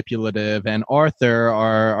be manipulative. And Arthur,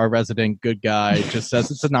 our resident good guy, just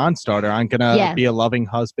says it's a non-starter. I'm gonna Yeah. be a loving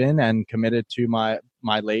husband and committed to my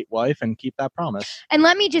late wife and keep that promise. And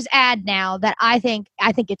let me just add now that I think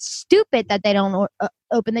it's stupid that they don't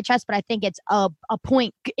open the chest, but I think it's a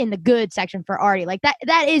point in the good section for Artie. Like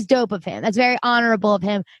that is dope of him. That's very honorable of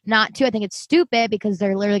him not to. I think it's stupid because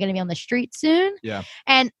they're literally going to be on the street soon. Yeah.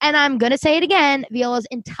 And I'm going to say it again. Viola's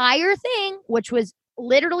entire thing, which was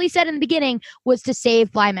literally said in the beginning, was to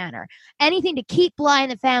save Bly Manor. Anything to keep Bly in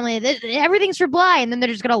the family. Everything's for Bly, and then they're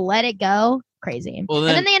just going to let it go. Crazy. Well, and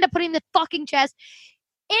then- then they end up putting the fucking chest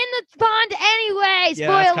in the pond anyway. Yeah,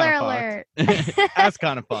 that's Spoiler kinda alert. That's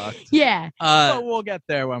kind of fucked. Yeah. But we'll get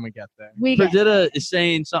there when we get there. We get, Perdita is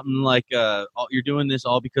saying something like, "You're doing this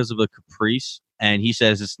all because of a caprice," and he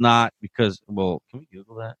says it's not because. Well, can we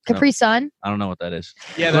Google that? No, Capri Sun. I don't know what that is.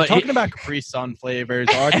 Yeah, they're But talking about Capri Sun flavors.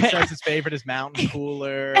 Artie says his favorite is Mountain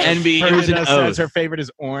Cooler. And it was an Perdita oath. says her favorite is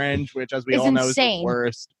orange, which, as we It's all know, is insane. the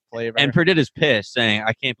worst flavor. And Perdita's pissed, saying,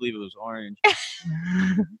 "I can't believe it was orange."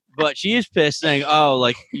 But she is pissed, saying, "Oh,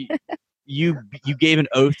 like you gave an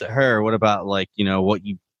oath to her. What about like what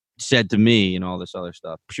you said to me and all this other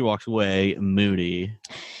stuff?" She walks away moody.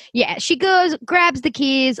 Yeah, she goes, grabs the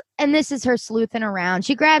keys, and this is her sleuthing around.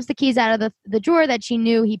 She grabs the keys out of the drawer that she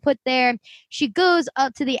knew he put there. She goes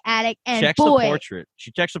up to the attic, and Checks boy, the portrait.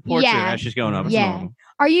 She checks the portrait Yeah. as she's going up. It's Yeah. normal.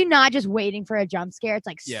 are you not just waiting for a jump scare? It's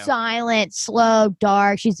like Yeah. silent, slow,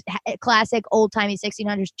 dark. She's classic old timey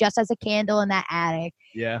 1600s, just as a candle in that attic.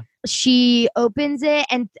 yeah. she opens it,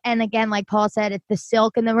 and again, like Paul said, the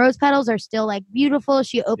silk and the rose petals are still like beautiful.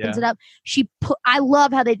 She opens it up. I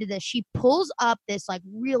love how they did this. She pulls up this like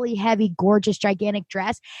really heavy, gorgeous, gigantic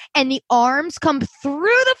dress, and the arms come through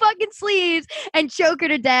the fucking sleeves and choke her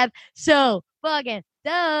to death. So fucking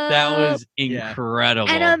dope. That was incredible.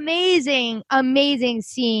 An amazing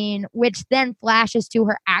scene, which then flashes to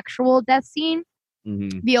her actual death scene,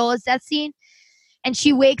 Viola's death scene. And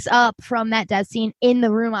she wakes up from that death scene in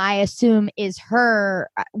the room, I assume, is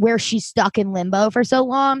her where she's stuck in limbo for so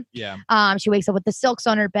long. Yeah. She wakes up with the silks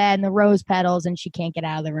on her bed and the rose petals, and she can't get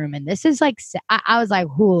out of the room. And this is like, I was like,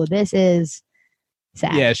 "Whoo, this is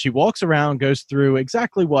sad." Yeah, she walks around, goes through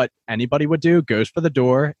exactly what anybody would do, goes for the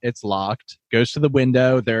door, it's locked, goes to the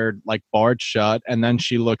window, they're like barred shut, and then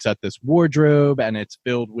she looks at this wardrobe and it's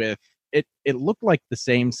filled with it looked like the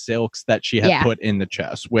same silks that she had put in the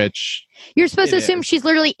chest, which you're supposed to assume she's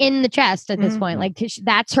literally in the chest at this point. Like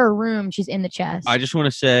that's her room. She's in the chest. I just want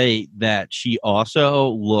to say that she also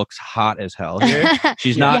looks hot as hell here.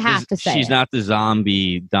 She's not. You have to say she's it. not the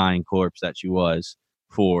zombie dying corpse that she was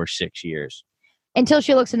for 6 years. Until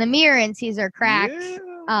she looks in the mirror and sees her cracked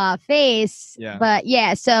face. Yeah. But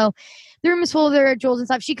yeah, so the room is full of her jewels and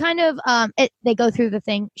stuff. She kind of, they go through the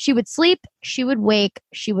thing. She would sleep, she would wake,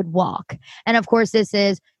 she would walk. And of course,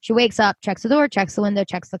 she wakes up, checks the door, checks the window,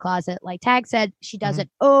 checks the closet. Like Tag said, she does it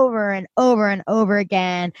over and over and over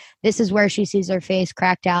again. This is where she sees her face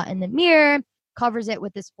cracked out in the mirror, covers it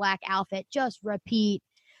with this black outfit, just repeat.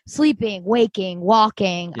 Sleeping, waking,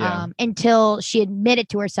 walking, until she admitted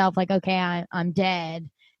to herself, like, okay, I'm dead.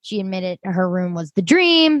 She admitted her room was the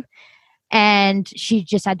dream, and she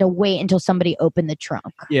just had to wait until somebody opened the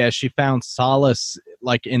trunk. Yeah, she found solace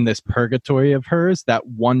like in this purgatory of hers that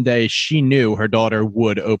one day she knew her daughter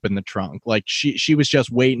would open the trunk. Like she was just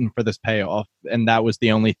waiting for this payoff, and that was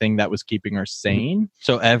the only thing that was keeping her sane.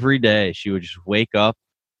 So every day she would just wake up,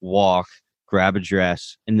 walk, grab a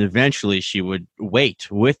dress, and eventually she would wait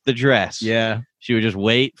with the dress. Yeah. She would just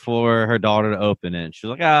wait for her daughter to open it. She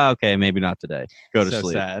was like, okay, maybe not today. Go to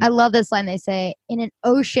sleep. Sad. I love this line. They say, in an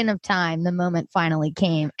ocean of time, the moment finally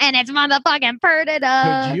came. And it's motherfucking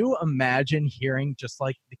Perdita. Could you imagine hearing just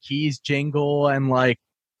like the keys jingle and like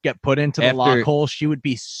get put into the lock hole? She would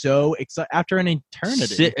be so excited after an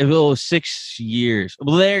eternity. 6 years.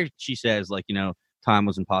 Well, there she says, like, time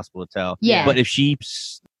was impossible to tell. Yeah. But if she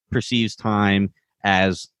perceives time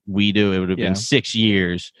as we do, it would have been 6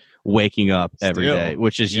 years waking up every day,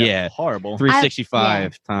 which is horrible.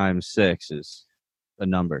 365 times 6 is a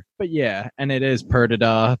number. But yeah, and it is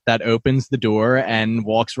Perdita that opens the door and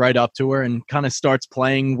walks right up to her and kind of starts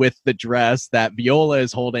playing with the dress that Viola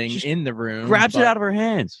is holding in the room. Grabs it out of her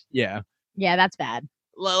hands. Yeah. Yeah, that's bad.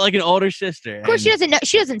 Like an older sister. Of course, she doesn't know.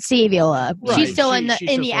 She doesn't see Viola. Right. She's still in She's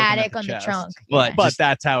the just attic looking on at the the trunk. But- But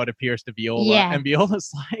that's how it appears to Viola. Yeah. And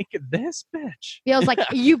Viola's like, this bitch. Viola's like,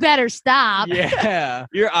 you better stop. Yeah.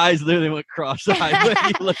 Your eyes literally went cross-eyed when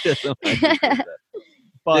you looked at them.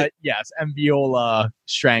 But yes, and Viola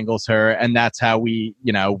strangles her, and that's how we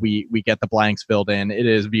get the blanks filled in. It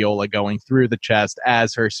is Viola going through the chest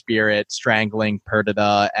as her spirit strangling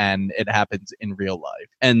Perdita, and it happens in real life.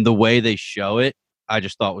 And the way they show it, I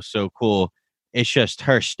just thought was so cool. It's just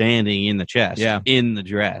her standing in the chest, in the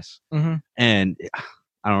dress. Mm-hmm. And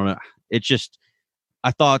I don't know. It just,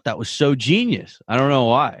 I thought that was so genius. I don't know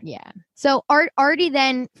why. Yeah. So Artie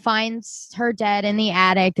then finds her dead in the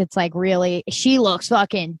attic. It's like really, she looks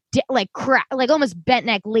fucking like crap, like almost bent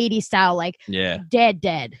neck lady style, like dead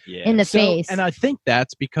in the face. And I think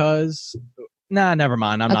that's because... Nah, never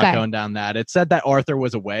mind. I'm not going down that. It said that Arthur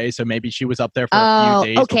was away, so maybe she was up there for a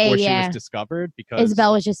few days before she was discovered. Because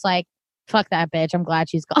Isabel was just like, fuck that bitch. I'm glad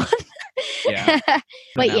she's gone. Yeah.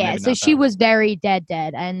 But no, yeah, so she was very dead.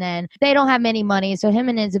 And then they don't have many money. So him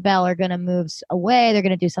and Isabel are going to move away. They're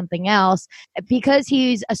going to do something else. Because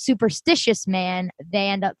he's a superstitious man, they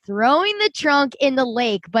end up throwing the trunk in the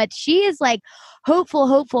lake. But she is like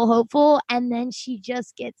hopeful. And then she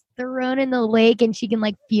just gets thrown in the lake and she can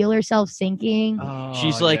like feel herself sinking.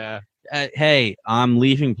 She's like, hey, I'm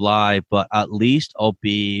leaving Bly, but at least I'll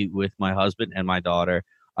be with my husband and my daughter.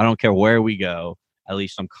 I don't care where we go. At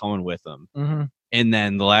least I'm coming with them. Mm-hmm. And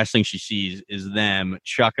then the last thing she sees is them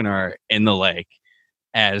chucking her in the lake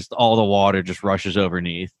as all the water just rushes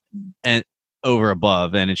overneath and over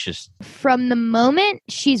above. And it's just... From the moment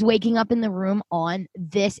she's waking up in the room on,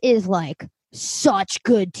 this is like such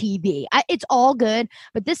good TV. It's all good.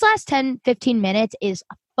 But this last 10-15 minutes is...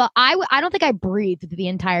 But I don't think I breathed the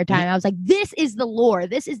entire time. I was like, this is the lore.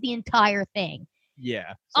 This is the entire thing.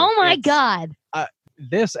 Yeah. So oh my God.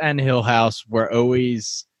 This and Hill House were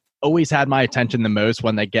always had my attention the most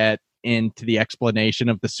when they get into the explanation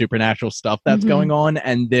of the supernatural stuff that's Mhm. going on,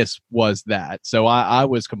 and this was that. So I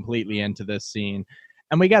was completely into this scene.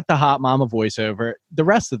 And we got the Hot Mama voiceover. The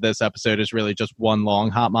rest of this episode is really just one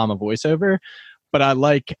long Hot Mama voiceover, but I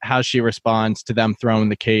like how she responds to them throwing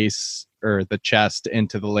the case or the chest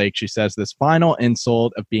into the lake. She says this final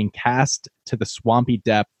insult of being cast to the swampy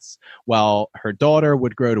depths while her daughter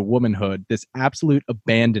would grow to womanhood. This absolute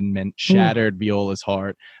abandonment shattered Viola's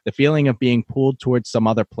heart. The feeling of being pulled towards some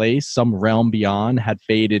other place, some realm beyond, had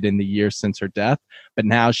faded in the years since her death, but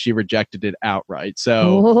now she rejected it outright. So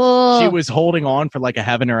she Oh. was holding on for like a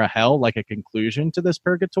heaven or a hell, like a conclusion to this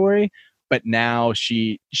purgatory. But now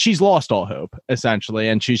she's lost all hope, essentially,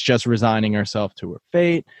 and she's just resigning herself to her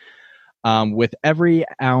fate. With every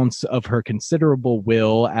ounce of her considerable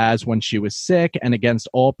will, as when she was sick, and against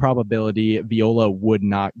all probability, Viola would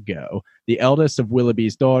not go. The eldest of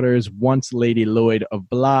Willoughby's daughters, once Lady Lloyd of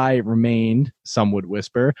Bly, remained, some would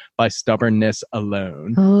whisper, by stubbornness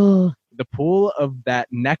alone. Oh. The pull of that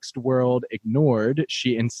next world ignored,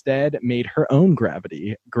 she instead made her own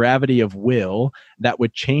gravity of will, that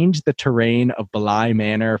would change the terrain of Bly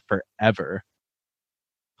Manor forever.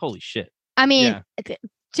 Holy shit. I mean, Yeah.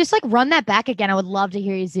 just like run that back again. I would love to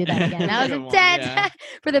hear you do that again. That was Good one, intense yeah.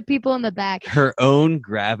 for the people in the back. Her own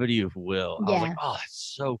gravity of will. I was Yeah. like, oh,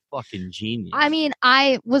 that's so fucking genius. I mean,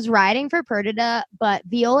 I was riding for Perdita, but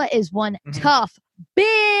Viola is one Mhm. tough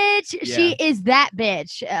bitch. Yeah. She is that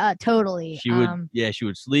bitch. Totally. she would, she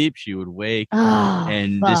would sleep, she would wake, Oh,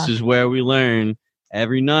 and fuck. this is where we learn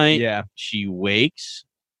every night. Yeah. She wakes,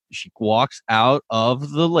 she walks out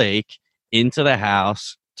of the lake into the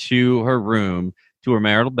house to her room, to her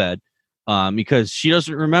marital bed, because she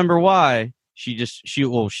doesn't remember why.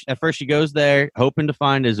 At first she goes there hoping to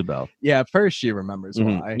find Isabel. Yeah, at first she remembers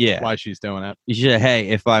Mhm. why she's doing it. She said, hey,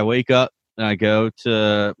 if I wake up and I go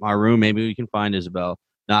to my room, maybe we can find Isabel.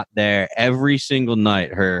 Not there. Every single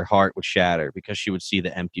night her heart would shatter because she would see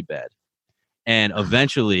the empty bed. And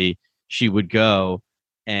eventually she would go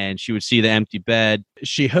and she would see the empty bed.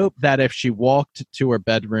 She hoped that if she walked to her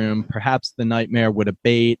bedroom, perhaps the nightmare would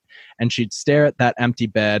abate, and she'd stare at that empty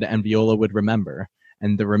bed and Viola would remember.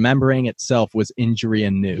 And the remembering itself was injury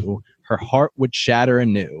anew. Her heart would shatter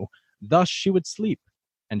anew. Thus she would sleep,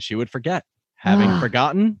 and she would forget. Having Ah.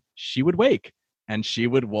 forgotten, she would wake, and she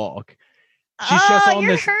would walk. She's just on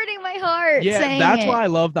you're this. hurting my heart. Yeah, saying that's it. why I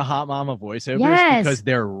love the Hot Mama voiceovers, Yes. because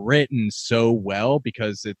they're written so well,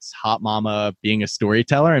 because it's Hot Mama being a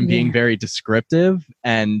storyteller and being Yeah. very descriptive,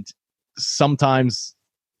 and sometimes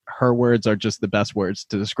her words are just the best words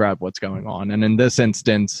to describe what's going on. And in this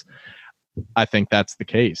instance, I think that's the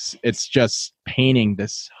case. It's just painting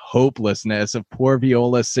this hopelessness of poor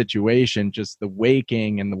Viola's situation, just the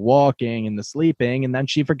waking and the walking and the sleeping, and then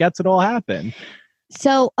she forgets it all happened.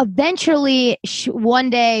 So eventually, one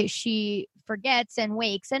day she forgets and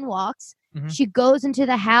wakes and walks. Mhm. She goes into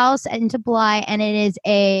the house into Bly, and it is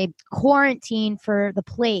a quarantine for the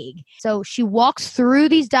plague. So she walks through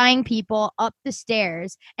these dying people up the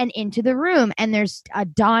stairs and into the room, and there's a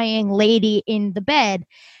dying lady in the bed.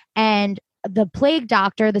 And the plague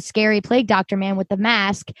doctor, the scary plague doctor man with the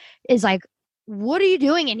mask, is like, what are you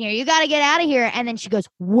doing in here? You got to get out of here. And then she goes,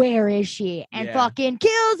 where is she? And Yeah. fucking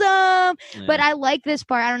kills him. But Yeah. I like this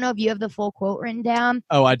part. I don't know if you have the full quote written down.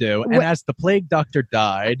 Oh, I do. And Wh- as the plague doctor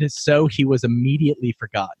died, so he was immediately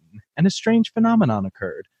forgotten, and a strange phenomenon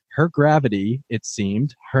occurred. Her gravity, it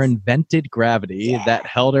seemed, her invented gravity Yeah. that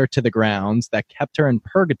held her to the grounds, that kept her in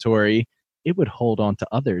purgatory, it would hold on to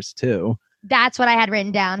others too. That's what I had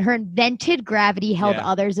written down. Her invented gravity held Yeah.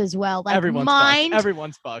 othing as well. Like Everyone's mind fucked.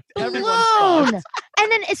 Everyone's fucked. Everyone's blown. fucked.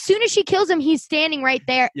 And then as soon as she kills him, he's standing right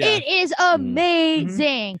there. Yeah. It is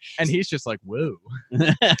amazing. And he's just like, whoa,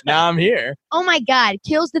 now I'm here. Oh my God.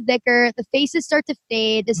 Kills the vicar. The faces start to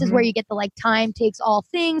fade. This is Mhm. where you get the like time takes all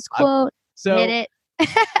things quote. So Hit it.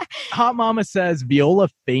 Hot Mama says Viola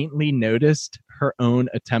faintly noticed her own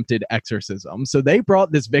attempted exorcism. So they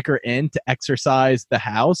brought this vicar in to exorcise the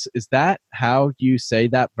house. Is that how you say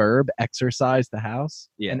that verb? Exorcise the house?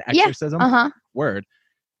 Yeah. An Yeah. exorcism? Uh-huh. Word.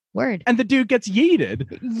 Word. And the dude gets yeeted.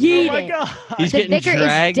 Yeet Oh my it. god. He's The getting vicar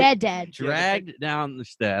dragged, is dead. dragged down the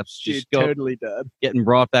steps, Dude, just go, totally dead. getting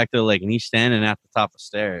brought back to the lake, and he's standing at the top of the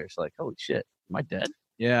stairs, like, holy shit, am I dead?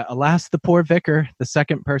 Yeah, alas, the poor vicar, the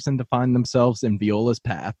second person to find themselves in Viola's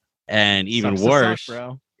path. And even Sucks to suck, worse,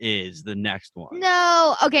 bro. is the next one.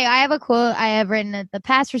 No. Okay, I have a quote I have written that the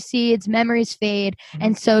past recedes, memories fade,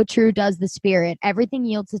 and so true does the spirit. Everything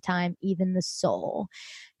yields to time, even the soul.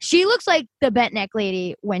 She looks like the bent neck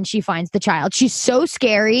lady when she finds the child. She's so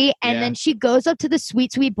scary. And Yeah. then she goes up to the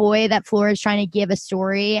sweet, sweet boy that Flora is trying to give a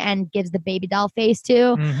story and gives the baby doll face to.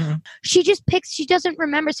 Mhm. She just picks, she doesn't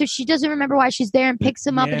remember. So she doesn't remember why she's there and picks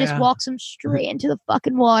him up and just Yeah. walks him straight into the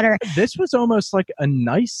fucking water. This was almost like a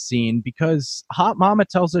nice scene because Hot Mama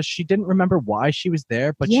tells us she didn't remember why she was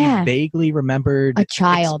there, but Yeah. she vaguely remembered A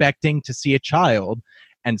child. expecting to see a child.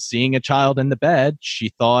 And seeing a child in the bed, she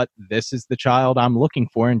thought, this is the child I'm looking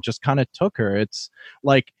for, and just kind of took her. It's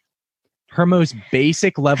like her most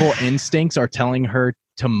basic level instincts are telling her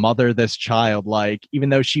to mother this child. Like, even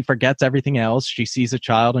though she forgets everything else, she sees a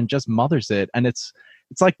child and just mothers it. And it's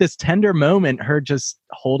like this tender moment, her just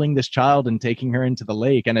holding this child and taking her into the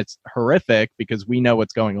lake. And it's horrific because we know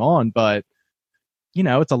what's going on, but you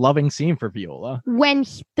know, it's a loving scene for Viola. When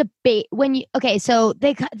so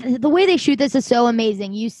the way they shoot this is so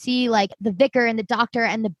amazing. You see like the vicar and the doctor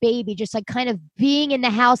and the baby just like kind of being in the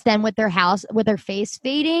house then with their face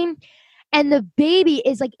fading, and the baby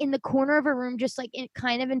is like in the corner of a room just like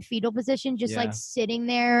kind of in fetal position, just Yeah. like sitting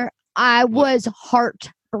there. I was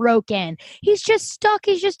heartbroken. He's just stuck.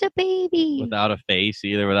 He's just a baby. Without a face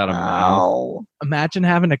either, without a mouth. Oh. Imagine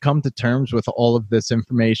having to come to terms with all of this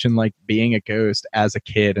information, like being a ghost as a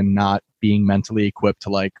kid and not being mentally equipped to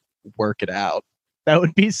like work it out. That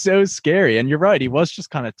would be so scary. And you're right, he was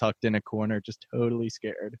just kind of tucked in a corner, just totally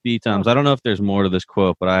scared. Few times. I don't know if there's more to this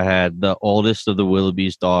quote, but I had the oldest of the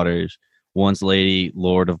Willoughby's daughters, once Lady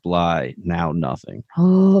Lord of Bly, now nothing.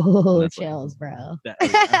 Oh, That's like- chills, bro.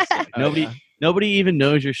 Nobody- Nobody even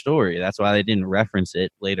knows your story. That's why they didn't reference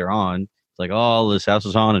it later on. It's like, oh, this house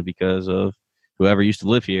is haunted because of whoever used to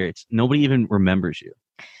live here. It's nobody even remembers you.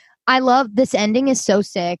 I love this ending is so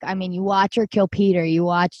sick. I mean, you watch her kill Peter, you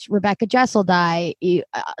watch Rebecca Jessel die,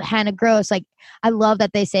 Hannah Gross. Like, I love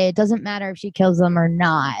that they say it doesn't matter if she kills them or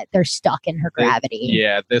not. They're stuck in her gravity.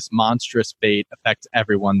 Yeah, this monstrous fate affects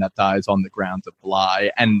everyone that dies on the grounds of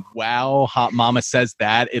Bly. And wow, Hot Mama says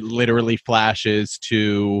that, it literally flashes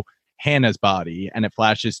to Hannah's body, and it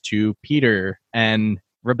flashes to Peter and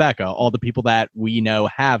Rebecca, all the people that we know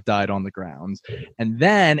have died on the grounds. And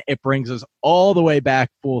then it brings us all the way back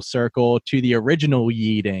full circle to the original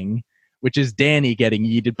yeeting, which is Danny getting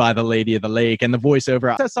yeeted by the Lady of the Lake. And the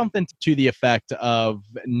voiceover says something to the effect of,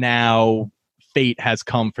 now fate has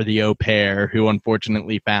come for the au pair who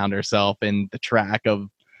unfortunately found herself in the track of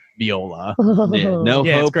Viola. Yeah, no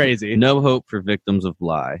Yeah, it's hope. crazy. No hope for victims of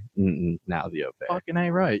Bly. Now the au pair. Fucking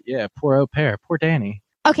A, right. Yeah, poor au pair. Poor Danny.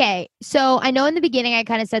 Okay, so I know in the beginning I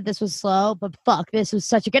kind of said this was slow, but fuck, this was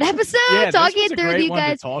such a good episode. Talking it through with you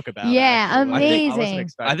guys. Talk about, Yeah, actually. amazing.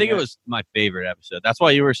 I think it was my favorite episode. That's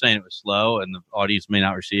why you were saying it was slow and the audience may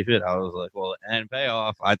not receive it. I was like, well, and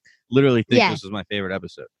payoff. I literally think Yeah. this was my favorite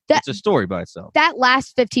episode. That- It's a story by itself. That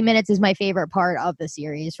last 15 minutes is my favorite part of the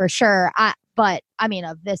series for sure. But I mean,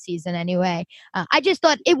 of this season anyway. I just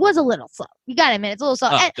thought it was a little slow. You got to admit, it's a little slow.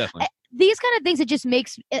 Oh, And definitely. these kind of things, it just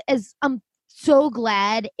makes as I'm so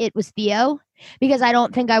glad it was Theo, because I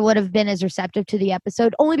don't think I would have been as receptive to the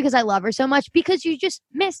episode, only because I love her so much, because you just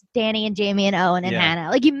miss Danny and Jamie and Owen and Yeah. Hannah.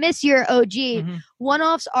 Like, you miss your OG. Mhm.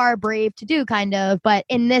 One-offs are brave to do, kind of, but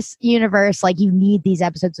in this universe, like, you need these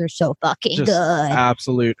episodes. They're so fucking Just good.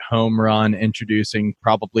 absolute home run, introducing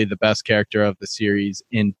probably the best character of the series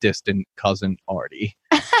in Distant Cousin Artie.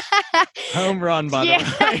 Home run, by yeah,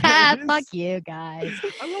 the way. fuck you guys.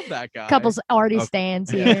 I love that guy. Couples already Okay.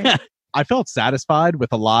 stands here. I felt satisfied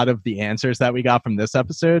with a lot of the answers that we got from this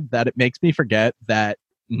episode, that it makes me forget that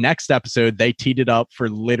next episode they teed it up for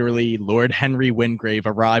literally Lord Henry Wingrave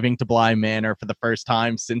arriving to Bly Manor for the first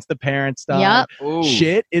time since the parents died. Yep. Ooh.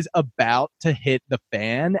 Shit is about to hit the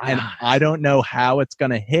fan, and Ah. I don't know how it's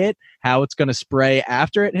gonna hit, how it's gonna spray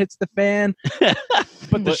after it hits the fan,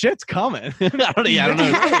 but the shit's coming. I don't know.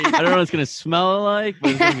 I don't know what it's gonna smell like,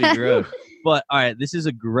 but it's gonna be gross. But all right, this is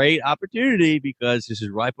a great opportunity because this is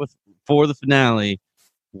right for the finale.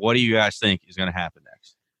 What do you guys think is gonna happen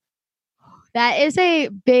next? That is a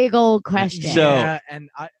big old question. So- Yeah, and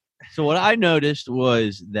So what I noticed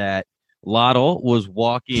was that Lottle was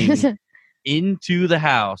walking into the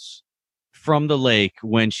house from the lake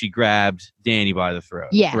when she grabbed Danny by the throat.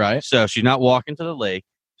 yeah. right. So she's not walking to the lake.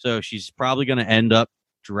 So she's probably going to end up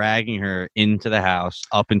dragging her into the house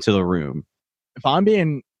up into the room. If I'm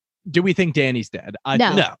being, do we think Danny's dead? I No.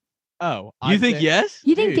 think- No. Oh, You I think yes?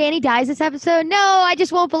 You think Dude. Danny dies this episode? No, I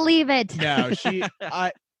just won't believe it. No, she.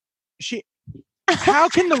 How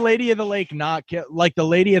can the Lady of the Lake not kill? Like, the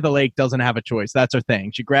Lady of the Lake doesn't have a choice. That's her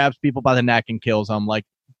thing. She grabs people by the neck and kills them. Like,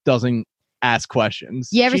 doesn't ask questions.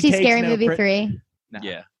 You ever She see takes Scary no Movie cri- 3? No.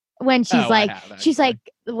 Yeah. When she's Oh, I like, have, she's actually.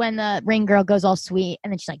 like, when the ring girl goes all sweet,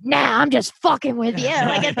 and then she's like, "Nah, I'm just fucking with you."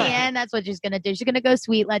 Like at the end, that's what she's gonna do. She's gonna go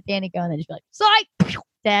sweet, let Danny go, and then she's like, "Psych,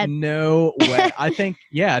 dead." No way. I think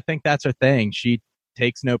that's her thing. She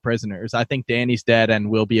takes no prisoners. I think Danny's dead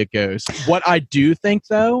and will be a ghost. What I do think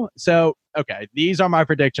though, so okay, these are my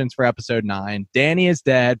predictions for episode 9. Danny is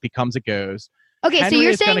dead, becomes a ghost. Okay, so Henry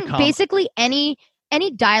you're is gonna saying come- basically any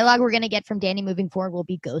dialogue we're gonna get from Danny moving forward will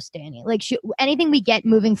be ghost Danny. Like anything we get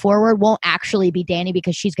moving forward won't actually be Danny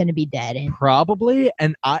because she's gonna be dead. And Probably,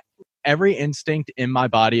 and every instinct in my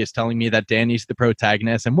body is telling me that Danny's the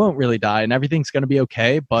protagonist and won't really die and everything's going to be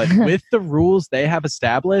okay. But with the rules they have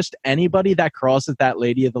established, anybody that crosses that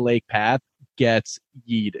Lady of the Lake path gets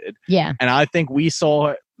yeeted. yeah, And I think we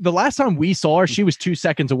saw the last time we saw her, she was 2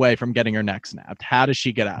 seconds away from getting her neck snapped. How does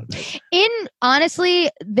she get out of it? honestly,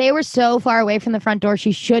 they were so far away from the front door.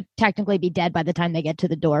 She should technically be dead by the time they get to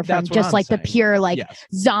the door from That's what just I'm like the saying. pure like Yes.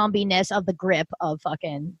 zombiness of the grip of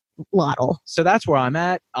fucking Lottle. So that's where I'm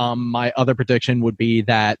at. My other prediction would be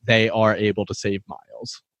that they are able to save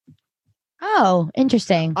Miles. Oh,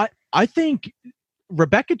 interesting. I think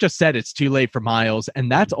Rebecca just said it's too late for Miles,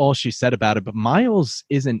 and that's all she said about it. But Miles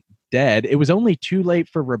isn't dead. It was only too late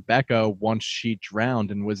for Rebecca once she drowned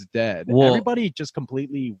and was dead. Well- Everybody just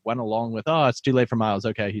completely went along with, oh, it's too late for Miles.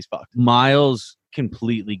 Okay, he's fucked. Miles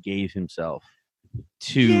completely gave himself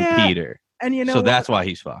to Yeah, Peter. And you know So what? that's why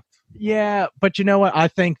he's fucked. Yeah, but you know what? I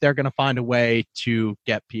think they're going to find a way to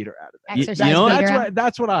get Peter out of it. You Exercise know what? Peter.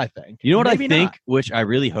 That's what I think. You know what Maybe I think, not. which I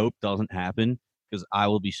really hope doesn't happen, because I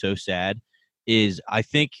will be so sad, is I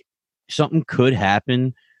think something could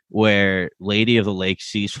happen where Lady of the Lake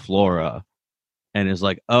sees Flora and is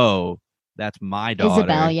like, oh, that's my daughter.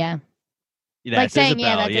 Isabel, yeah. That's Like saying, Isabel,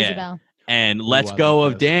 yeah, that's Isabel. And Ooh, lets I go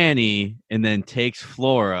like of this. Danny and then takes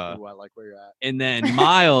Flora. Ooh, I like where you're at. And then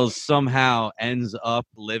Miles somehow ends up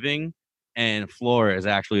living, and Flora is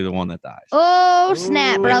actually the one that dies. Oh,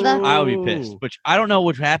 snap, Ooh. brother. I would be pissed. But I don't know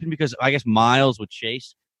what happened because I guess Miles would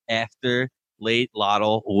chase after late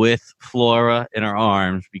Lottle with Flora in her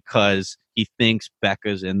arms because he thinks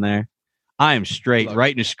Becca's in there. I am straight Look.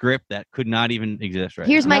 writing a script that could not even exist right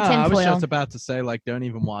Here's now. my I was tinfoil. just about to say, like, don't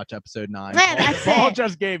even watch episode 9. Yeah, that's Paul it.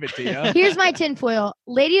 just gave it to you. Here's my tinfoil.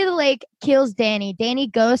 Lady of the Lake kills Danny. Danny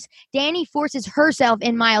ghosts. Danny forces herself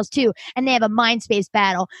in Miles too, and they have a mind space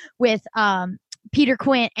battle with Peter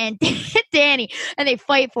Quint and Danny, and they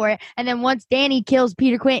fight for it. And then once Danny kills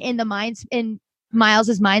Peter Quint in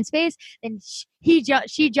Miles's mind space, then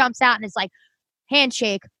she jumps out and is like,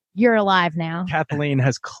 "Handshake, you're alive now." Kathleen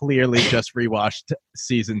has clearly just rewatched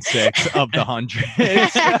season 6 of The 100.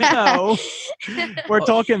 So, we're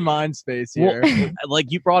talking mind space here. Well, like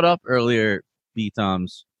you brought up earlier,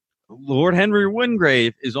 B-Toms, Lord Henry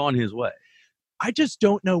Wingrave is on his way. I just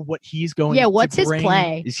don't know what he's going Yeah, to what's his bring.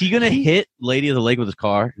 play? Is he going to hit Lady of the Lake with his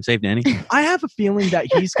car and save Danny? I have a feeling that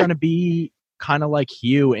he's going to be kind of like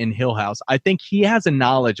Hugh in Hill House. I think he has a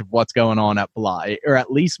knowledge of what's going on at Bly, or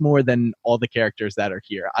at least more than all the characters that are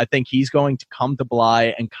here. I think he's going to come to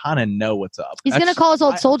Bly and kind of know what's up. He's gonna That's- call his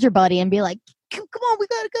old I- soldier buddy and be like, "Come on, we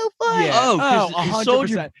gotta go fight." Yeah. Oh, 'cause 100%.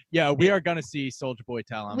 Soldier- Yeah, we are going to see Soldier Boy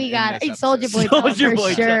tell him. We in got this it. Soldier episode. Boy, Soldier for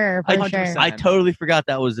Boy, sure, for 100%. sure. I totally forgot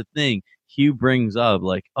that was a thing. Hugh brings up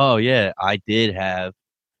like, oh yeah, I did have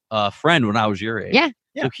a friend when I was your age. Yeah.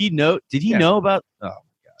 Yeah. So did he Yeah. know about? Oh,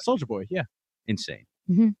 Soldier Boy, yeah. insane.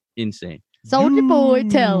 Mhm. Insane. Soldier Boy,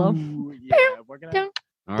 tell him. Ooh, yeah, we're gonna... Dun.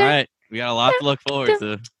 All right. We got a lot to look forward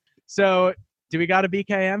to. So, do we got a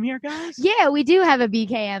BKM here, guys? Yeah, we do have a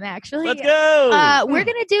BKM actually. Let's go. We're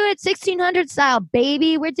gonna do it 1600 style,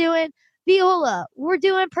 baby. We're doing viola. We're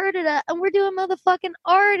doing Perdita, and we're doing motherfucking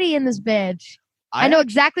Artie in this bitch. I know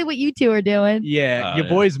exactly what you two are doing. Yeah, Oh, your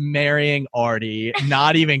yeah. boy's marrying Artie.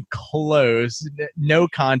 Not even close. No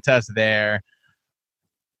contest there.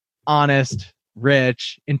 Honest,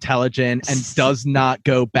 rich, intelligent, and does not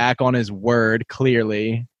go back on his word,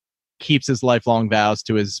 clearly. Keeps his lifelong vows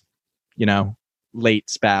to his, late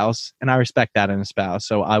spouse. And I respect that in a spouse.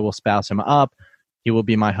 So I will spouse him up. He will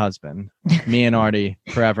be my husband. Me and Artie,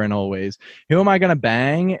 forever and always. Who am I going to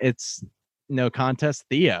bang? It's no contest.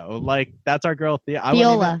 Theo. Like, that's our girl, Theo. I wouldn't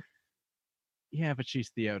even- Viola. Yeah, but she's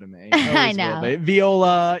Theo to me. I Always will know. be.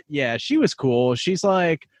 Viola, yeah, she was cool. She's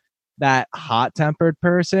like that hot-tempered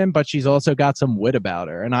person, but she's also got some wit about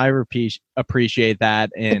her, and I appreciate that.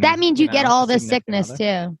 In, But that means you get all this significant sickness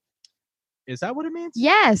other. too. Is that what it means?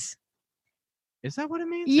 Yes. Is that what it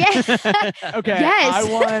means? Yeah. Okay.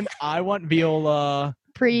 Yes. I want Viola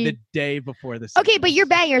pre. the day before the Okay, but sickness. you're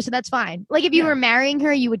banging her, so that's fine. Like if you Yeah. were marrying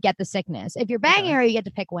her, you would get the sickness. If you're banging Okay. her, you get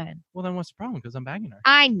to pick when. Well, then what's the problem? Because I'm banging her.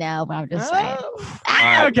 I know, but I'm just saying. Oh.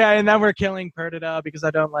 right. Okay, and then we're killing Perdita because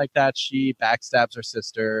I don't like that she backstabs her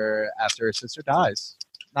sister after her sister dies.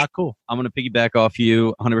 Not cool. I'm going to piggyback off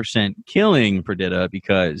you 100% killing Perdita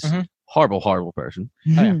because Mhm. horrible person.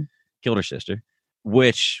 Oh, yeah. Killed her sister,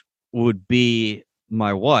 which would be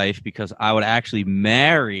my wife because I would actually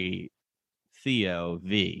marry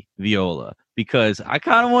Viola because I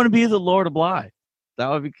kind of want to be the Lord of Bly. That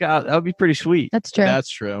would be pretty sweet, That's true. That's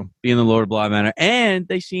true. being the Lord of Bly Manor. And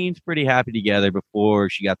they seemed pretty happy together before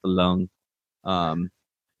she got the lung.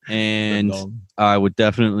 And I would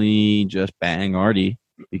definitely just bang Artie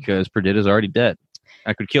because Perdita's already dead.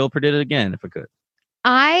 I could kill Perdita again if I could.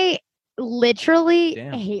 I literally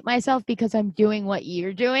Damn. hate myself because I'm doing what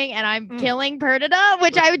you're doing and I'm killing Perdita,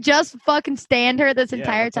 which I would just fucking stand her this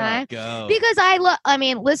entire time. Go. Because I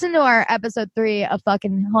mean, listen to our episode 3 of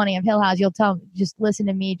fucking Haunting of Hill House. You'll just listen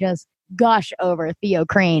to me just gush over Theo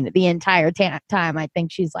Crane the entire time. I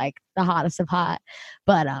think she's like the hottest of hot.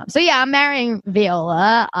 But so yeah, I'm marrying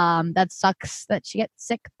Viola. That sucks that she gets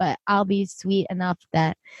sick, but I'll be sweet enough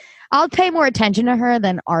that I'll pay more attention to her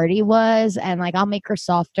than Artie was, and like I'll make her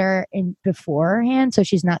softer in beforehand so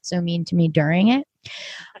she's not so mean to me during it.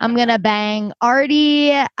 I'm gonna bang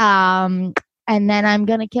Artie, and then I'm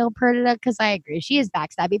gonna kill Perdita because I agree she is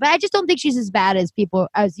backstabby, but I just don't think she's as bad as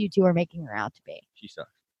you two are making her out to be. She sucks.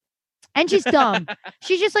 And she's dumb.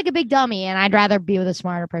 She's just like a big dummy, and I'd rather be with a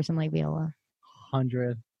smarter person like Viola.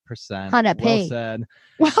 100%. 100p. Well said.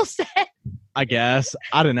 Well said. I guess.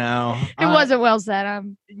 I don't know. It wasn't well said.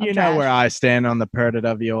 I'm You know trash. where I stand on the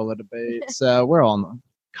Perdita Viola debate. So we're all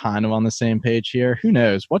kind of on the same page here. Who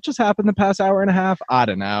knows? What just happened the past hour and a half? I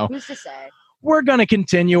don't know. Who's to say? We're going to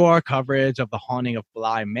continue our coverage of The Haunting of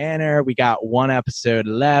Bly Manor. We got one episode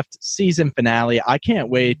left, season finale. I can't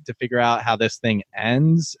wait to figure out how this thing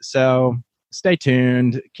ends. So stay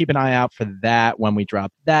tuned. Keep an eye out for that when we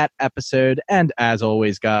drop that episode. And as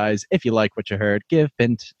always, guys, if you like what you heard, give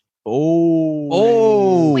Bint.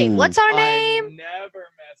 Oh. Wait, what's our I name? never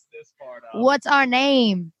messed this part up. What's our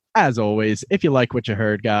name? As always, if you like what you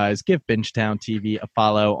heard, guys, give Bingetown TV a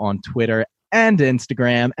follow on Twitter and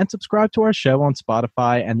Instagram, and subscribe to our show on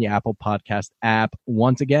Spotify and the Apple Podcast app.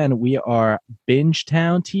 Once again, we are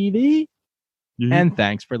Bingetown TV, and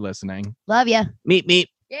thanks for listening. Love ya. Meet.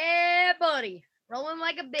 Yeah, buddy. Rolling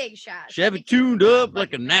like a big shot. Chevy tuned up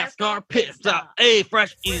like a NASCAR pit stop. Hey,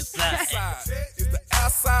 fresh inside. Is the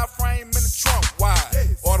outside frame in the trunk wide?